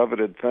 that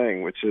coveted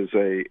thing, which is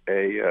a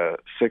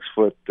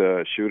 6-foot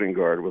shooting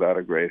guard without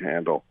a great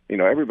handle.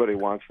 Everybody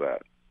wants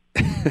that.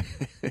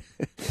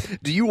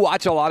 Do you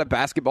watch a lot of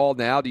basketball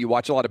now? Do you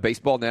watch a lot of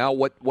baseball now?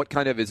 What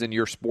kind of is in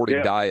your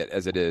sporting diet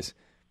as it is?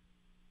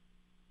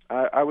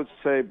 I would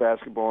say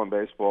basketball and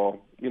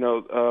baseball.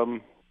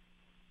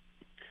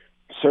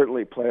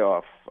 Certainly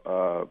playoff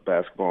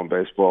basketball and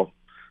baseball.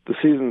 The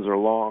seasons are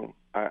long.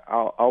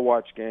 I'll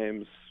watch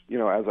games,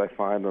 as I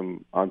find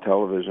them on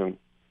television.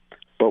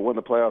 But when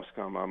the playoffs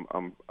come,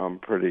 I'm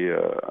pretty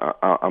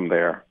I'm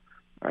there.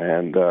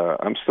 And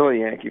I'm still a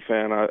Yankee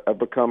fan. I've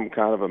become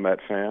kind of a Met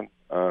fan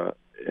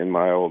in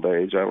my old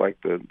age. I like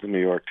the New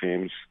York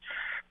teams.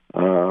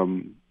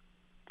 And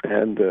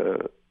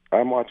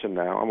I'm watching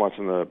now. I'm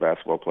watching the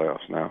basketball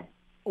playoffs now.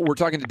 We're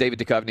talking to David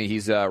Duchovny.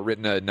 He's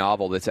written a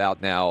novel that's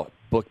out now,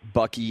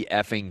 Bucky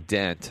effing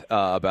Dent,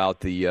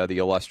 about the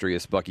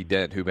illustrious Bucky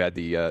Dent, who had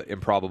the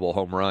improbable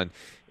home run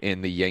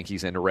in the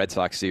Yankees and the Red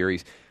Sox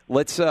series.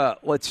 Let's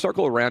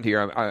circle around here.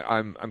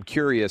 I'm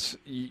curious.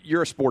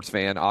 You're a sports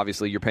fan.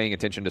 Obviously, you're paying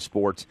attention to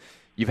sports.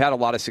 You've had a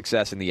lot of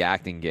success in the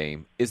acting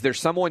game. Is there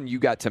someone you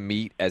got to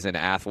meet as an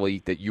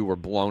athlete that you were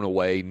blown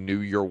away, knew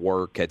your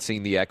work, had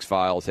seen the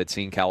X-Files, had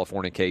seen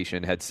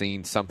Californication, had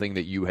seen something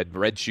that you had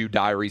Red Shoe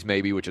Diaries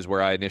maybe, which is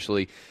where I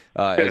initially,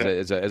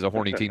 as a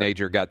horny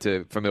teenager, got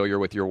to familiar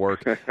with your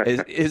work.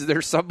 Is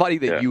there somebody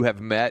that you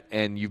have met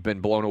and you've been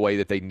blown away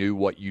that they knew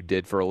what you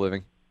did for a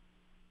living?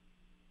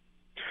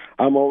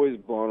 I'm always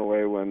blown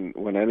away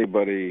when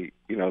anybody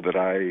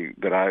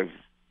that I've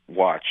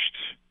watched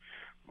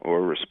or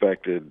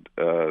respected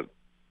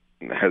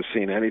has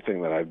seen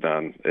anything that I've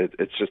done.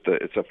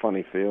 It's a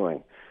funny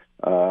feeling.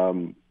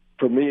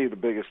 For me, the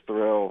biggest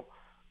thrill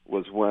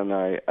was when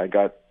I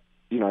got,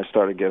 I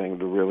started getting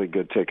the really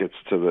good tickets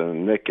to the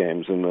Knick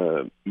games in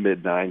the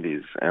mid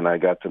 '90s, and I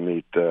got to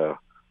meet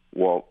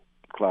Walt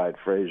Clyde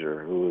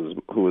Frazier, who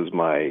was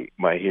my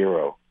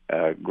hero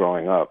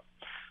growing up.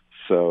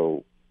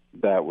 So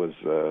that was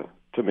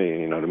to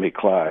me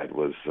Clyde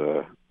was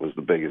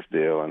the biggest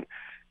deal. And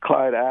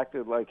Clyde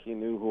acted like he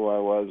knew who I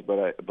was,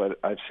 but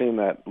I've seen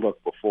that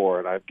look before,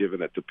 and I've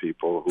given it to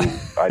people who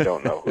I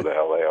don't know who the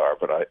hell they are,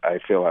 but I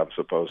feel I'm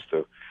supposed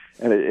to,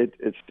 and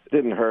it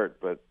didn't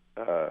hurt, but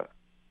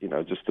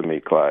just to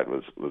meet Clyde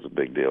was a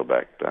big deal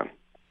back then.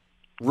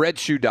 Red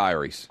Shoe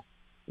Diaries.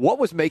 What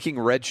was making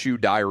Red Shoe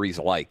Diaries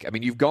like? I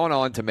mean, you've gone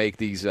on to make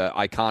these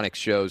iconic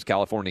shows,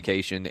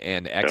 Californication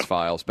and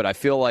X-Files, but I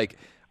feel like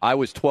I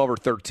was 12 or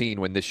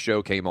 13 when this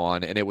show came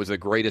on, and it was the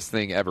greatest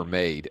thing ever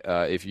made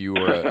if you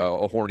were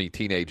a horny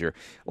teenager.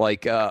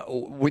 Like,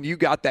 when you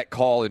got that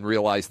call and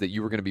realized that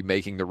you were going to be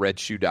making the Red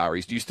Shoe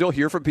Diaries, do you still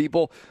hear from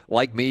people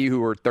like me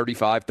who are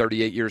 35,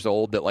 38 years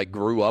old that, like,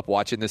 grew up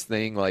watching this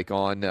thing, like,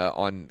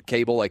 on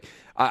cable? Like,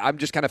 I'm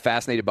just kind of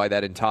fascinated by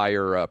that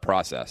entire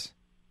process.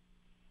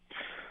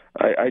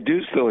 I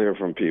do still hear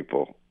from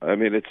people. I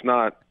mean, it's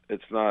not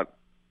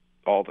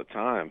all the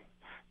time.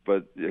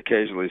 But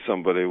occasionally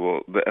somebody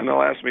will, and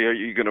they'll ask me, "Are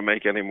you going to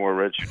make any more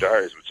Red Shoe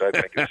Diaries?" Which I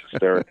think is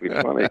hysterically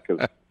funny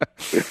because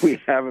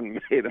we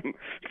haven't made them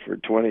for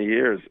 20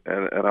 years,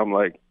 and I'm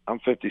like, I'm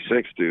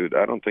 56, dude.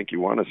 I don't think you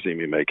want to see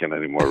me making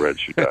any more Red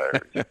Shoe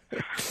Diaries.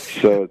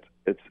 So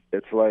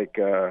it's like,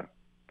 at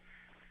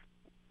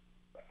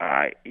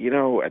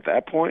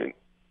that point,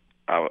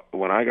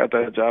 when I got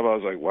that job, I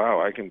was like,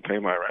 wow, I can pay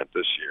my rent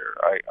this year.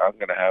 I'm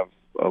going to have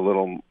a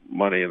little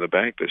money in the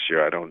bank this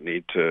year. I don't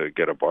need to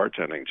get a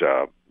bartending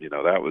job.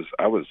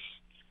 I was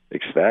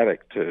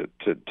ecstatic to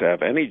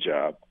have any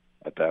job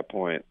at that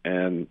point.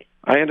 And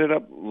I ended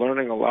up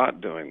learning a lot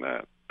doing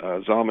that.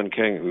 Zalman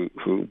King,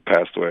 who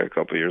passed away a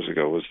couple of years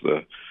ago, was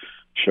the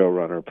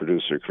showrunner,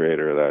 producer,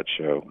 creator of that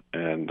show.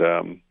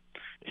 And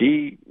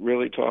he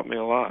really taught me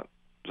a lot.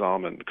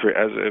 Zalman,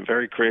 as a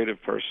very creative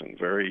person,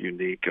 very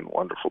unique and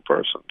wonderful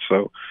person.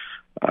 So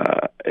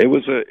it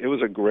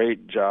was a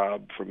great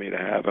job for me to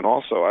have. And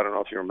also, I don't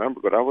know if you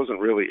remember, but I wasn't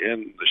really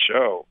in the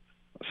show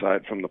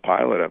aside from the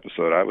pilot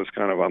episode. I was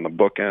kind of on the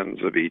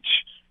bookends of each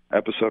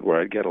episode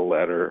where I'd get a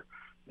letter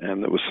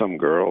and there was some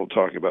girl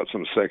talking about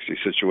some sexy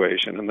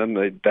situation, and then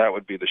that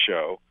would be the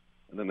show.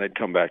 And then they'd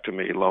come back to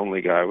me,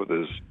 lonely guy with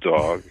his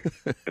dog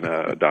in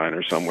a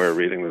diner somewhere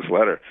reading this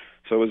letter.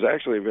 So it was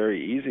actually a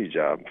very easy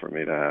job for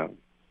me to have.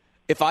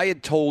 If I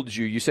had told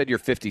you, you said you're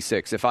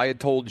 56, if I had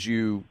told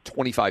you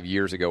 25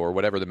 years ago or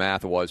whatever the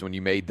math was when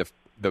you made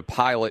the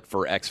pilot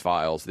for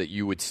X-Files that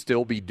you would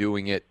still be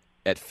doing it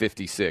at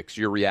 56,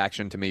 your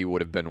reaction to me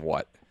would have been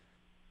what?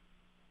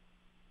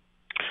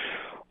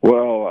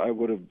 Well, I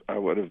would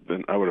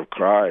have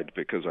cried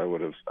because I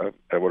would have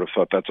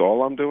thought that's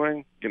all I'm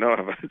doing. You know,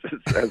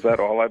 is that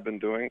all I've been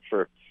doing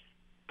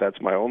that's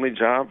my only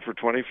job for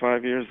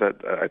 25 years?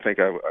 That I think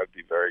I'd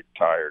be very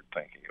tired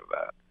thinking of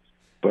that.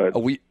 But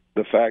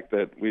the fact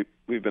that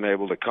we've been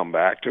able to come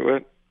back to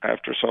it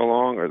after so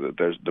long, or that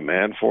there's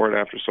demand for it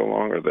after so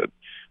long, or that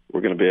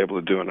we're going to be able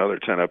to do another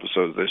 10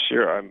 episodes this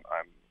year, I'm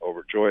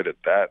overjoyed at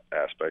that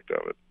aspect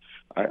of it.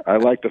 I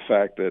like the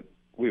fact that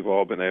we've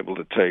all been able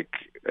to take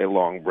a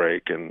long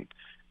break and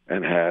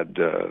had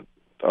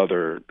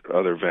other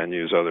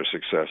venues, other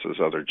successes,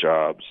 other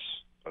jobs,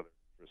 other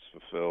interests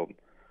fulfilled.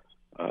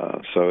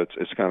 So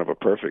it's kind of a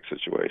perfect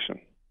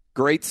situation.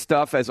 Great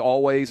stuff as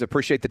always.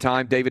 Appreciate the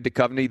time, David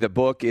Duchovny. The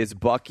book is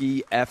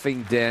Bucky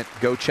Effing Dent.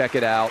 Go check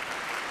it out.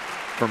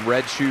 From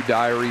Red Shoe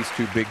Diaries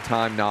to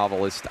big-time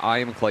novelist, I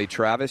am Clay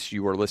Travis.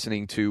 You are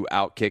listening to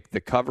Outkick the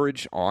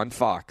Coverage on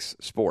Fox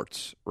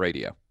Sports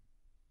Radio.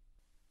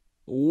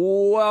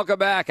 Welcome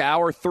back.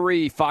 Hour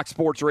 3, Fox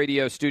Sports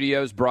Radio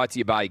studios, brought to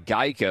you by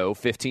Geico.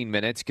 15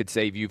 minutes could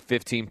save you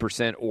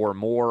 15% or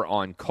more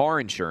on car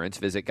insurance.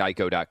 Visit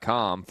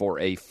geico.com for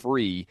a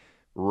free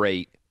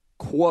rate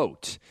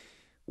quote.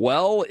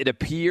 Well, it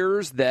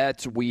appears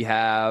that we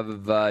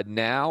have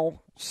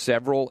now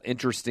several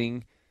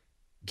interesting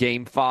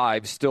Game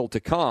 5 still to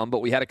come, but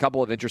we had a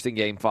couple of interesting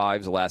Game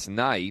 5s last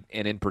night,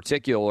 and in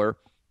particular,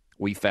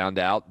 we found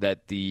out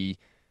that the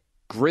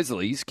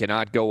Grizzlies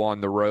cannot go on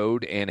the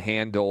road and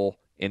handle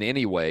in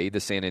any way the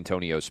San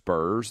Antonio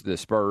Spurs. The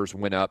Spurs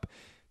went up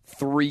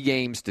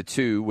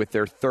 3-2 with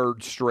their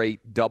third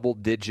straight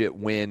double-digit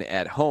win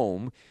at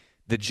home.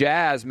 The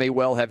Jazz may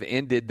well have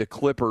ended the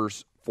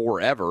Clippers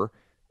forever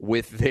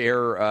with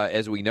their,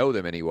 as we know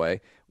them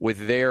anyway,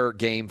 with their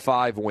Game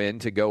 5 win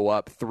to go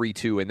up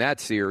 3-2 in that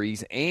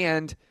series.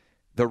 And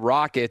the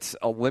Rockets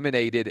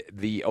eliminated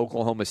the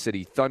Oklahoma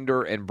City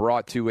Thunder and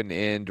brought to an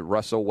end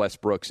Russell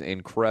Westbrook's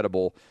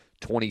incredible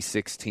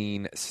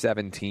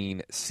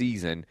 2016-17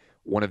 season,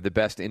 one of the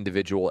best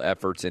individual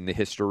efforts in the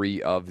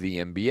history of the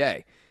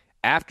NBA.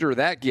 After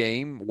that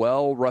game,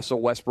 well,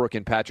 Russell Westbrook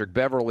and Patrick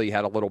Beverley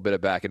had a little bit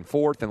of back and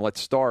forth, and let's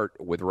start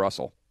with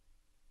Russell.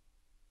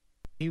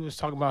 He was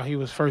talking about he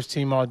was first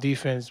team all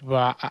defense,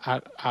 but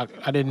I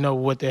didn't know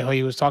what the hell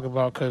he was talking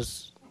about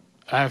because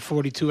I had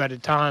 42 at the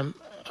time.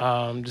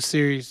 The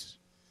series,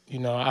 I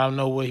don't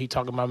know what he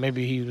talking about.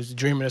 Maybe he was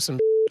dreaming of some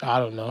I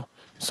don't know.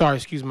 Sorry,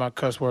 excuse my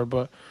cuss word,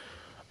 but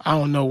I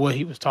don't know what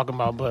he was talking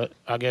about, but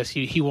I guess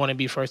he wanted to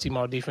be first team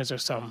all defense or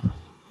something.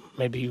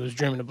 Maybe he was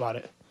dreaming about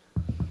it.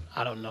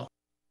 I don't know.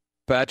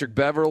 Patrick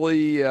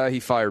Beverley,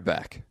 he fired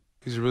back.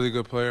 He's a really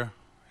good player.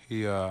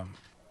 He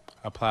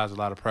applies a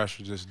lot of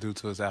pressure just due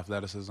to his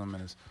athleticism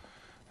and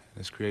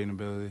his creating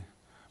ability.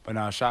 But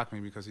now it shocked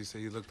me because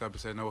he looked up and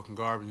said, "No one can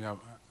guard me.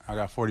 I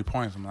got 40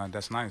 points." I'm like,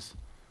 that's nice.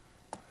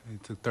 He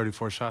took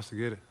 34 shots to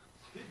get it.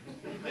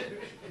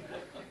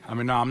 I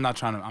mean, no, I'm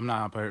not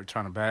up here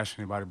trying to bash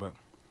anybody, but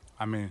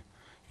I mean,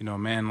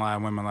 men lie,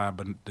 women lie,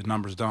 but the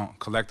numbers don't.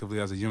 Collectively,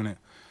 as a unit,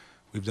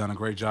 we've done a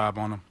great job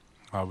on them.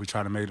 We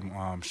try to make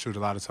them shoot a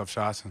lot of tough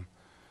shots,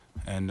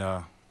 and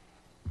the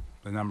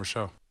numbers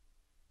show.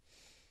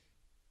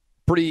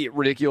 Pretty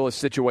ridiculous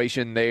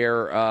situation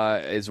there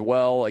as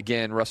well.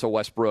 Again, Russell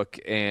Westbrook,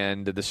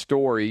 and the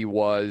story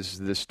was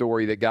the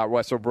story that got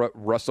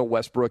Russell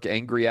Westbrook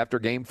angry after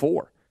Game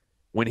 4.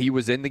 When he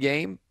was in the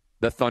game,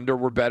 the Thunder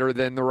were better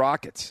than the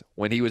Rockets.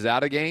 When he was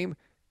out of game,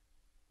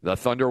 the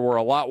Thunder were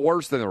a lot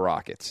worse than the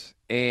Rockets.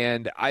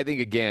 And I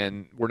think,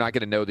 again, we're not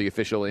going to know the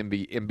official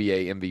NBA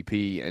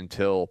MVP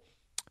until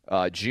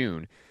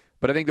June.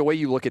 But I think the way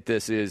you look at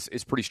this is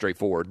pretty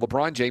straightforward.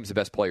 LeBron James is the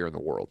best player in the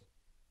world,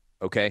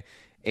 okay?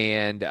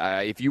 And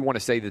if you want to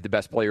say that the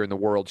best player in the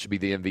world should be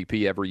the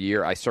MVP every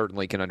year, I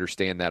certainly can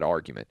understand that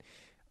argument.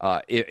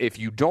 If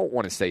you don't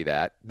want to say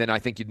that, then I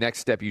think the next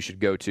step you should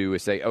go to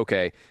is say,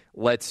 okay,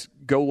 let's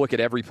go look at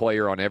every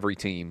player on every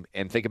team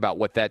and think about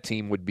what that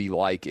team would be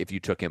like if you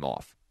took him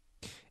off.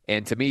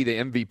 And to me, the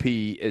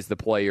MVP is the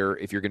player,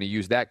 if you're going to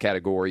use that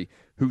category,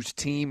 whose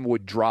team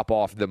would drop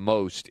off the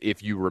most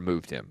if you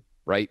removed him,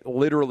 right?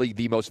 Literally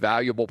the most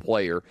valuable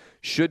player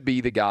should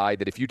be the guy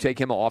that if you take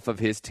him off of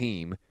his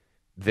team,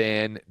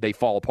 then they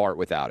fall apart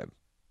without him.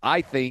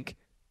 I think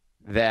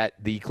that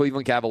the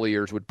Cleveland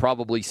Cavaliers would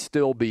probably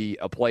still be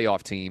a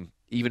playoff team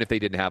even if they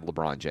didn't have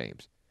LeBron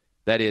James.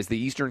 That is, the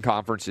Eastern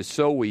Conference is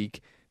so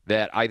weak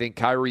that I think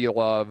Kyrie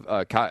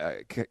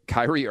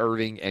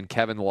Irving and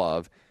Kevin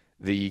Love,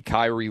 the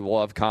Kyrie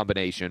Love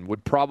combination,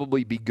 would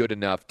probably be good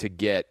enough to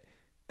get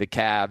the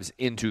Cavs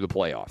into the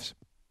playoffs.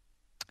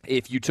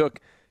 If you took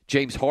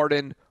James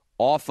Harden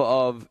off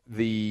of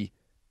the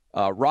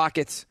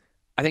Rockets,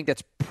 I think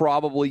that's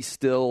probably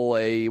still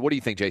what do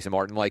you think, Jason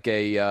Martin, like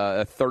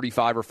a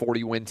 35 or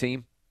 40 win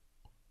team?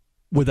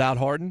 Without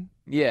Harden?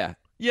 Yeah.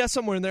 Yeah,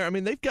 somewhere in there. I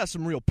mean, they've got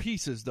some real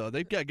pieces, though.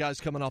 They've got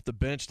guys coming off the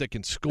bench that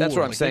can score. That's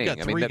what I'm saying. They've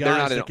got three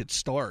guys that could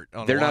start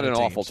on They're a lot not of an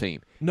teams. awful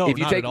team. No, if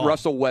you not take at all.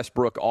 Russell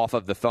Westbrook off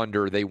of the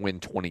Thunder, they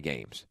win 20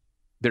 games.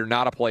 They're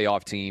not a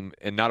playoff team,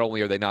 and not only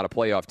are they not a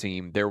playoff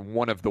team, they're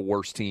one of the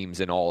worst teams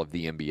in all of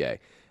the NBA.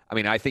 I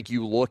mean, I think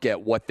you look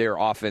at what their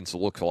offense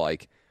looks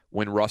like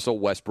when Russell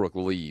Westbrook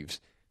leaves.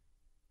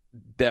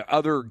 The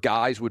other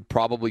guys would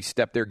probably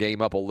step their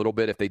game up a little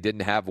bit if they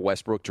didn't have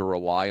Westbrook to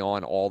rely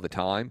on all the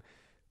time.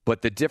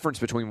 But the difference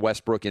between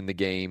Westbrook in the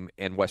game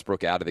and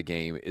Westbrook out of the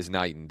game is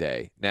night and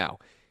day. Now,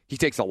 he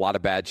takes a lot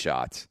of bad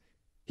shots.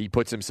 He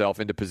puts himself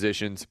into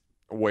positions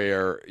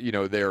where,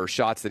 there are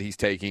shots that he's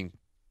taking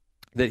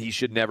that he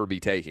should never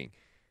be taking.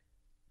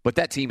 But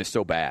that team is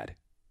so bad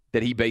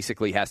that he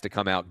basically has to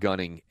come out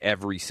gunning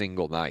every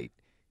single night.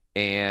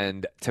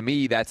 And to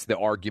me, that's the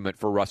argument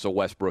for Russell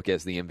Westbrook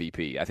as the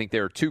MVP. I think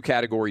there are two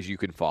categories you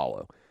can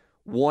follow.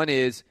 One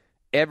is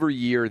every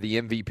year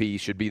the MVP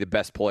should be the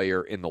best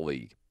player in the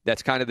league.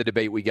 That's kind of the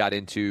debate we got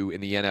into in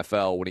the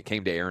NFL when it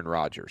came to Aaron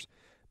Rodgers.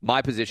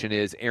 My position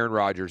is Aaron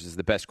Rodgers is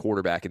the best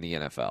quarterback in the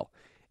NFL.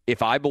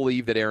 If I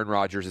believe that Aaron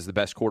Rodgers is the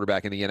best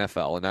quarterback in the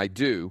NFL, and I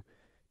do,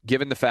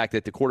 given the fact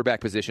that the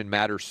quarterback position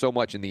matters so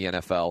much in the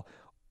NFL,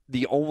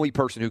 the only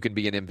person who can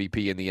be an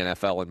MVP in the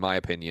NFL, in my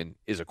opinion,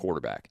 is a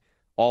quarterback.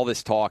 All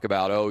this talk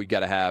about, you got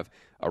to have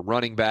a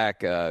running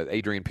back.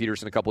 Adrian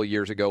Peterson a couple of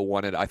years ago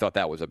won it. I thought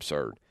that was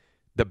absurd.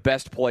 The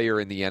best player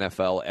in the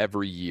NFL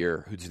every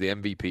year who's the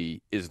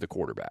MVP is the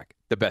quarterback,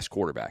 the best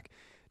quarterback.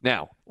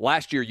 Now,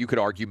 last year you could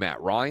argue Matt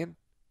Ryan.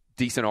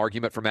 Decent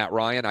argument for Matt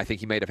Ryan. I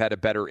think he may have had a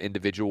better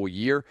individual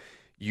year.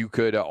 You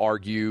could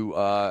argue,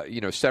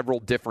 several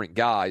different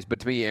guys.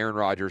 But to me, Aaron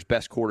Rodgers,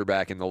 best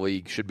quarterback in the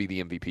league, should be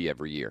the MVP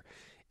every year.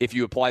 If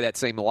you apply that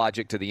same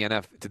logic to the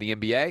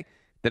NBA,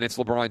 then it's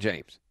LeBron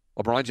James.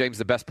 LeBron James,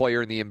 the best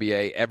player in the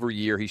NBA. Every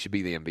year he should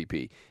be the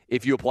MVP.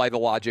 If you apply the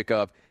logic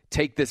of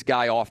take this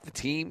guy off the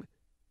team,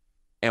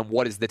 and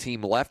what is the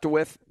team left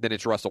with, then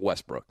it's Russell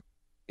Westbrook.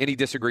 Any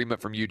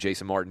disagreement from you,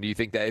 Jason Martin? Do you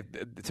think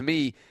that, to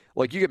me,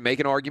 like you could make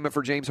an argument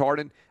for James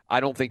Harden? I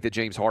don't think that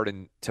James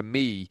Harden, to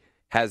me,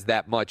 has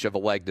that much of a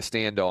leg to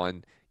stand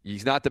on.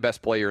 He's not the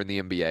best player in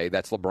the NBA.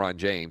 That's LeBron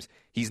James.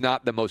 He's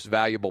not the most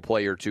valuable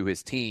player to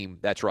his team.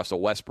 That's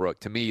Russell Westbrook.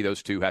 To me,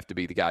 those two have to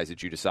be the guys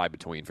that you decide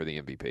between for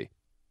the MVP.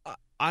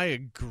 I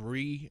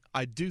agree.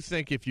 I do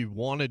think if you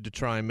wanted to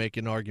try and make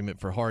an argument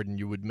for Harden,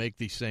 you would make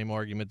the same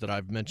argument that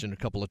I've mentioned a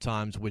couple of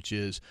times, which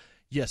is,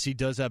 yes, he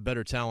does have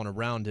better talent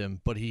around him,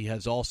 but he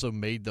has also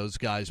made those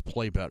guys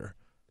play better,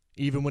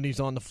 even when he's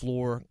on the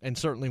floor and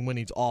certainly when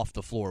he's off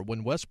the floor.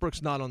 When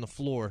Westbrook's not on the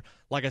floor,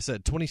 like I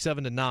said,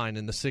 27-9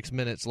 in the 6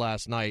 minutes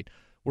last night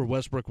where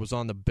Westbrook was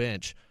on the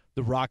bench,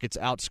 the Rockets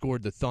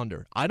outscored the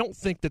Thunder. I don't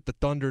think that the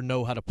Thunder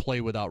know how to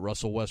play without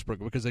Russell Westbrook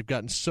because they've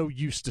gotten so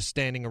used to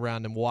standing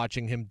around and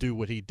watching him do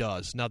what he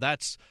does. Now,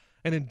 that's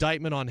an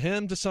indictment on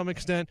him to some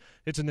extent.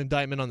 It's an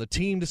indictment on the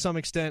team to some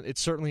extent.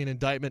 It's certainly an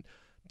indictment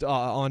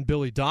on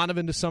Billy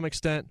Donovan to some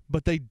extent,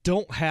 but they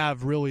don't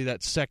have really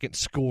that second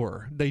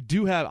scorer. They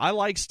do have – I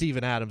like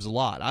Steven Adams a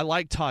lot. I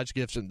like Taj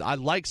Gibson. I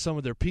like some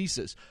of their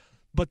pieces,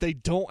 but they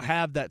don't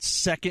have that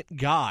second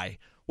guy.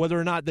 Whether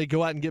or not they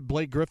go out and get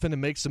Blake Griffin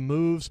and make some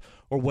moves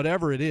or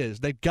whatever it is,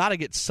 they've got to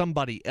get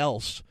somebody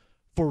else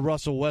for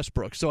Russell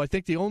Westbrook. So I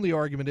think the only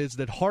argument is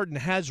that Harden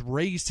has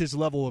raised his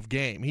level of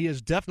game. He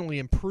has definitely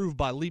improved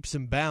by leaps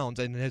and bounds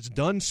and has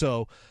done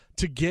so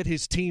to get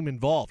his team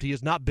involved. He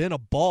has not been a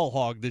ball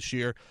hog this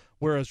year,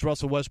 whereas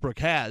Russell Westbrook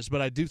has.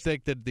 But I do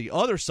think that the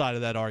other side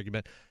of that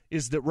argument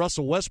is that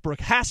Russell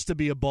Westbrook has to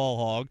be a ball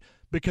hog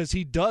because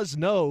he does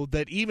know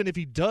that even if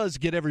he does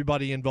get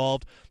everybody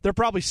involved, they're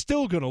probably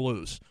still going to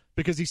lose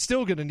because he's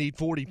still going to need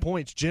 40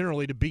 points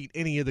generally to beat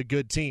any of the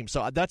good teams.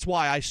 So that's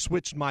why I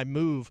switched my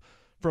move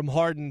from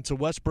Harden to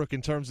Westbrook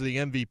in terms of the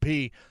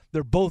MVP.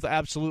 They're both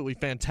absolutely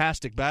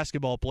fantastic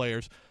basketball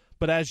players.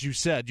 But as you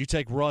said, you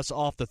take Russ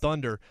off the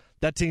Thunder,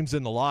 that team's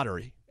in the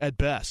lottery at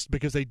best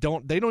because they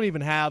don't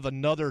even have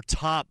another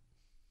top,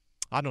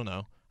 I don't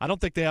know. I don't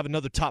think they have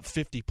another top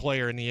 50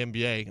 player in the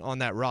NBA on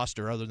that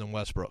roster other than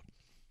Westbrook.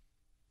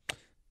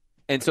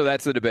 And so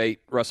that's the debate.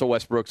 Russell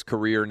Westbrook's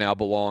career now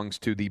belongs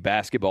to the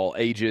basketball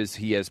ages.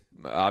 He has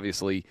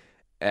obviously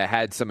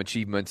had some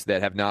achievements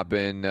that have not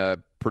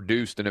been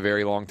produced in a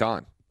very long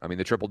time. I mean,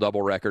 the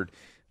triple-double record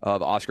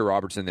of Oscar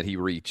Robertson that he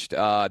reached.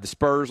 The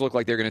Spurs look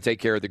like they're going to take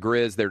care of the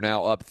Grizz. They're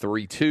now up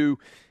 3-2.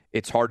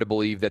 It's hard to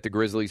believe that the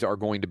Grizzlies are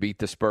going to beat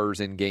the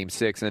Spurs in Game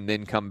 6 and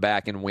then come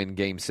back and win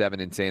Game 7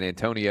 in San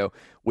Antonio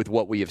with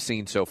what we have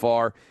seen so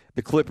far.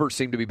 The Clippers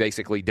seem to be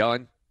basically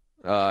done.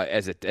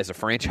 As a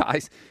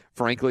franchise,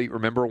 frankly.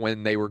 Remember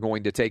when they were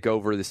going to take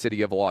over the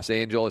city of Los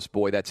Angeles?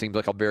 Boy, that seems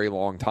like a very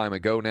long time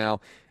ago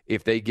now.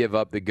 If they give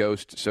up the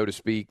ghost, so to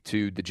speak,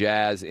 to the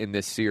Jazz in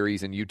this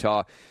series, and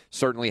Utah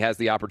certainly has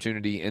the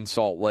opportunity in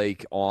Salt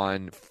Lake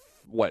on,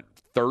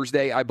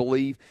 Thursday, I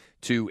believe,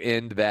 to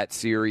end that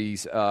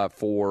series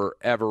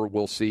forever.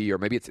 We'll see. Or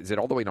maybe is it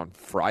all the way on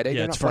Friday?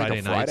 Yeah, it's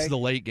Friday night. It's the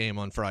late game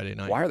on Friday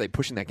night. Why are they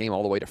pushing that game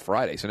all the way to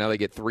Friday? So now they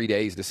get 3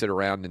 days to sit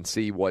around and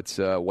see what's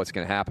going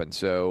to happen.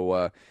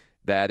 So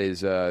that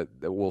is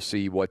we'll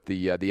see what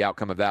the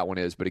outcome of that one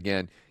is. But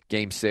again,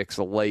 Game 6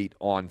 late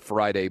on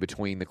Friday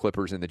between the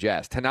Clippers and the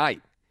Jazz. Tonight,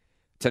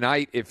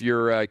 if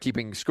you're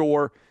keeping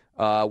score,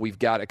 We've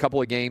got a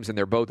couple of games, and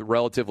they're both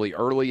relatively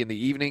early in the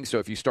evening. So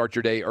if you start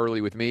your day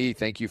early with me,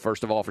 thank you,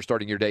 first of all, for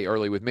starting your day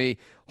early with me.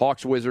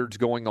 Hawks-Wizards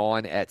going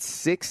on at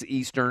 6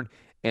 Eastern,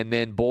 and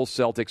then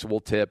Bulls-Celtics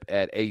will tip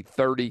at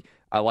 8:30.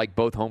 I like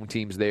both home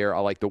teams there. I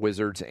like the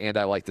Wizards, and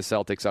I like the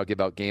Celtics. I'll give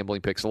out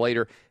gambling picks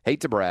later. Hate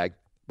to brag,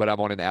 but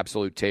I'm on an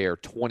absolute tear,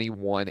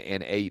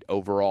 21-8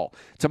 overall.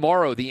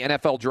 Tomorrow, the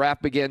NFL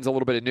draft begins. A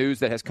little bit of news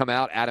that has come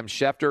out. Adam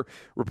Schefter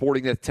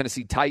reporting that the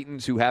Tennessee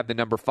Titans, who have the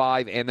number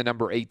 5 and the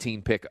number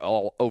 18 pick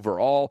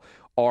overall,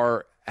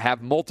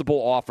 have multiple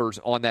offers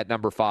on that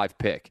number 5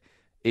 pick.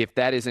 If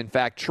that is in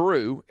fact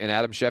true, and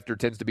Adam Schefter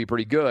tends to be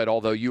pretty good,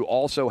 although you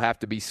also have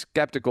to be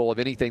skeptical of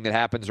anything that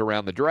happens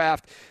around the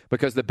draft,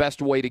 because the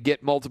best way to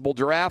get multiple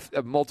draft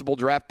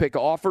pick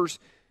offers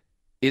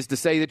is to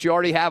say that you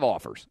already have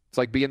offers. It's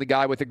like being the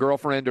guy with the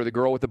girlfriend or the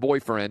girl with the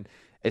boyfriend.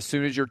 As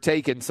soon as you're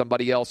taken,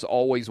 somebody else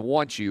always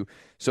wants you.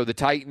 So the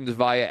Titans,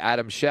 via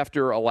Adam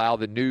Schefter, allow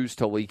the news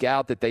to leak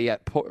out that they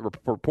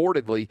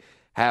purportedly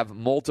have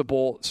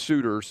multiple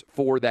suitors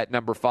for that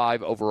number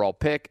 5 overall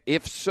pick.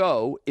 If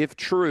so, if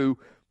true,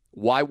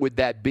 why would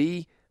that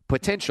be?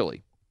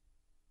 Potentially,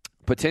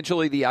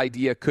 the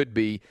idea could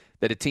be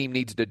that a team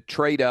needs to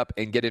trade up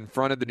and get in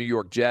front of the New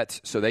York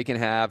Jets so they can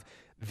have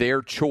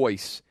their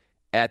choice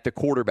at the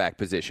quarterback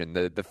position.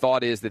 The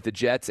thought is that the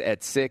Jets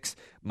at 6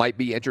 might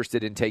be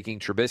interested in taking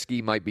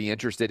Trubisky, might be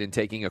interested in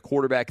taking a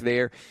quarterback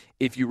there.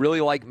 If you really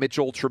like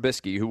Mitchell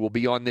Trubisky, who will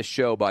be on this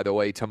show, by the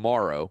way,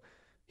 tomorrow,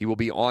 he will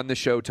be on the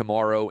show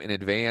tomorrow in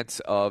advance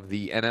of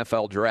the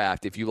NFL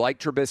draft. If you like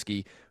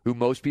Trubisky, who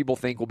most people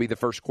think will be the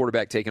first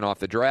quarterback taken off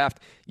the draft,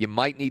 you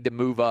might need to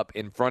move up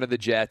in front of the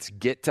Jets,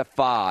 get to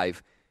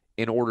 5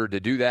 in order to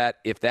do that.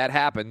 If that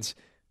happens,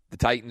 the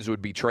Titans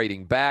would be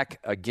trading back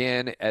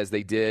again, as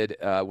they did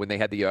when they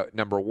had the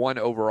number 1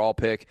 overall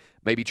pick,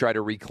 maybe try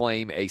to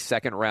reclaim a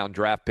second-round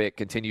draft pick,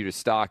 continue to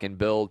stock and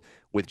build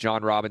with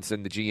John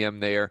Robinson, the GM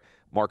there,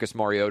 Marcus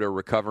Mariota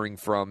recovering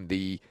from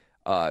the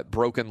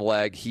broken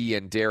leg. He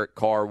and Derek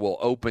Carr will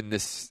open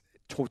this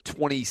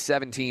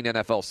 2017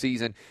 NFL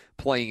season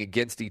playing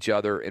against each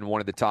other in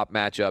one of the top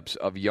matchups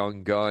of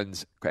young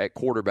guns at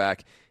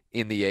quarterback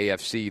in the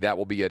AFC. That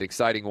will be an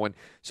exciting one.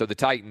 So the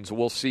Titans,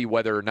 we'll see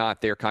whether or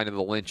not they're kind of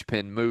the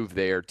linchpin move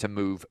there to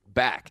move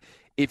back.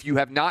 If you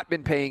have not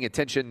been paying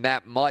attention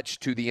that much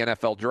to the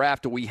NFL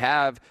draft, we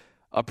have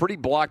a pretty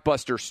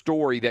blockbuster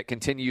story that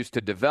continues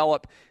to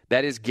develop.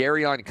 That is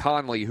Garyon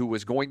Conley, who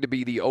was going to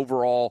be the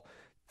overall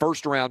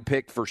first-round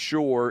pick for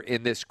sure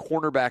in this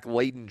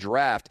cornerback-laden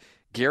draft.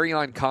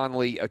 Garyon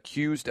Conley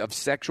accused of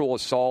sexual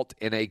assault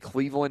in a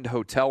Cleveland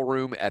hotel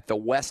room at the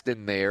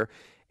Westin there,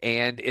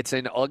 and it's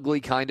an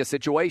ugly kind of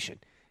situation.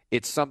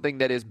 It's something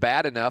that is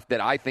bad enough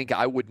that I think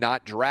I would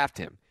not draft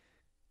him.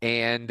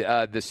 And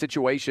the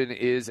situation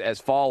is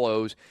as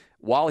follows.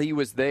 While he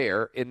was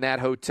there in that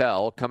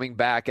hotel, coming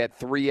back at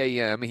 3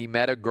 a.m., he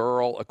met a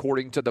girl,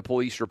 according to the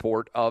police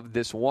report of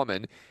this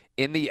woman,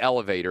 in the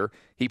elevator.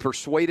 He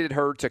persuaded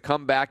her to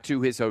come back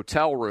to his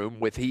hotel room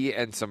with he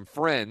and some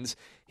friends.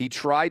 He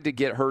tried to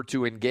get her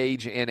to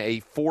engage in a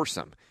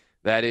foursome.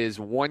 That is,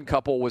 one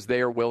couple was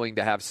there willing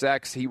to have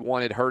sex. He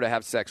wanted her to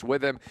have sex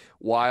with him,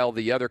 while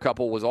the other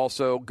couple was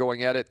also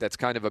going at it. That's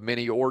kind of a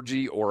mini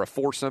orgy or a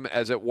foursome,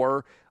 as it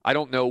were. I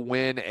don't know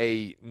when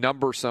a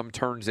numbersome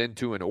turns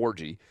into an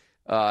orgy.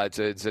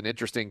 It's an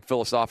interesting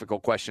philosophical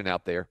question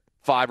out there.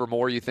 5 or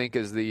more, you think,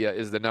 is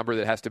the number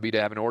that has to be to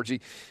have an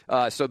orgy.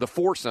 So the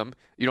foursome,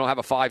 you don't have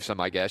a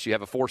fivesome, I guess. You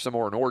have a foursome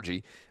or an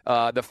orgy.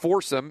 The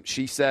foursome,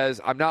 she says,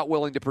 I'm not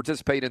willing to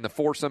participate in the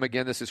foursome.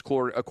 Again, this is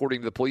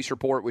according to the police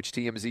report, which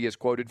TMZ is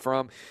quoted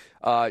from.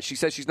 She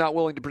says she's not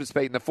willing to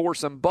participate in the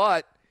foursome,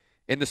 but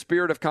in the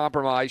spirit of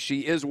compromise,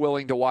 she is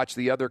willing to watch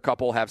the other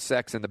couple have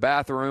sex in the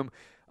bathroom.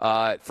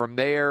 From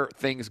there,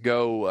 things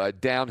go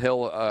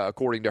downhill,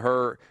 according to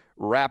her,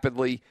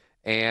 rapidly.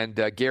 And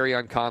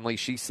Garyon Conley,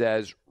 she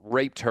says,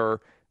 raped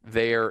her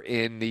there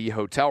in the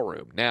hotel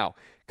room. Now,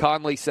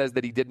 Conley says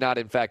that he did not,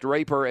 in fact,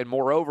 rape her, and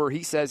moreover,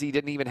 he says he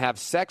didn't even have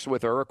sex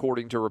with her,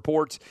 according to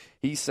reports.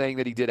 He's saying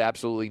that he did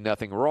absolutely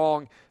nothing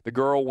wrong. The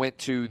girl went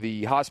to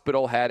the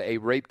hospital, had a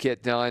rape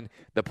kit done.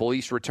 The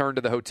police returned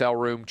to the hotel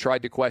room,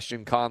 tried to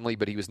question Conley,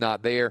 but he was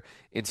not there.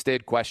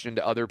 Instead, questioned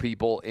other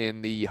people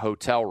in the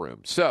hotel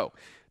room. So,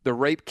 the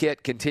rape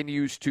kit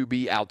continues to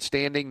be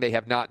outstanding. They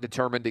have not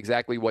determined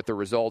exactly what the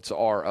results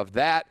are of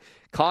that.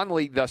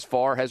 Conley, thus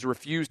far, has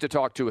refused to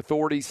talk to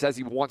authorities, says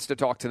he wants to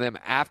talk to them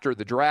after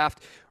the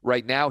draft.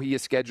 Right now, he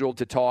is scheduled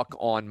to talk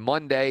on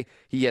Monday.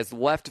 He has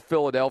left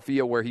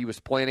Philadelphia, where he was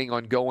planning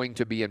on going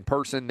to be in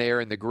person there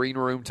in the green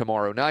room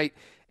tomorrow night,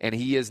 and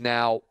he is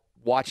now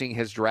watching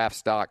his draft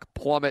stock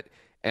plummet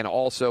and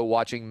also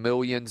watching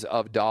millions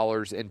of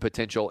dollars in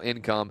potential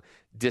income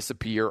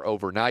disappear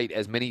overnight,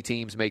 as many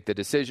teams make the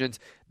decisions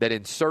that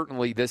in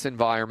certainly this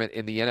environment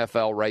in the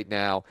NFL right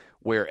now,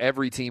 where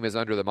every team is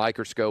under the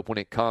microscope when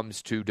it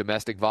comes to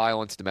domestic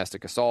violence,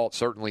 domestic assault,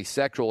 certainly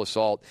sexual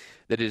assault,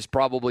 that it is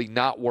probably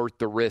not worth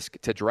the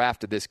risk to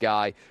draft this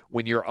guy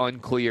when you're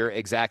unclear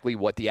exactly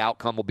what the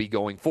outcome will be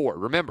going forward.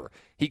 Remember,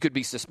 he could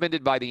be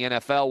suspended by the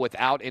NFL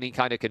without any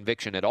kind of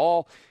conviction at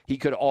all. He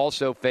could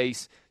also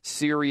face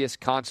serious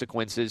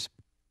consequences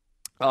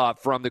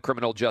from the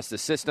criminal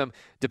justice system,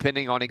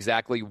 depending on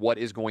exactly what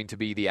is going to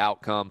be the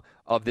outcome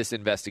of this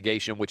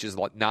investigation, which is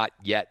not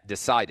yet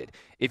decided.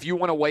 If you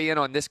want to weigh in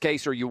on this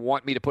case or you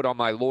want me to put on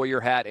my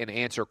lawyer hat and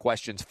answer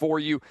questions for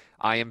you,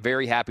 I am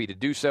very happy to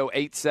do so.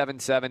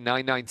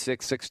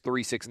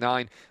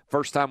 877-996-6369.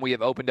 First time we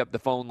have opened up the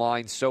phone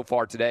line so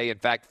far today. In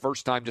fact,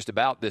 first time just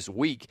about this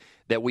week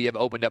that we have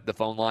opened up the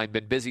phone line.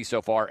 Been busy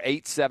so far.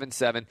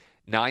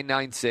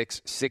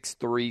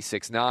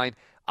 877-996-6369.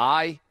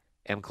 I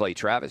am Clay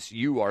Travis.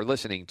 You are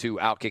listening to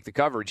Outkick the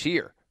Coverage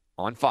here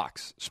on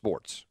Fox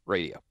Sports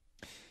Radio.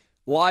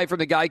 Live from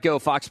the Geico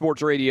Fox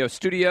Sports Radio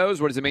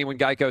studios. What does it mean when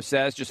Geico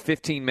says just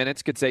 15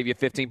 minutes could save you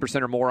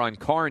 15% or more on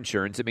car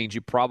insurance? It means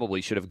you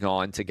probably should have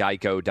gone to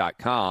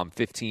geico.com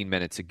 15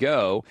 minutes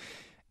ago.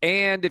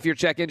 And if your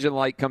check engine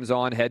light comes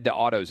on, head to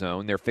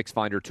AutoZone. Their Fix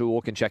Finder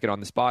tool can check it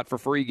on the spot for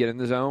free. Get in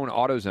the zone,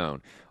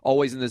 AutoZone.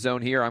 Always in the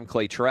zone here. I'm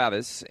Clay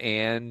Travis,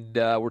 and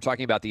we're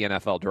talking about the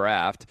NFL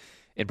Draft.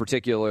 In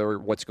particular,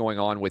 what's going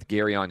on with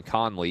Garyon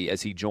Conley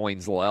as he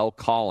joins La'el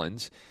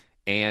Collins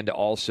and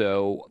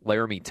also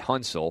Laramie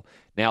Tunsil.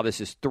 Now,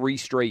 this is 3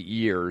 straight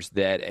years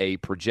that a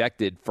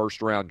projected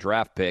first-round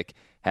draft pick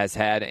has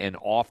had an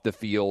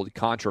off-the-field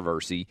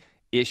controversy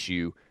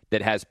issue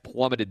that has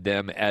plummeted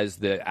them as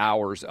the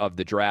hours of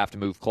the draft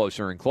move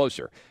closer and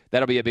closer.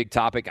 That'll be a big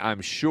topic,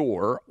 I'm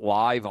sure,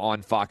 live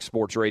on Fox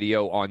Sports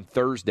Radio on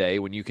Thursday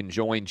when you can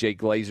join Jay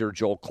Glazer,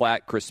 Joel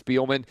Klatt, Chris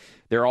Spielman.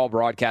 They're all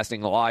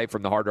broadcasting live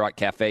from the Hard Rock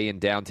Cafe in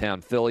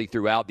downtown Philly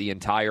throughout the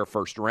entire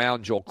first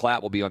round. Joel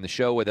Klatt will be on the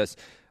show with us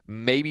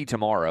maybe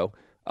tomorrow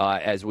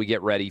as we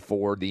get ready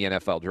for the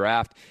NFL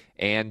Draft.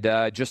 And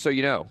just so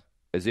you know,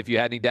 as if you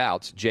had any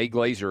doubts, Jay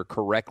Glazer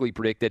correctly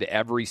predicted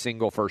every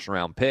single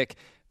first-round pick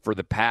for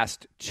the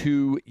past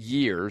 2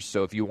 years.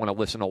 So if you want to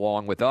listen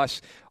along with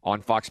us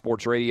on Fox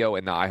Sports Radio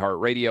and the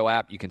iHeartRadio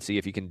app, you can see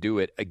if you can do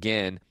it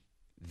again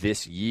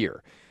this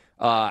year.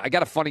 I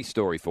got a funny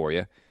story for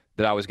you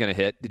that I was going to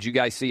hit. Did you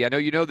guys see? I know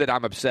you know that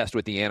I'm obsessed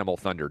with the Animal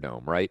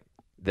Thunderdome, right?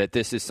 That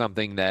this is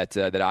something that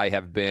I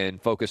have been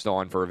focused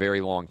on for a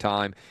very long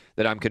time,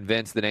 that I'm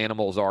convinced that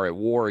animals are at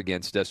war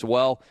against us.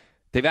 Well,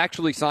 they've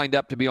actually signed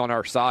up to be on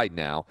our side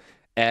now,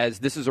 as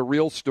this is a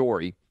real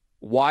story.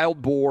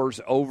 Wild boars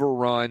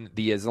overrun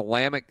the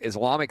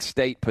Islamic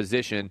State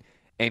position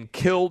and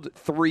killed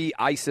 3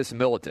 ISIS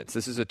militants.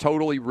 This is a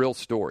totally real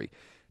story.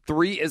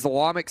 3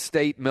 Islamic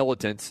State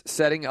militants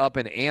setting up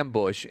an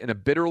ambush in a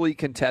bitterly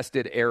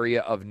contested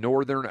area of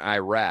northern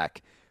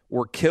Iraq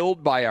were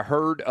killed by a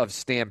herd of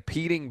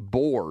stampeding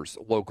boars,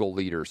 local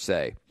leaders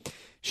say.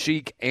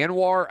 Sheikh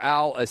Anwar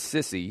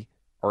al-Assisi,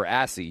 or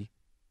Assi,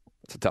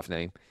 it's a tough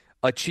name,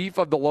 a chief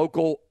of the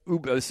local,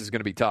 this is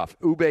going to be tough,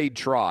 Ubaid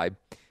tribe,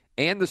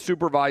 and the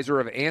supervisor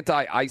of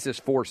anti-ISIS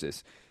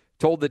forces,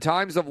 told the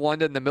Times of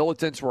London the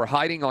militants were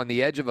hiding on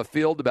the edge of a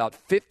field about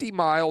 50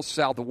 miles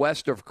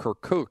southwest of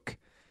Kirkuk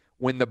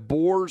when the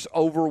boars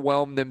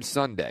overwhelmed them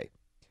Sunday.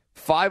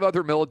 5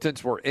 other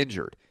militants were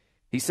injured.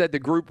 He said the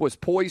group was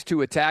poised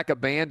to attack a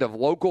band of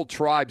local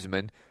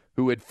tribesmen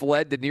who had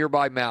fled to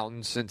nearby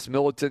mountains since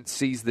militants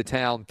seized the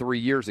town 3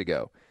 years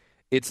ago.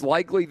 It's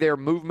likely their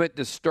movement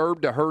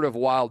disturbed a herd of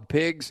wild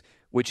pigs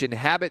which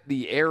inhabit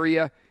the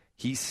area,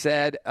 he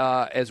said,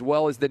 as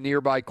well as the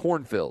nearby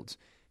cornfields.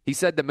 He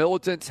said the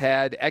militants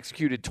had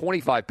executed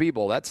 25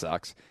 people, that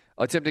sucks,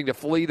 attempting to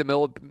flee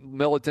the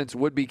militants'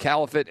 would-be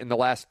caliphate in the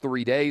last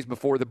 3 days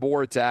before the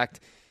boar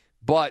attacked.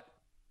 But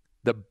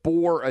the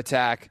boar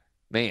attack,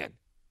 man.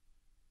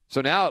 So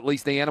now at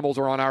least the animals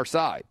are on our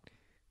side.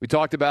 We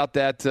talked about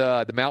that,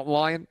 the mountain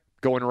lion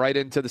going right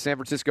into the San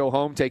Francisco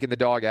home, taking the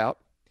dog out.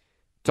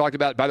 Talked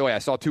about, by the way, I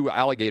saw 2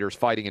 alligators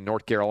fighting in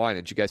North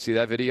Carolina. Did you guys see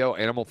that video?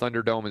 Animal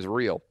Thunderdome is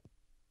real.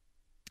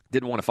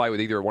 Didn't want to fight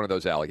with either one of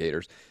those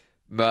alligators.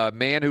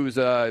 Man who's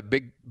a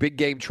big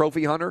game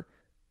trophy hunter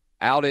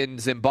out in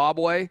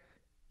Zimbabwe.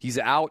 He's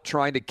out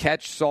trying to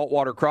catch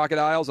saltwater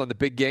crocodiles on the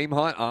big game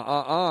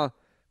hunt.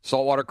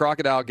 Saltwater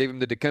crocodile gave him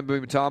the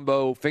Dikembe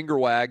Mutombo finger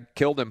wag,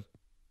 killed him.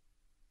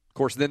 Of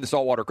course, then the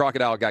saltwater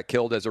crocodile got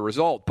killed as a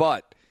result,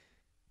 but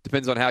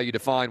depends on how you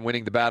define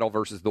winning the battle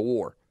versus the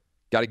war.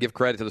 Got to give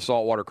credit to the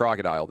saltwater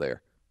crocodile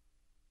there.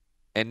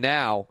 And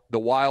now the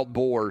wild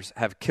boars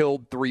have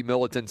killed 3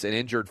 militants and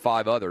injured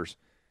 5 others,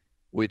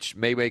 which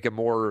may make them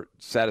more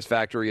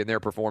satisfactory in their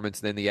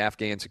performance than the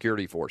Afghan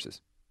security forces.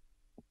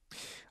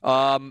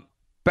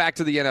 Back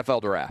to the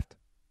NFL Draft.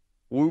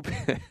 Whoop.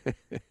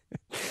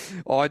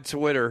 On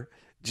Twitter,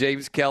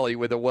 James Kelly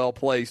with a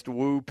well-placed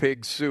woo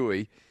pig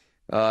suey.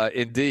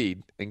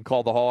 Indeed, and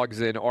call the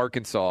Hogs in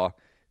Arkansas.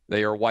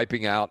 They are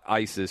wiping out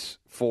ISIS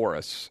for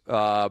us.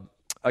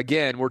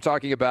 Again, we're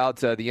talking about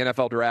the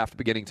NFL Draft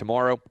beginning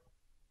tomorrow.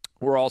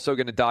 We're also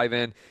going to dive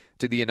in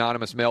to the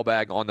anonymous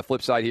mailbag. On the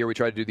flip side here, we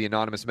try to do the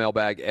anonymous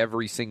mailbag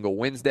every single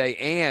Wednesday.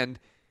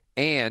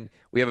 And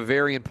we have a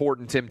very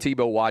important Tim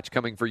Tebow watch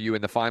coming for you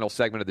in the final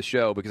segment of the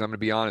show, because I'm going to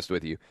be honest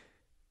with you.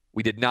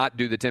 We did not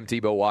do the Tim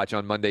Tebow watch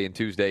on Monday and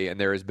Tuesday, and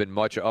there has been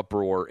much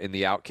uproar in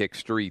the Outkick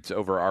streets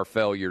over our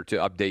failure to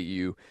update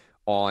you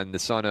on the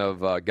son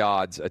of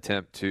God's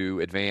attempt to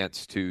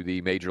advance to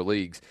the major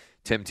leagues.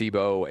 Tim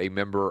Tebow, a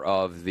member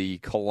of the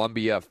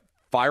Columbia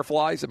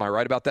Fireflies. Am I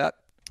right about that?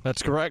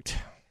 That's correct.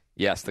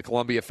 Yes, the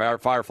Columbia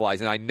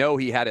Fireflies. And I know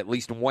he had at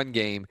least one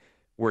game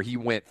where he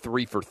went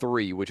 3 for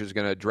 3, which is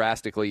going to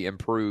drastically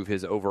improve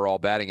his overall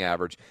batting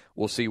average.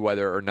 We'll see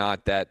whether or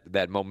not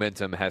that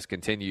momentum has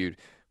continued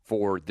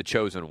for the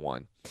chosen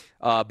one.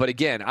 But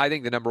again, I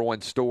think the number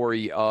one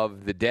story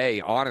of the day,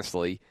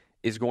 honestly,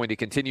 is going to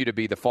continue to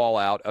be the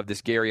fallout of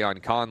this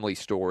Gareon Conley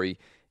story.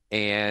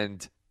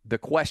 And the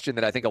question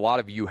that I think a lot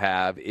of you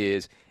have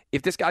is,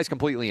 if this guy's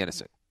completely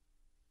innocent,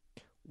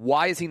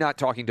 why is he not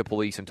talking to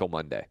police until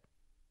Monday?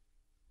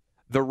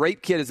 The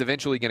rape kit is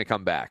eventually going to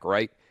come back,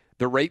 right?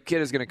 The rape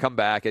kit is going to come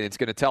back, and it's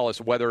going to tell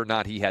us whether or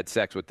not he had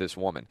sex with this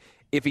woman.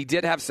 If he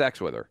did have sex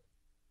with her,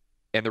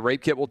 and the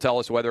rape kit will tell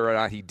us whether or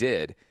not he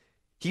did,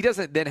 he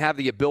doesn't then have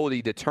the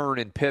ability to turn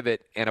and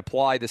pivot and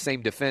apply the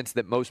same defense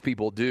that most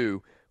people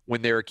do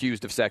when they're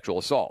accused of sexual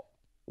assault.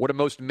 What do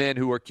most men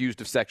who are accused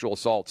of sexual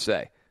assault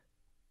say?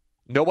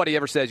 Nobody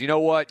ever says, you know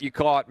what, you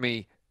caught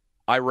me,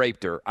 I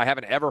raped her. I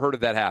haven't ever heard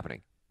of that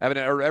happening. I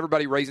haven't heard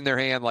everybody raising their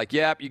hand like,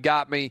 yep, you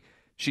got me,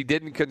 she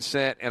didn't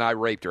consent, and I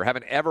raped her.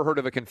 Haven't ever heard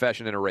of a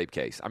confession in a rape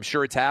case. I'm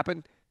sure it's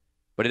happened,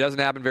 but it doesn't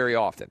happen very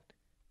often.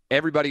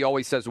 Everybody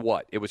always says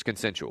what? It was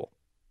consensual.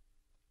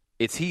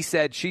 It's he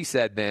said, she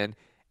said then,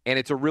 and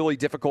it's a really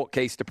difficult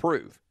case to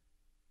prove.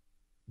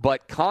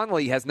 But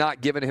Conley has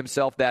not given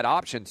himself that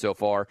option so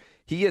far.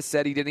 He has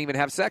said he didn't even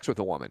have sex with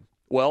a woman.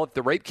 Well, if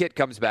the rape kit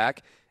comes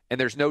back and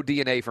there's no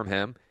DNA from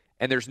him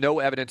and there's no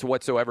evidence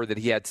whatsoever that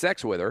he had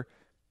sex with her,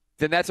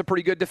 then that's a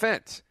pretty good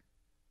defense.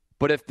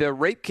 But if the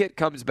rape kit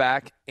comes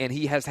back and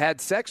he has had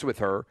sex with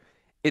her,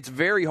 it's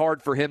very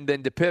hard for him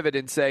then to pivot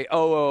and say,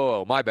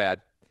 oh, my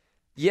bad.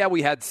 Yeah,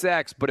 we had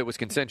sex, but it was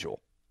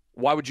consensual.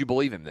 Why would you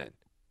believe him then?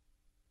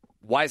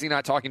 Why is he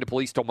not talking to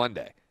police till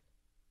Monday?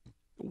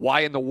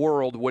 Why in the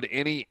world would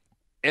any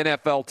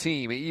NFL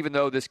team, even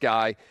though this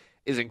guy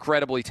is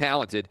incredibly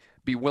talented,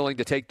 be willing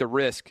to take the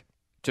risk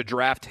to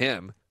draft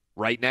him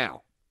right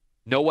now?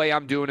 No way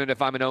I'm doing it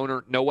if I'm an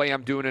owner. No way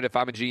I'm doing it if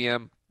I'm a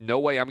GM. No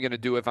way I'm going to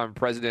do it if I'm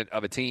president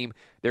of a team.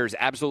 There's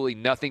absolutely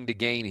nothing to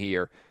gain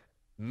here.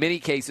 Many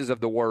cases of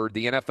the word,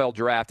 the NFL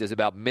draft is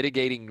about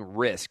mitigating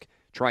risk,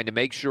 trying to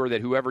make sure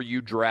that whoever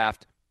you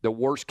draft, the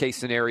worst case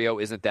scenario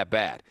isn't that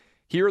bad.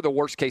 Here, the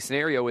worst case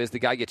scenario is the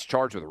guy gets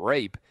charged with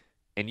rape,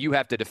 and you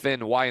have to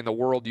defend why in the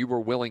world you were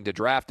willing to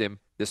draft him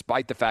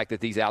despite the fact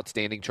that these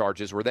outstanding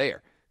charges were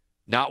there.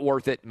 Not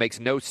worth it. Makes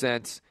no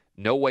sense.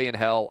 No way in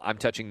hell I'm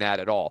touching that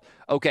at all.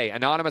 Okay,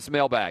 anonymous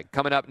mailbag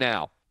coming up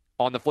now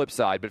on the flip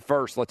side. But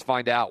first, let's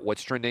find out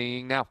what's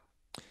trending now.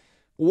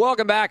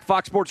 Welcome back.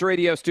 Fox Sports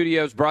Radio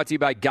Studios brought to you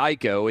by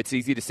Geico. It's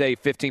easy to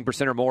save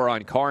 15% or more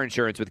on car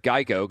insurance with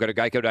Geico. Go to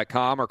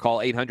geico.com or call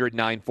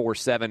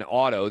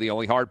 800-947-AUTO. The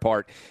only hard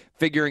part,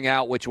 figuring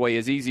out which way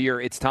is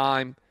easier. It's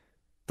time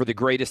for the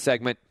greatest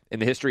segment in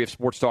the history of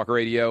sports talk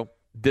radio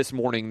this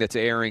morning that's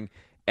airing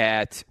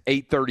at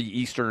 8:30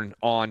 Eastern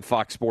on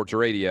Fox Sports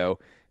Radio,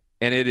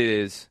 and it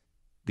is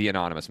the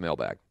Anonymous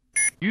Mailbag.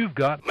 You've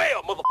got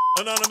mail, mother.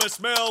 Anonymous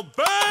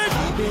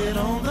Mailbag. Keep it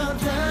on the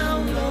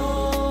down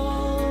low.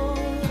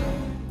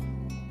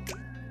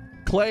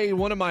 Clay,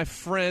 one of my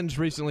friends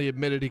recently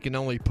admitted he can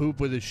only poop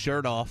with his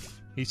shirt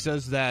off. He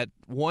says that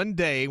one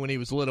day when he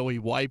was little, he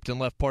wiped and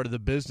left part of the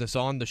business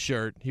on the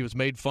shirt. He was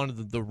made fun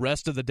of the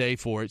rest of the day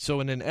for it. So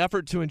in an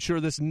effort to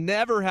ensure this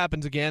never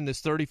happens again,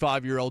 this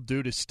 35-year-old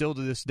dude is still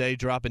to this day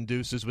dropping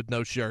deuces with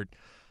no shirt.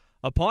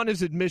 Upon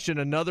his admission,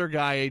 another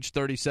guy aged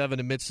 37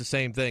 admits the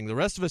same thing. The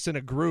rest of us in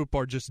a group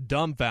are just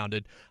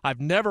dumbfounded.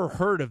 I've never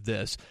heard of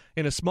this.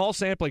 In a small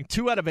sampling,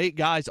 2 out of 8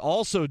 guys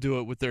also do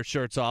it with their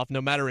shirts off,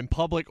 no matter in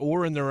public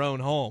or in their own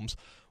homes.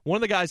 One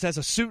of the guys has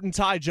a suit and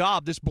tie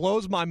job. This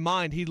blows my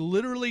mind. He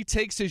literally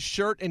takes his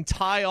shirt and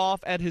tie off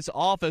at his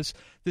office.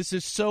 This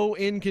is so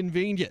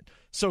inconvenient.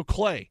 So,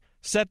 Clay,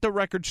 set the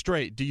record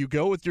straight. Do you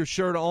go with your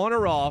shirt on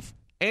or off?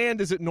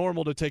 And is it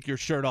normal to take your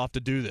shirt off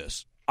to do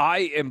this?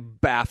 I am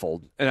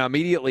baffled, and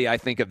immediately I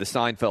think of the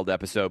Seinfeld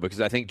episode because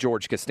I think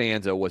George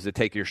Costanza was a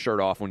take your shirt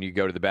off when you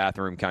go to the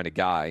bathroom kind of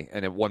guy.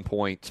 And at one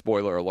point,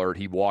 spoiler alert,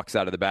 he walks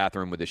out of the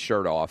bathroom with his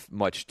shirt off,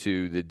 much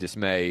to the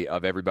dismay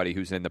of everybody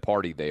who's in the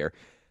party there.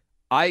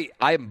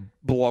 I'm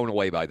blown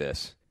away by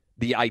this.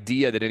 The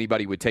idea that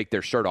anybody would take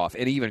their shirt off.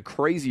 And even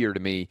crazier to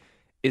me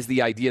is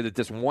the idea that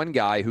this one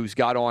guy who's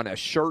got on a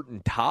shirt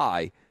and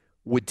tie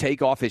would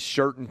take off his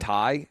shirt and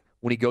tie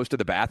when he goes to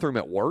the bathroom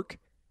at work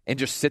and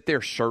just sit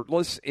there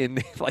shirtless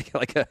in like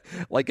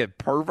a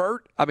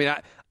pervert. I mean,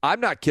 I'm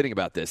not kidding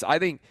about this. I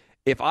think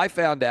if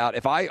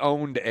I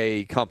owned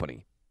a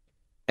company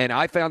and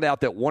I found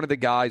out that one of the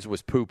guys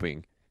was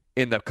pooping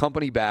in the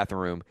company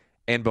bathroom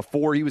and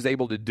before he was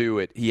able to do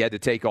it, he had to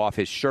take off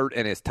his shirt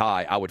and his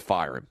tie, I would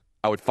fire him.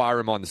 I would fire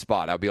him on the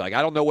spot. I would be like,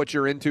 I don't know what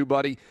you're into,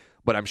 buddy,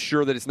 but I'm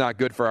sure that it's not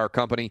good for our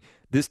company.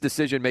 This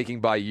decision-making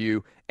by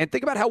you. And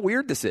think about how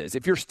weird this is.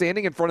 If you're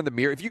standing in front of the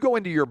mirror, if you go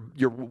into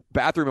your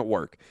bathroom at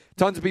work,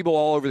 tons of people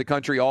all over the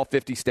country, all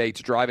 50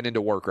 states, driving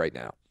into work right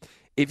now.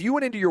 If you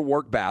went into your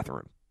work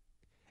bathroom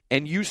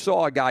and you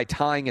saw a guy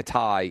tying a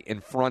tie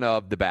in front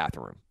of the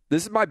bathroom,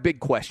 this is my big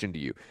question to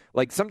you.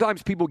 Like,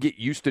 sometimes people get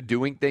used to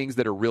doing things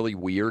that are really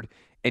weird,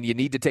 and you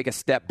need to take a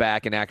step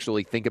back and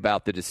actually think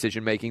about the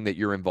decision-making that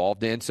you're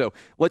involved in. So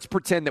let's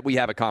pretend that we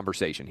have a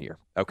conversation here,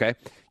 okay?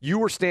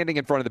 You are standing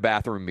in front of the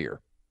bathroom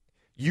mirror.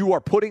 You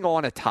are putting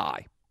on a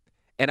tie,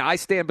 and I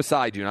stand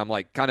beside you, and I'm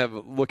like kind of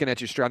looking at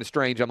you kind of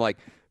strange. I'm like,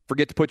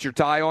 forget to put your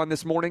tie on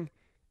this morning?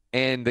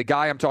 And the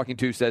guy I'm talking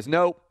to says,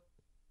 nope.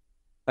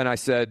 And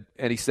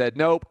he said,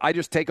 nope, I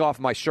just take off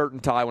my shirt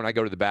and tie when I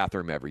go to the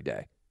bathroom every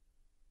day.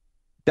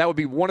 That would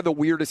be one of the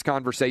weirdest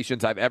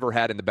conversations I've ever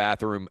had in the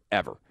bathroom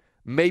ever.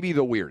 Maybe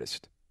the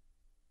weirdest.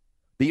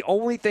 The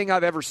only thing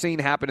I've ever seen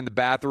happen in the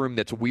bathroom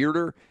that's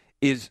weirder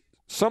is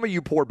some of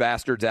you poor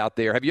bastards out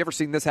there, have you ever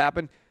seen this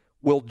happen?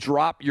 Will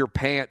drop your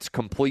pants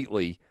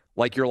completely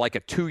like you're like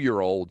a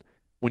 2-year-old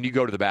when you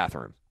go to the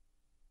bathroom.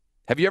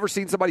 Have you ever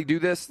seen somebody do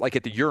this? Like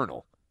at the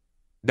urinal.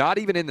 Not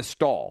even in the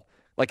stall.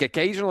 Like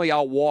occasionally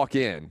I'll walk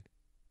in.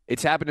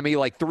 It's happened to me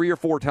like 3 or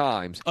 4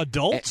 times.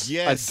 Adults?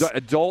 Yes.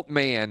 Adult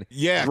man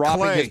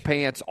dropping Clay. his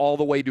pants all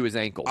the way to his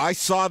ankles. I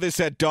saw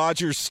this at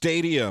Dodger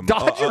Stadium.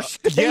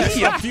 Stadium?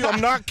 Yes, I'm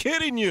not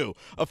kidding you.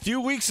 A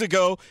few weeks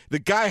ago, the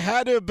guy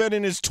had to have been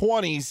in his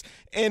 20s,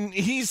 and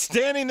he's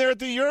standing there at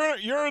the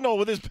urinal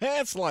with his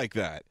pants like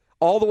that.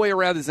 All the way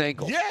around his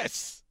ankles.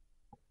 Yes.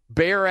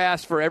 Bare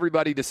ass for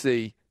everybody to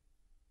see.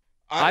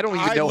 I don't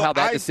even know how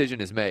that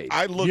decision is made.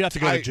 You have to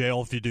go to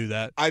jail if you do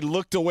that. I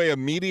looked away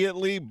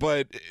immediately,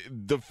 but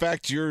the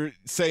fact you're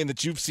saying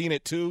that you've seen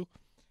it too,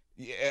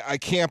 I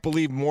can't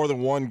believe more than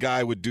one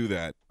guy would do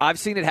that. I've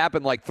seen it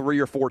happen like 3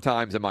 or 4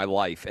 times in my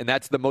life, and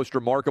that's the most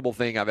remarkable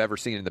thing I've ever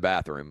seen in the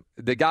bathroom.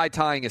 The guy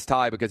tying his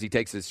tie because he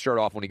takes his shirt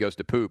off when he goes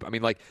to poop. I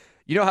mean, like,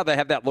 you know how they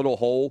have that little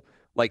hole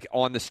like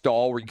on the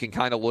stall where you can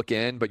kind of look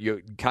in, but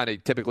you kind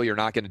of typically are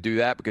not going to do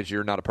that because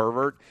you're not a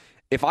pervert?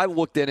 If I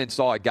looked in and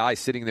saw a guy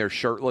sitting there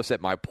shirtless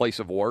at my place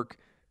of work,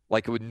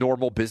 like with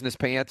normal business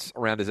pants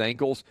around his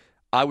ankles,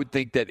 I would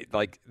think that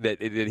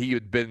that he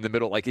had been in the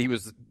middle, like he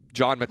was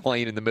John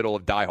McClane in the middle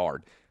of Die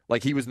Hard,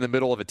 like he was in the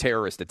middle of a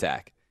terrorist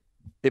attack.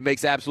 It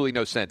makes absolutely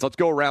no sense. Let's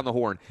go around the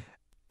horn.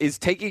 Is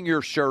taking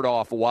your shirt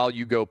off while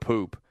you go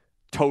poop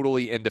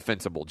totally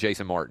indefensible,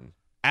 Jason Martin?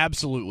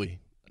 Absolutely.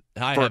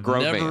 For a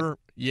grown man.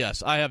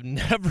 Yes, I have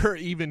never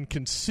even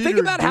considered. Think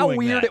about how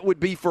weird that. it would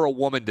be for a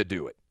woman to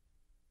do it.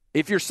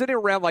 If you're sitting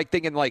around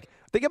think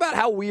about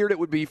how weird it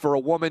would be for a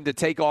woman to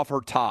take off her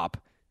top.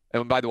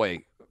 And by the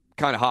way,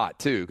 kind of hot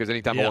too, because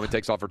anytime a woman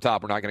takes off her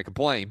top, we're not going to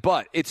complain.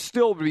 But it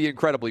still would be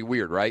incredibly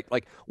weird, right?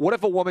 Like, what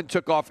if a woman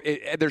took off?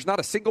 There's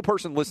not a single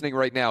person listening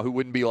right now who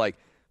wouldn't be like,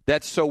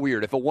 that's so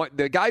weird. If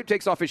the guy who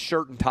takes off his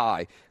shirt and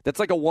tie, that's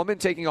like a woman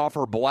taking off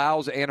her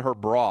blouse and her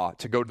bra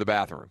to go to the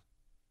bathroom.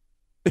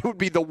 It would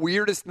be the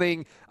weirdest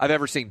thing I've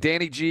ever seen.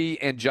 Danny G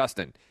and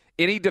Justin,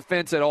 any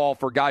defense at all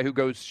for a guy who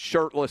goes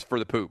shirtless for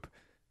the poop?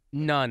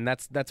 None.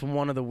 That's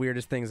one of the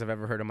weirdest things I've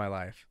ever heard in my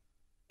life.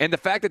 And the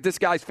fact that this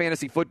guy's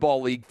fantasy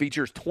football league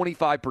features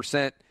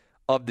 25%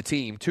 of the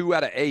team, 2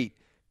 out of 8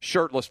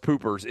 shirtless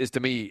poopers, is to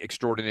me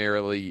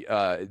extraordinarily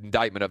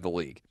indictment of the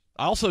league.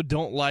 I also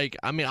don't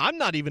I'm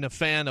not even a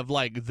fan of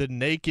like the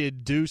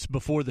naked deuce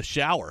before the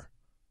shower.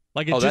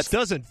 Like it just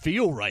doesn't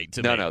feel right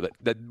to me. No,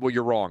 well,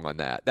 you're wrong on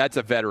that. That's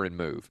a veteran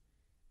move.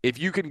 If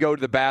you can go to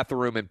the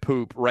bathroom and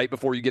poop right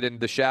before you get into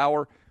the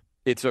shower,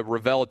 it's a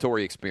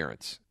revelatory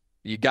experience.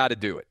 You got to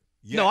do it.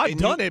 Yeah, no, I've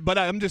done it, but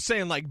I'm just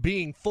saying, like,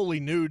 being fully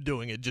nude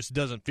doing it just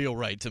doesn't feel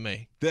right to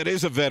me. That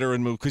is a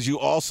veteran move because you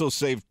also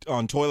save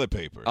on toilet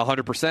paper.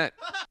 100%.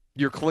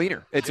 You're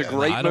cleaner. It's a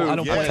great move. I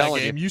don't play that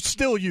game. You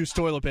still use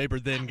toilet paper,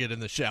 then get in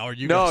the shower.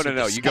 No.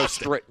 You go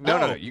straight.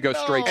 No. You go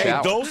straight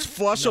shower. Hey, those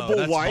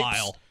flushable wipes.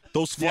 Vile.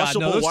 Those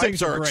flushable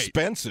wipes are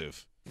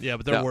expensive. Yeah,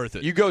 but they're worth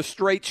it. You go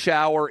straight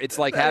shower. It's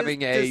like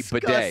having a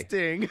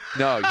bidet.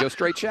 No, you go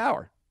straight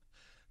shower.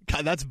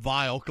 God, that's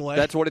vile, Clay.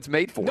 That's what it's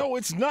made for. No,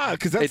 it's not,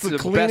 because that's the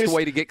best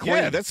way to get clean.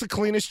 Yeah, that's the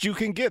cleanest you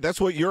can get. That's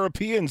what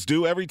Europeans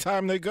do every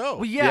time they go.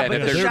 Well, yeah, but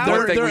there's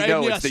one thing we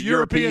know is that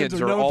Europeans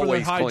are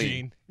always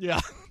clean. Yeah.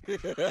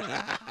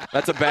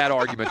 That's a bad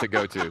argument to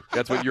go to.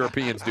 That's what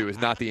Europeans do is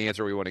not the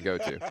answer we want to go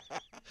to.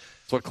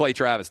 That's what Clay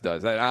Travis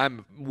does.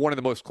 I'm one of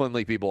the most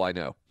cleanly people I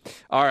know.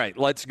 All right,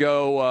 let's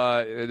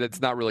go.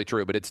 That's not really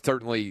true, but it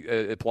certainly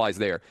applies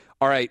there.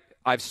 All right,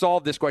 I've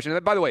solved this question.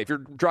 And by the way, if you're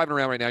driving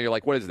around right now, you're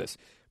like, what is this?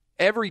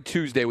 Every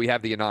Tuesday we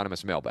have the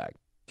Anonymous Mailbag.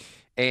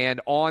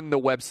 And on the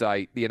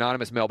website, the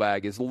Anonymous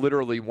Mailbag is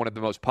literally one of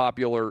the most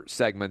popular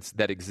segments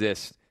that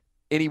exists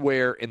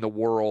anywhere in the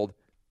world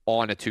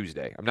on a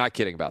Tuesday. I'm not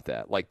kidding about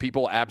that. Like,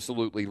 people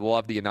absolutely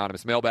love the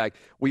Anonymous Mailbag.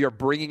 We are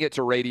bringing it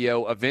to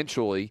radio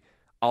eventually.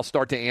 I'll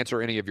start to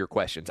answer any of your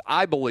questions.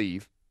 I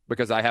believe,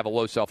 because I have a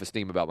low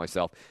self-esteem about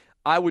myself,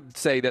 I would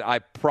say that I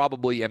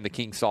probably am the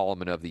King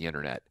Solomon of the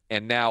internet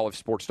and now of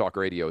sports talk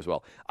radio as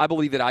well. I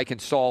believe that I can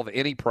solve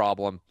any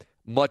problem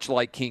much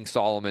like King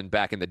Solomon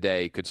back in the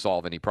day could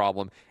solve any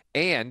problem.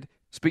 And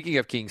speaking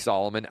of King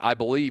Solomon, I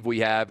believe we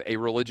have a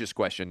religious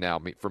question now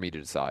for me to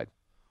decide.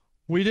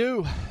 We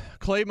do.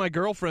 Clay, my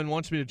girlfriend,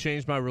 wants me to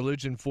change my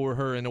religion for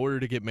her in order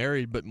to get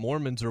married, but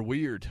Mormons are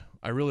weird.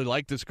 I really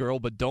like this girl,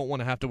 but don't want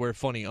to have to wear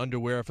funny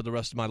underwear for the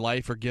rest of my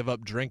life or give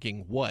up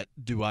drinking. What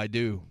do I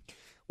do?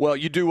 Well,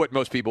 you do what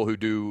most people who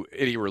do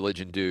any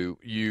religion do.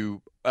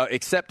 You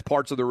accept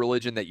parts of the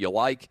religion that you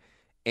like,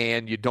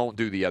 and you don't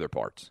do the other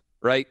parts,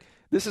 right?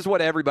 This is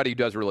what everybody who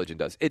does religion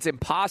does. It's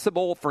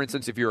impossible, for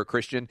instance, if you're a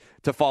Christian,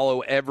 to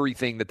follow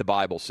everything that the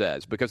Bible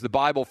says, because the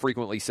Bible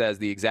frequently says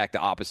the exact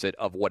opposite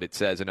of what it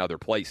says in other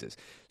places.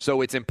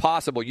 So it's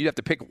impossible. You have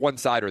to pick one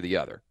side or the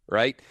other,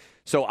 right?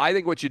 So I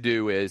think what you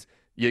do is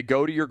you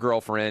go to your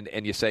girlfriend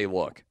and you say,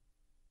 look,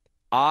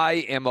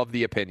 I am of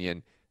the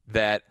opinion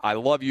that I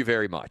love you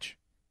very much.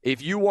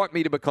 If you want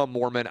me to become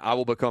Mormon, I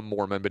will become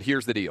Mormon, but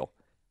here's the deal.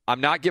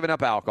 I'm not giving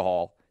up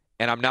alcohol,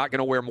 and I'm not going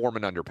to wear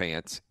Mormon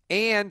underpants,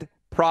 and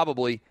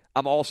probably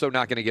I'm also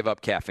not going to give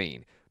up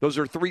caffeine. Those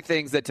are three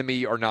things that to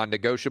me are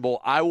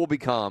non-negotiable. I will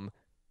become,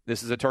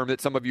 this is a term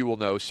that some of you will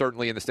know,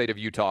 certainly in the state of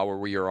Utah where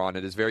we are on,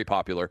 it is very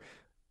popular,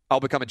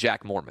 I'll become a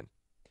Jack Mormon.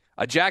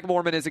 A Jack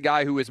Mormon is a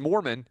guy who is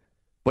Mormon,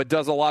 but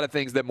does a lot of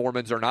things that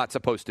Mormons are not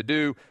supposed to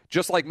do,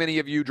 just like many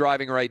of you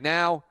driving right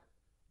now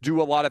do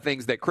a lot of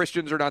things that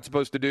Christians are not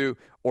supposed to do,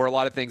 or a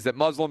lot of things that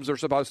Muslims are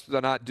supposed to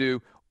not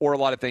do, or a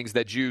lot of things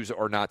that Jews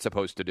are not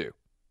supposed to do.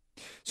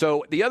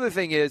 So the other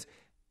thing is,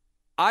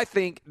 I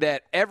think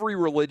that every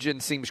religion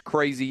seems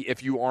crazy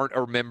if you aren't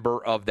a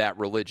member of that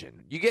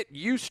religion. You get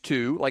used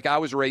to, like I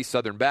was raised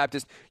Southern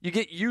Baptist, you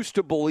get used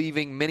to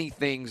believing many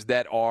things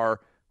that are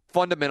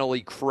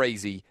fundamentally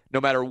crazy no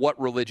matter what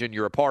religion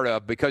you're a part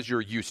of because you're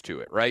used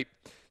to it, right?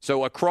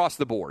 So across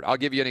the board, I'll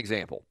give you an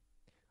example.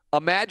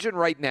 Imagine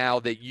right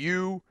now that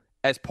you,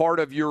 as part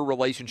of your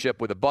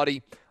relationship with a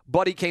buddy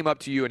came up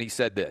to you and he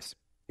said this.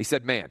 He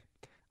said, man,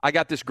 I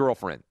got this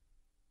girlfriend.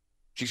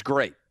 She's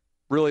great.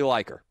 Really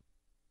like her.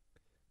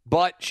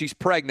 But she's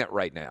pregnant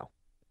right now.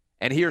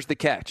 And here's the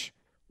catch.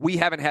 We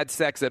haven't had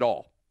sex at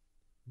all.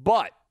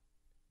 But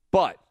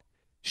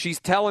she's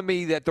telling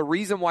me that the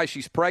reason why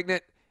she's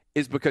pregnant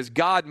is because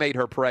God made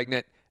her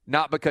pregnant,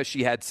 not because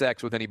she had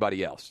sex with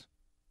anybody else.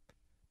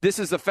 This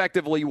is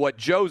effectively what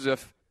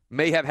Joseph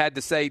may have had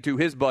to say to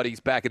his buddies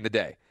back in the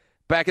day.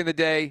 Back in the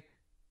day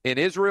in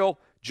Israel,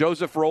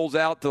 Joseph rolls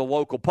out to the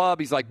local pub.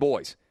 He's like,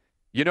 boys,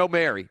 you know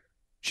Mary,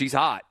 she's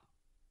hot.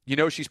 You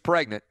know she's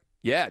pregnant.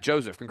 Yeah,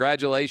 Joseph,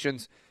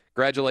 congratulations.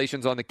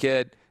 Congratulations on the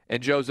kid.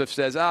 And Joseph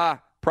says,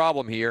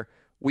 problem here.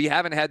 We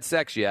haven't had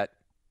sex yet.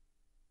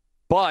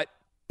 But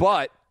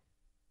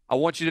I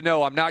want you to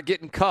know I'm not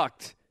getting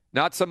cucked.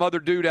 Not some other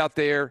dude out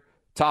there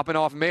topping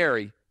off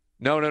Mary.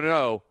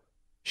 No.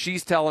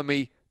 She's telling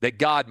me that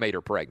God made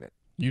her pregnant.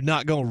 You're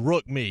not going to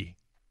rook me.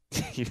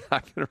 You're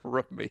not going to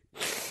rook me.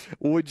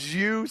 Would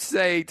you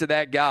say to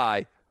that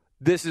guy,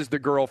 this is the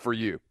girl for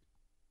you?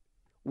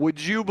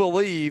 Would you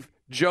believe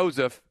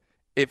Joseph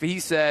if he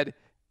said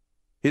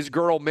his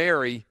girl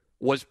Mary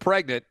was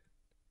pregnant,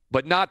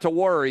 but not to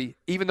worry,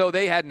 even though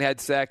they hadn't had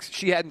sex,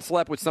 she hadn't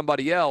slept with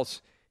somebody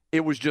else,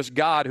 it was just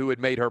God who had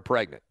made her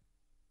pregnant?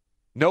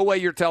 No way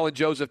you're telling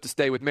Joseph to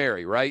stay with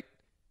Mary, right?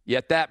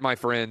 Yet that, my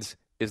friends,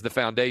 is the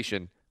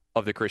foundation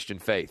of the Christian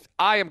faith.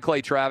 I am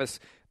Clay Travis.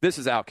 This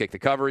is Outkick the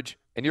Coverage,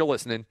 and you're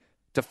listening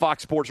to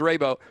Fox Sports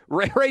Radio.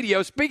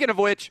 Speaking of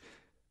which,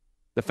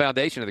 the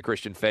foundation of the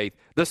Christian faith.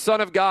 The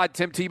Son of God,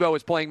 Tim Tebow,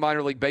 is playing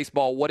minor league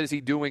baseball. What is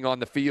he doing on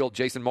the field?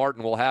 Jason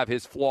Martin will have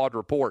his flawed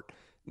report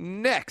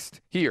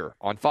next here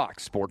on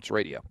Fox Sports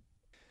Radio.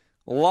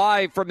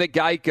 Live from the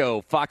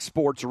Geico Fox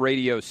Sports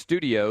Radio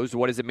studios.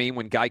 What does it mean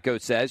when Geico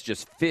says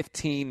just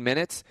 15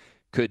 minutes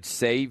could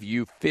save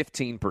you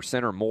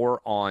 15% or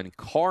more on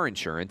car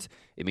insurance?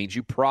 It means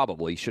you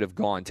probably should have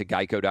gone to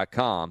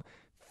geico.com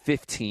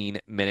 15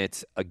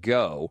 minutes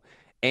ago.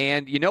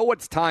 And you know what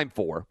it's time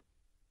for?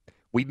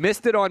 We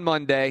missed it on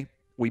Monday.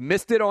 We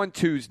missed it on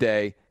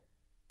Tuesday.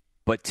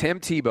 But Tim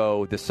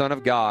Tebow, the Son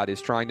of God,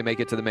 is trying to make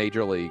it to the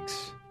major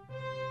leagues.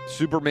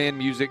 Superman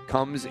music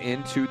comes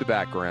into the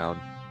background.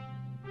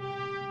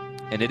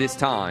 And it is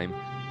time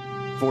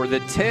for the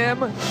Tim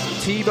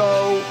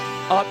Tebow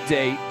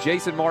update.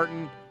 Jason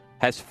Martin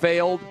has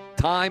failed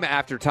time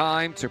after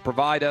time to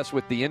provide us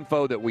with the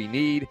info that we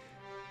need.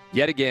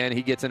 Yet again,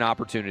 he gets an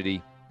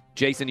opportunity.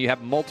 Jason, you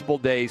have multiple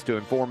days to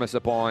inform us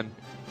upon.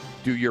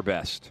 Do your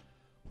best.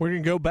 We're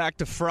going to go back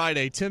to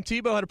Friday. Tim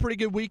Tebow had a pretty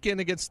good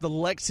weekend against the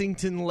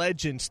Lexington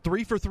Legends.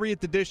 3 for 3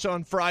 at the dish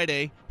on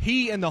Friday.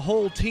 He and the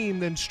whole team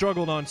then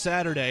struggled on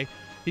Saturday.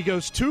 He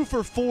goes 2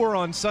 for 4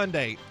 on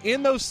Sunday.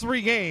 In those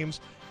 3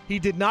 games, he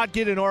did not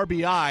get an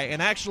RBI,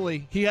 and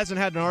actually, he hasn't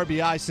had an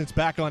RBI since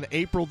back on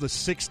April the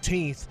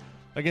 16th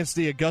against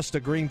the Augusta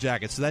Green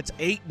Jackets. So that's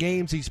 8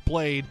 games he's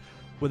played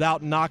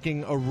without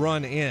knocking a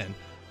run in.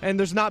 and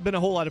there's not been a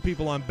whole lot of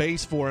people on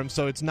base for him,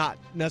 so it's not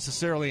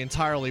necessarily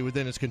entirely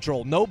within his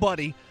control.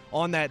 Nobody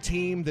on that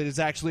team that is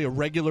actually a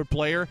regular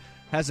player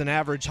has an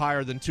average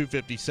higher than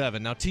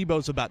 257. Now,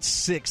 Tebow's about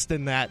sixth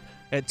in that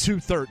at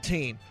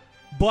 213.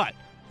 But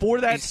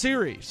for that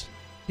series,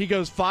 he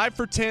goes 5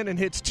 for 10 and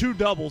hits 2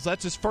 doubles.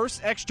 That's his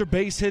first extra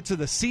base hits of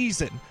the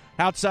season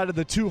outside of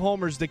the 2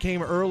 homers that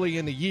came early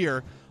in the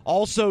year.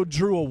 Also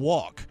drew a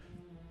walk.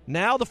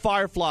 Now the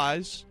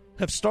Fireflies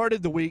have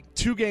started the week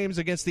 2 games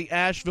against the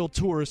Asheville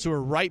Tourists, who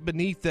are right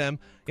beneath them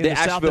in the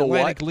South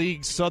Atlantic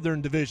League Southern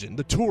Division.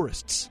 The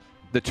Tourists.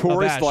 The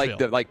tourists,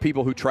 like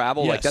people who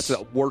travel? Yes. Like, that's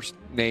the worst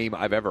name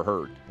I've ever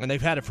heard. And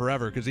they've had it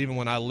forever, because even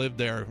when I lived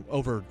there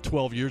over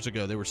 12 years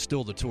ago, they were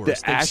still the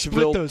Tourists. The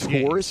Asheville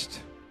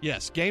Tourists?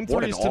 Yes, Game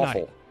 3 is tonight. What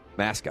an awful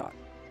mascot.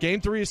 Game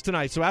 3 is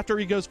tonight. So after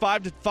he goes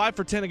 5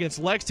 for 10 against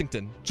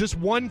Lexington, just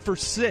 1 for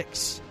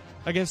 6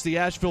 against the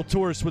Asheville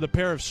Tourists with a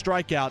pair of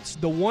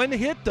strikeouts. The one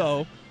hit,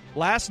 though,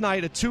 last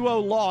night, a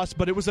 2-0 loss,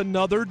 but it was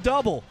another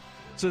double.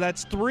 So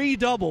that's 3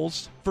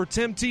 doubles for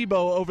Tim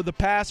Tebow over the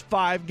past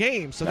 5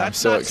 games. So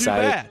that's not too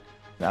bad.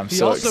 I'm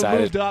so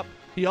excited.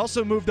 He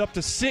also moved up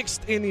to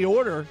 6th in the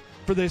order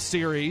for this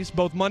series,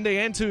 both Monday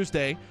and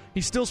Tuesday.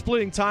 He's still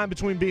splitting time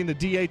between being the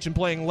DH and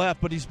playing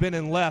left, but he's been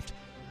in left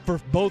for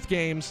both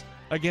games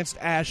against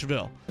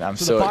Asheville. I'm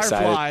so the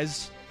Fireflies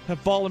excited. Have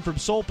fallen from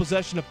sole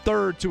possession of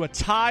 3rd to a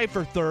tie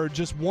for 3rd,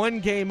 just 1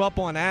 game up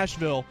on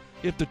Asheville.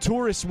 If the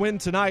Tourists win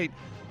tonight,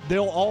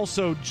 they'll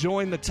also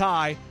join the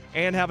tie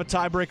and have a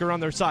tiebreaker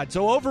on their side.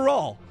 So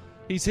overall,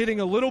 he's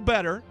hitting a little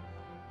better.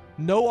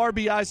 No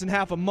RBIs in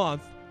half a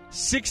month.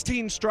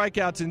 16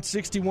 strikeouts in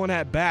 61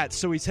 at-bats.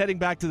 So he's heading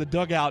back to the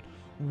dugout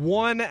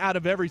 1 out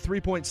of every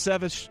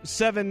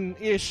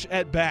 3.7-ish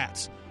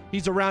at-bats.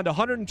 He's around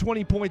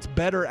 120 points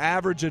better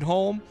average at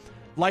home.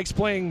 Likes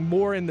playing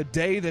more in the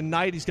day than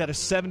night. He's got a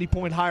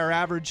 70-point higher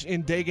average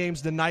in day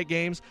games than night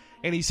games.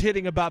 And he's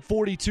hitting about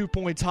 42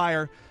 points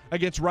higher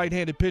against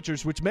right-handed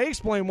pitchers, which may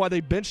explain why they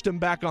benched him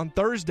back on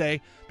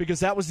Thursday, because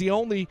that was the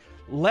only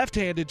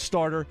left-handed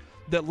starter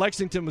that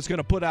Lexington was going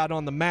to put out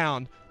on the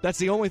mound. That's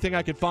the only thing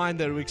I could find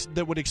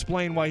that would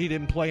explain why he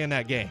didn't play in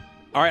that game.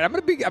 All right, I'm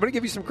going to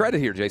give you some credit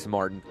here, Jason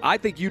Martin. I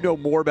think you know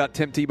more about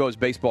Tim Tebow's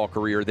baseball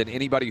career than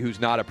anybody who's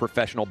not a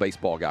professional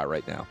baseball guy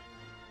right now.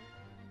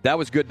 That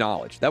was good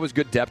knowledge. That was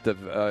good depth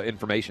of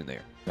information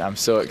there. I'm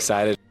so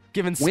excited.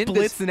 Giving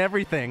splits and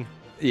everything.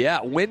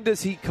 Yeah, when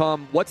does he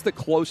come? What's the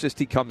closest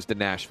he comes to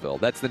Nashville?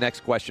 That's the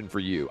next question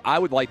for you. I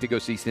would like to go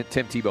see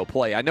Tim Tebow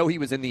play. I know he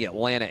was in the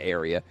Atlanta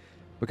area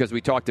because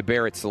we talked to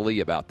Barrett Sallee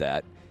about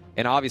that.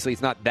 And obviously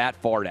it's not that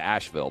far to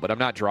Asheville, but I'm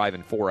not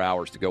driving 4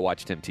 hours to go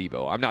watch Tim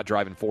Tebow. I'm not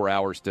driving 4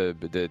 hours to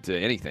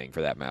anything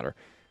for that matter.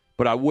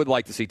 But I would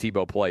like to see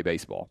Tebow play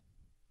baseball.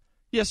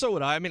 Yeah, so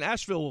would I. I mean,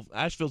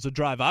 Asheville's a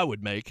drive I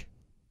would make.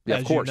 Yeah,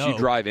 of course. You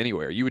drive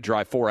anywhere. You would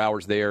drive 4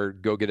 hours there,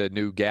 go get a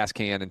new gas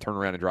can, and turn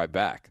around and drive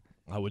back.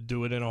 I would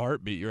do it in a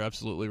heartbeat. You're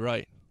absolutely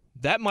right.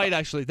 That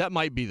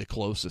might be the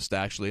closest,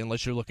 actually,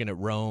 unless you're looking at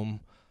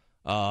Rome.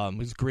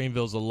 Because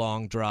Greenville's a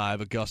long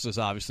drive. Augusta's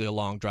obviously a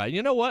long drive.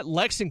 You know what?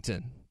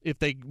 Lexington,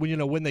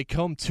 when they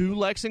come to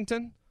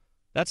Lexington,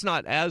 that's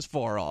not as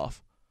far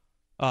off.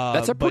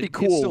 That's a pretty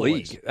cool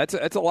league. That's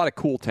a lot of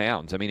cool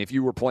towns. I mean, if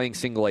you were playing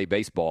single A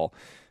baseball,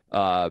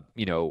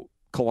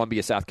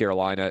 Columbia, South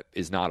Carolina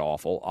is not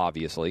awful,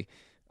 obviously.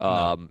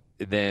 No.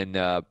 Then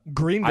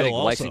Greenville, I think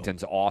also.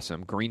 Lexington's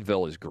awesome.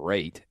 Greenville is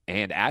great,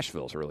 and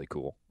Asheville's really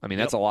cool. I mean,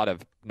 that's a lot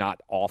of not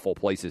awful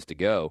places to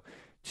go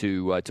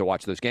to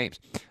watch those games.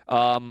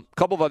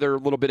 Couple of other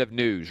little bit of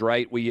news,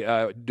 right? We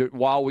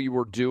while we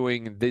were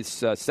doing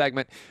this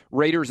segment,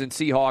 Raiders and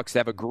Seahawks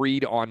have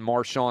agreed on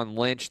Marshawn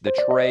Lynch, the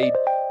trade.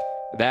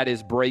 That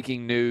is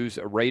breaking news.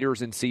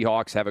 Raiders and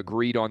Seahawks have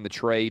agreed on the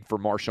trade for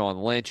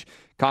Marshawn Lynch.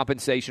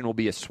 Compensation will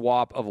be a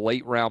swap of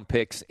late-round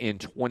picks in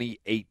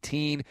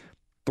 2018.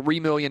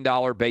 $3 million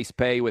base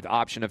pay with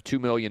option of $2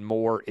 million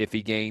more if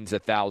he gains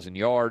 1,000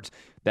 yards.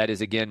 That is,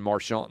 again,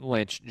 Marshawn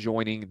Lynch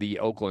joining the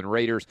Oakland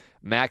Raiders.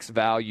 Max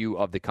value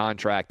of the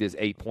contract is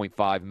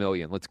 $8.5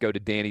 million. Let's go to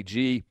Danny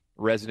G.,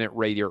 resident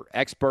Raider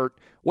expert.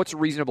 What's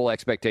reasonable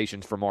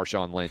expectations for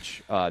Marshawn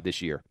Lynch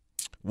this year?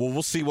 Well,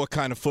 we'll see what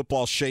kind of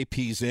football shape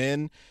he's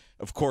in.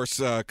 Of course,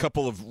 a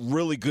couple of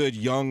really good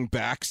young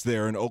backs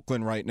there in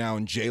Oakland right now,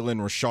 and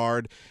Jalen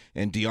Richard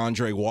and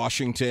DeAndre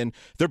Washington.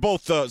 They're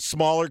both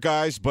smaller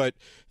guys, but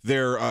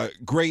they're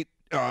great,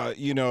 out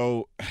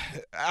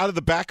of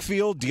the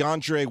backfield.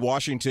 DeAndre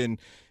Washington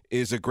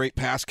is a great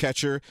pass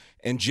catcher,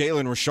 and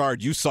Jalen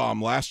Richard, you saw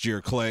him last year,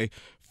 Clay.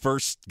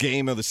 First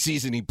game of the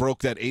season, he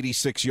broke that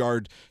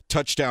 86-yard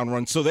touchdown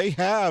run. So they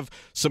have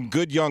some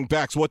good young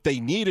backs. What they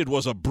needed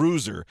was a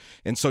bruiser,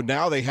 and so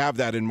now they have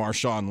that in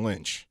Marshawn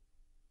Lynch.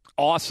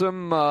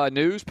 Awesome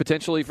news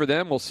potentially for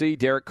them. We'll see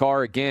Derek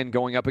Carr again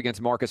going up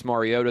against Marcus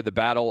Mariota, the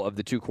battle of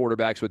the two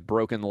quarterbacks with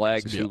broken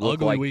legs who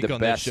look like the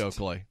best,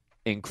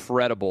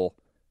 incredible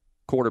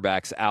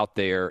quarterbacks out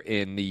there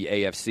in the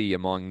AFC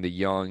among the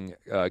young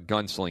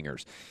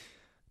gunslingers.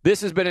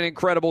 This has been an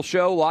incredible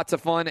show. Lots of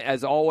fun,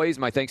 as always.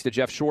 My thanks to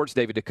Jeff Schwartz,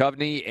 David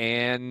Duchovny,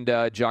 and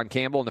John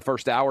Campbell in the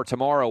first hour.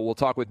 Tomorrow, we'll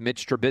talk with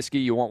Mitch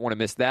Trubisky. You won't want to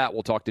miss that.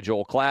 We'll talk to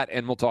Joel Klatt,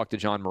 and we'll talk to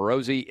John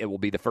Morosi. It will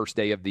be the first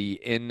day of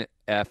the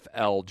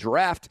NFL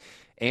Draft,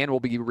 and we'll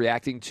be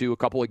reacting to a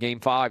couple of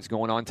Game 5s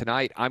going on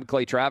tonight. I'm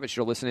Clay Travis.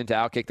 You're listening to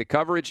Outkick the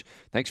Coverage.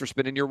 Thanks for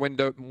spending your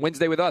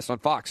Wednesday with us on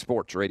Fox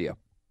Sports Radio.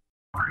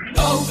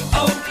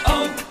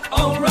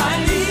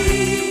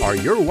 O'Reilly. Are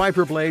your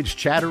wiper blades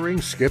chattering,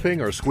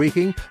 skipping, or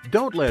squeaking?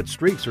 Don't let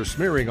streaks or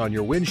smearing on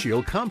your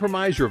windshield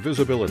compromise your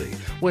visibility.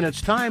 When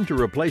it's time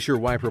to replace your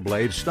wiper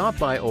blades, stop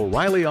by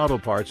O'Reilly Auto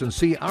Parts and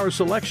see our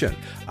selection.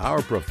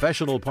 Our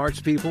professional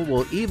parts people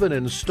will even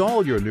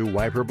install your new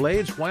wiper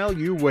blades while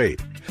you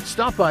wait.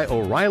 Stop by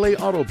O'Reilly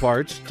Auto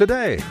Parts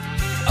today.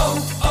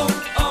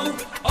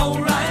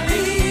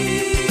 O'Reilly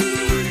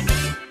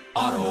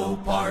Auto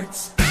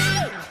Parts.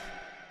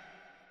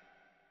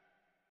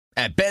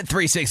 At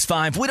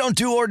Bet365, we don't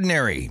do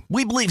ordinary.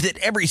 We believe that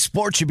every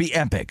sport should be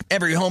epic.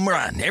 Every home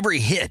run, every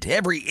hit,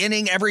 every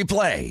inning, every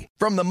play.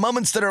 From the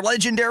moments that are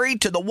legendary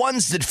to the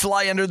ones that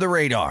fly under the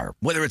radar.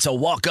 Whether it's a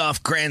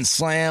walk-off grand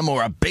slam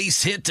or a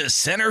base hit to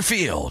center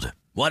field.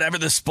 Whatever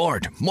the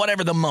sport,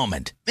 whatever the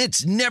moment.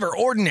 It's never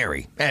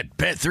ordinary at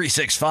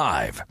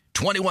Bet365.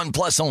 21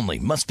 plus only.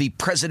 Must be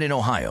present in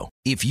Ohio.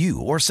 If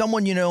you or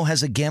someone you know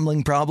has a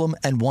gambling problem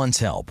and wants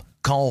help,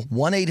 call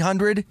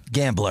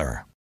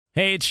 1-800-GAMBLER.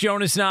 Hey, it's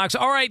Jonas Knox.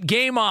 All right,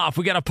 game off.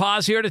 We got to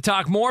pause here to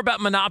talk more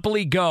about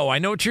Monopoly Go. I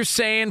know what you're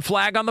saying,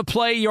 flag on the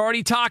play. You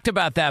already talked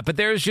about that, but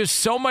there's just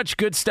so much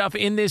good stuff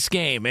in this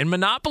game. In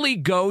Monopoly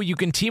Go, you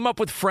can team up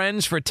with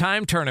friends for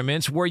time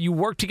tournaments where you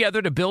work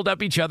together to build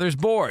up each other's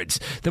boards.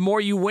 The more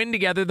you win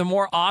together, the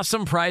more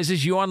awesome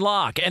prizes you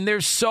unlock. And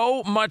there's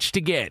so much to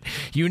get.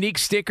 Unique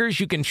stickers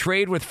you can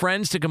trade with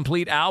friends to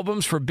complete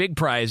albums for big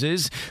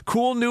prizes.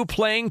 Cool new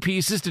playing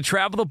pieces to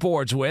travel the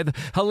boards with.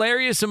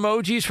 Hilarious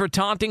emojis for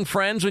taunting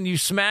friends when you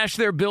smash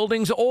their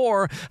buildings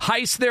or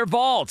heist their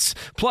vaults.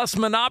 Plus,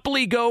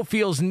 Monopoly Go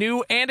feels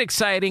new and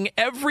exciting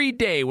every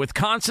day with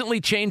constantly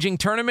changing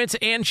tournaments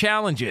and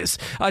challenges.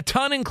 A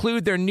ton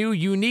include their new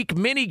unique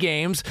mini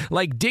games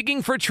like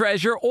digging for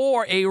treasure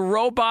or a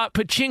robot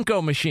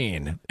pachinko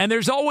machine. And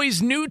there's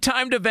always new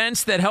timed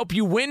events that help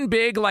you win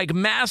big, like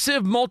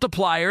massive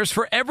multipliers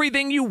for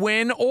everything you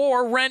win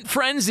or rent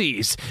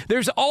frenzies.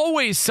 There's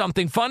always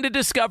something fun to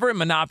discover in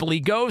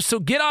Monopoly Go, so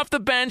get off the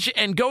bench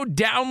and go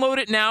download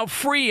it now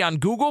free on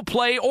Google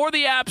Play or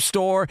the App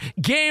Store.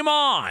 Game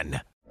on!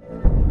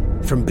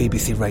 From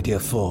BBC Radio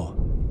 4,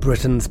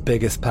 Britain's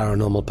biggest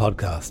paranormal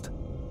podcast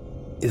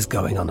is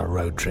going on a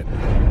road trip.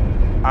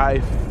 I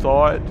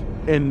thought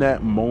in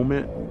that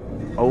moment,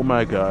 oh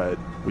my God,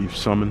 we've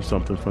summoned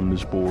something from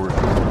this board.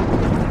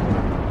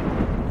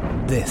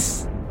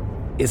 This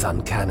is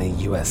Uncanny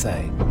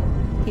USA.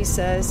 He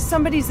says,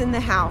 somebody's in the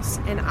house,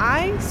 and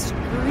I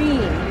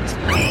screamed.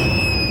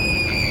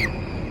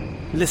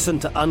 Listen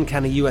to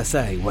Uncanny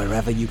USA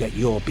wherever you get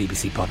your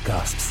BBC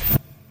podcasts,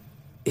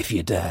 if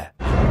you dare.